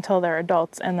raised until they're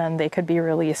adults, and then they could be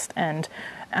released and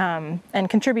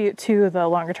contribute to the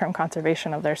longer-term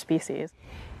conservation of their species.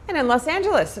 And in Los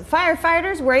Angeles,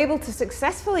 firefighters were able to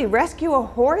successfully rescue a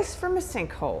horse from a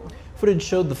sinkhole. Footage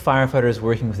showed the firefighters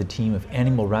working with a team of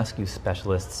animal rescue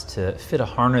specialists to fit a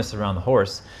harness around the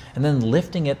horse and then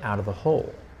lifting it out of the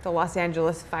hole. The Los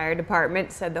Angeles Fire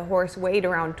Department said the horse weighed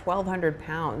around 1,200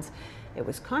 pounds. It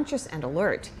was conscious and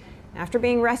alert. After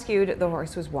being rescued, the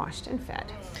horse was washed and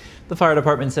fed. The fire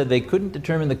department said they couldn't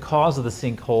determine the cause of the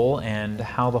sinkhole and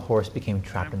how the horse became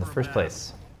trapped in the first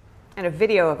place. And a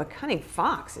video of a cunning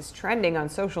fox is trending on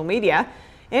social media.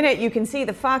 In it, you can see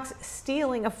the fox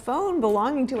stealing a phone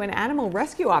belonging to an animal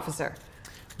rescue officer.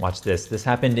 Watch this. This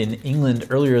happened in England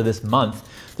earlier this month.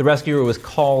 The rescuer was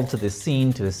called to the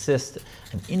scene to assist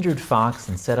an injured fox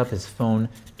and set up his phone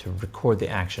to record the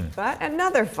action. But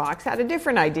another fox had a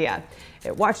different idea.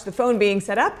 It watched the phone being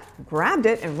set up, grabbed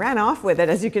it, and ran off with it,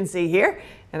 as you can see here,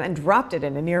 and then dropped it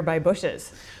into nearby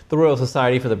bushes. The Royal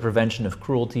Society for the Prevention of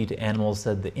Cruelty to Animals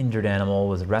said the injured animal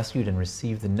was rescued and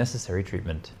received the necessary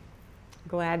treatment.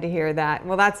 Glad to hear that.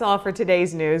 Well, that's all for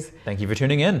today's news. Thank you for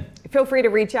tuning in. Feel free to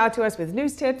reach out to us with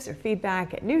news tips or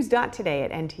feedback at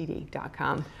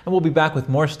news.today@ntd.com. And we'll be back with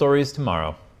more stories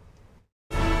tomorrow.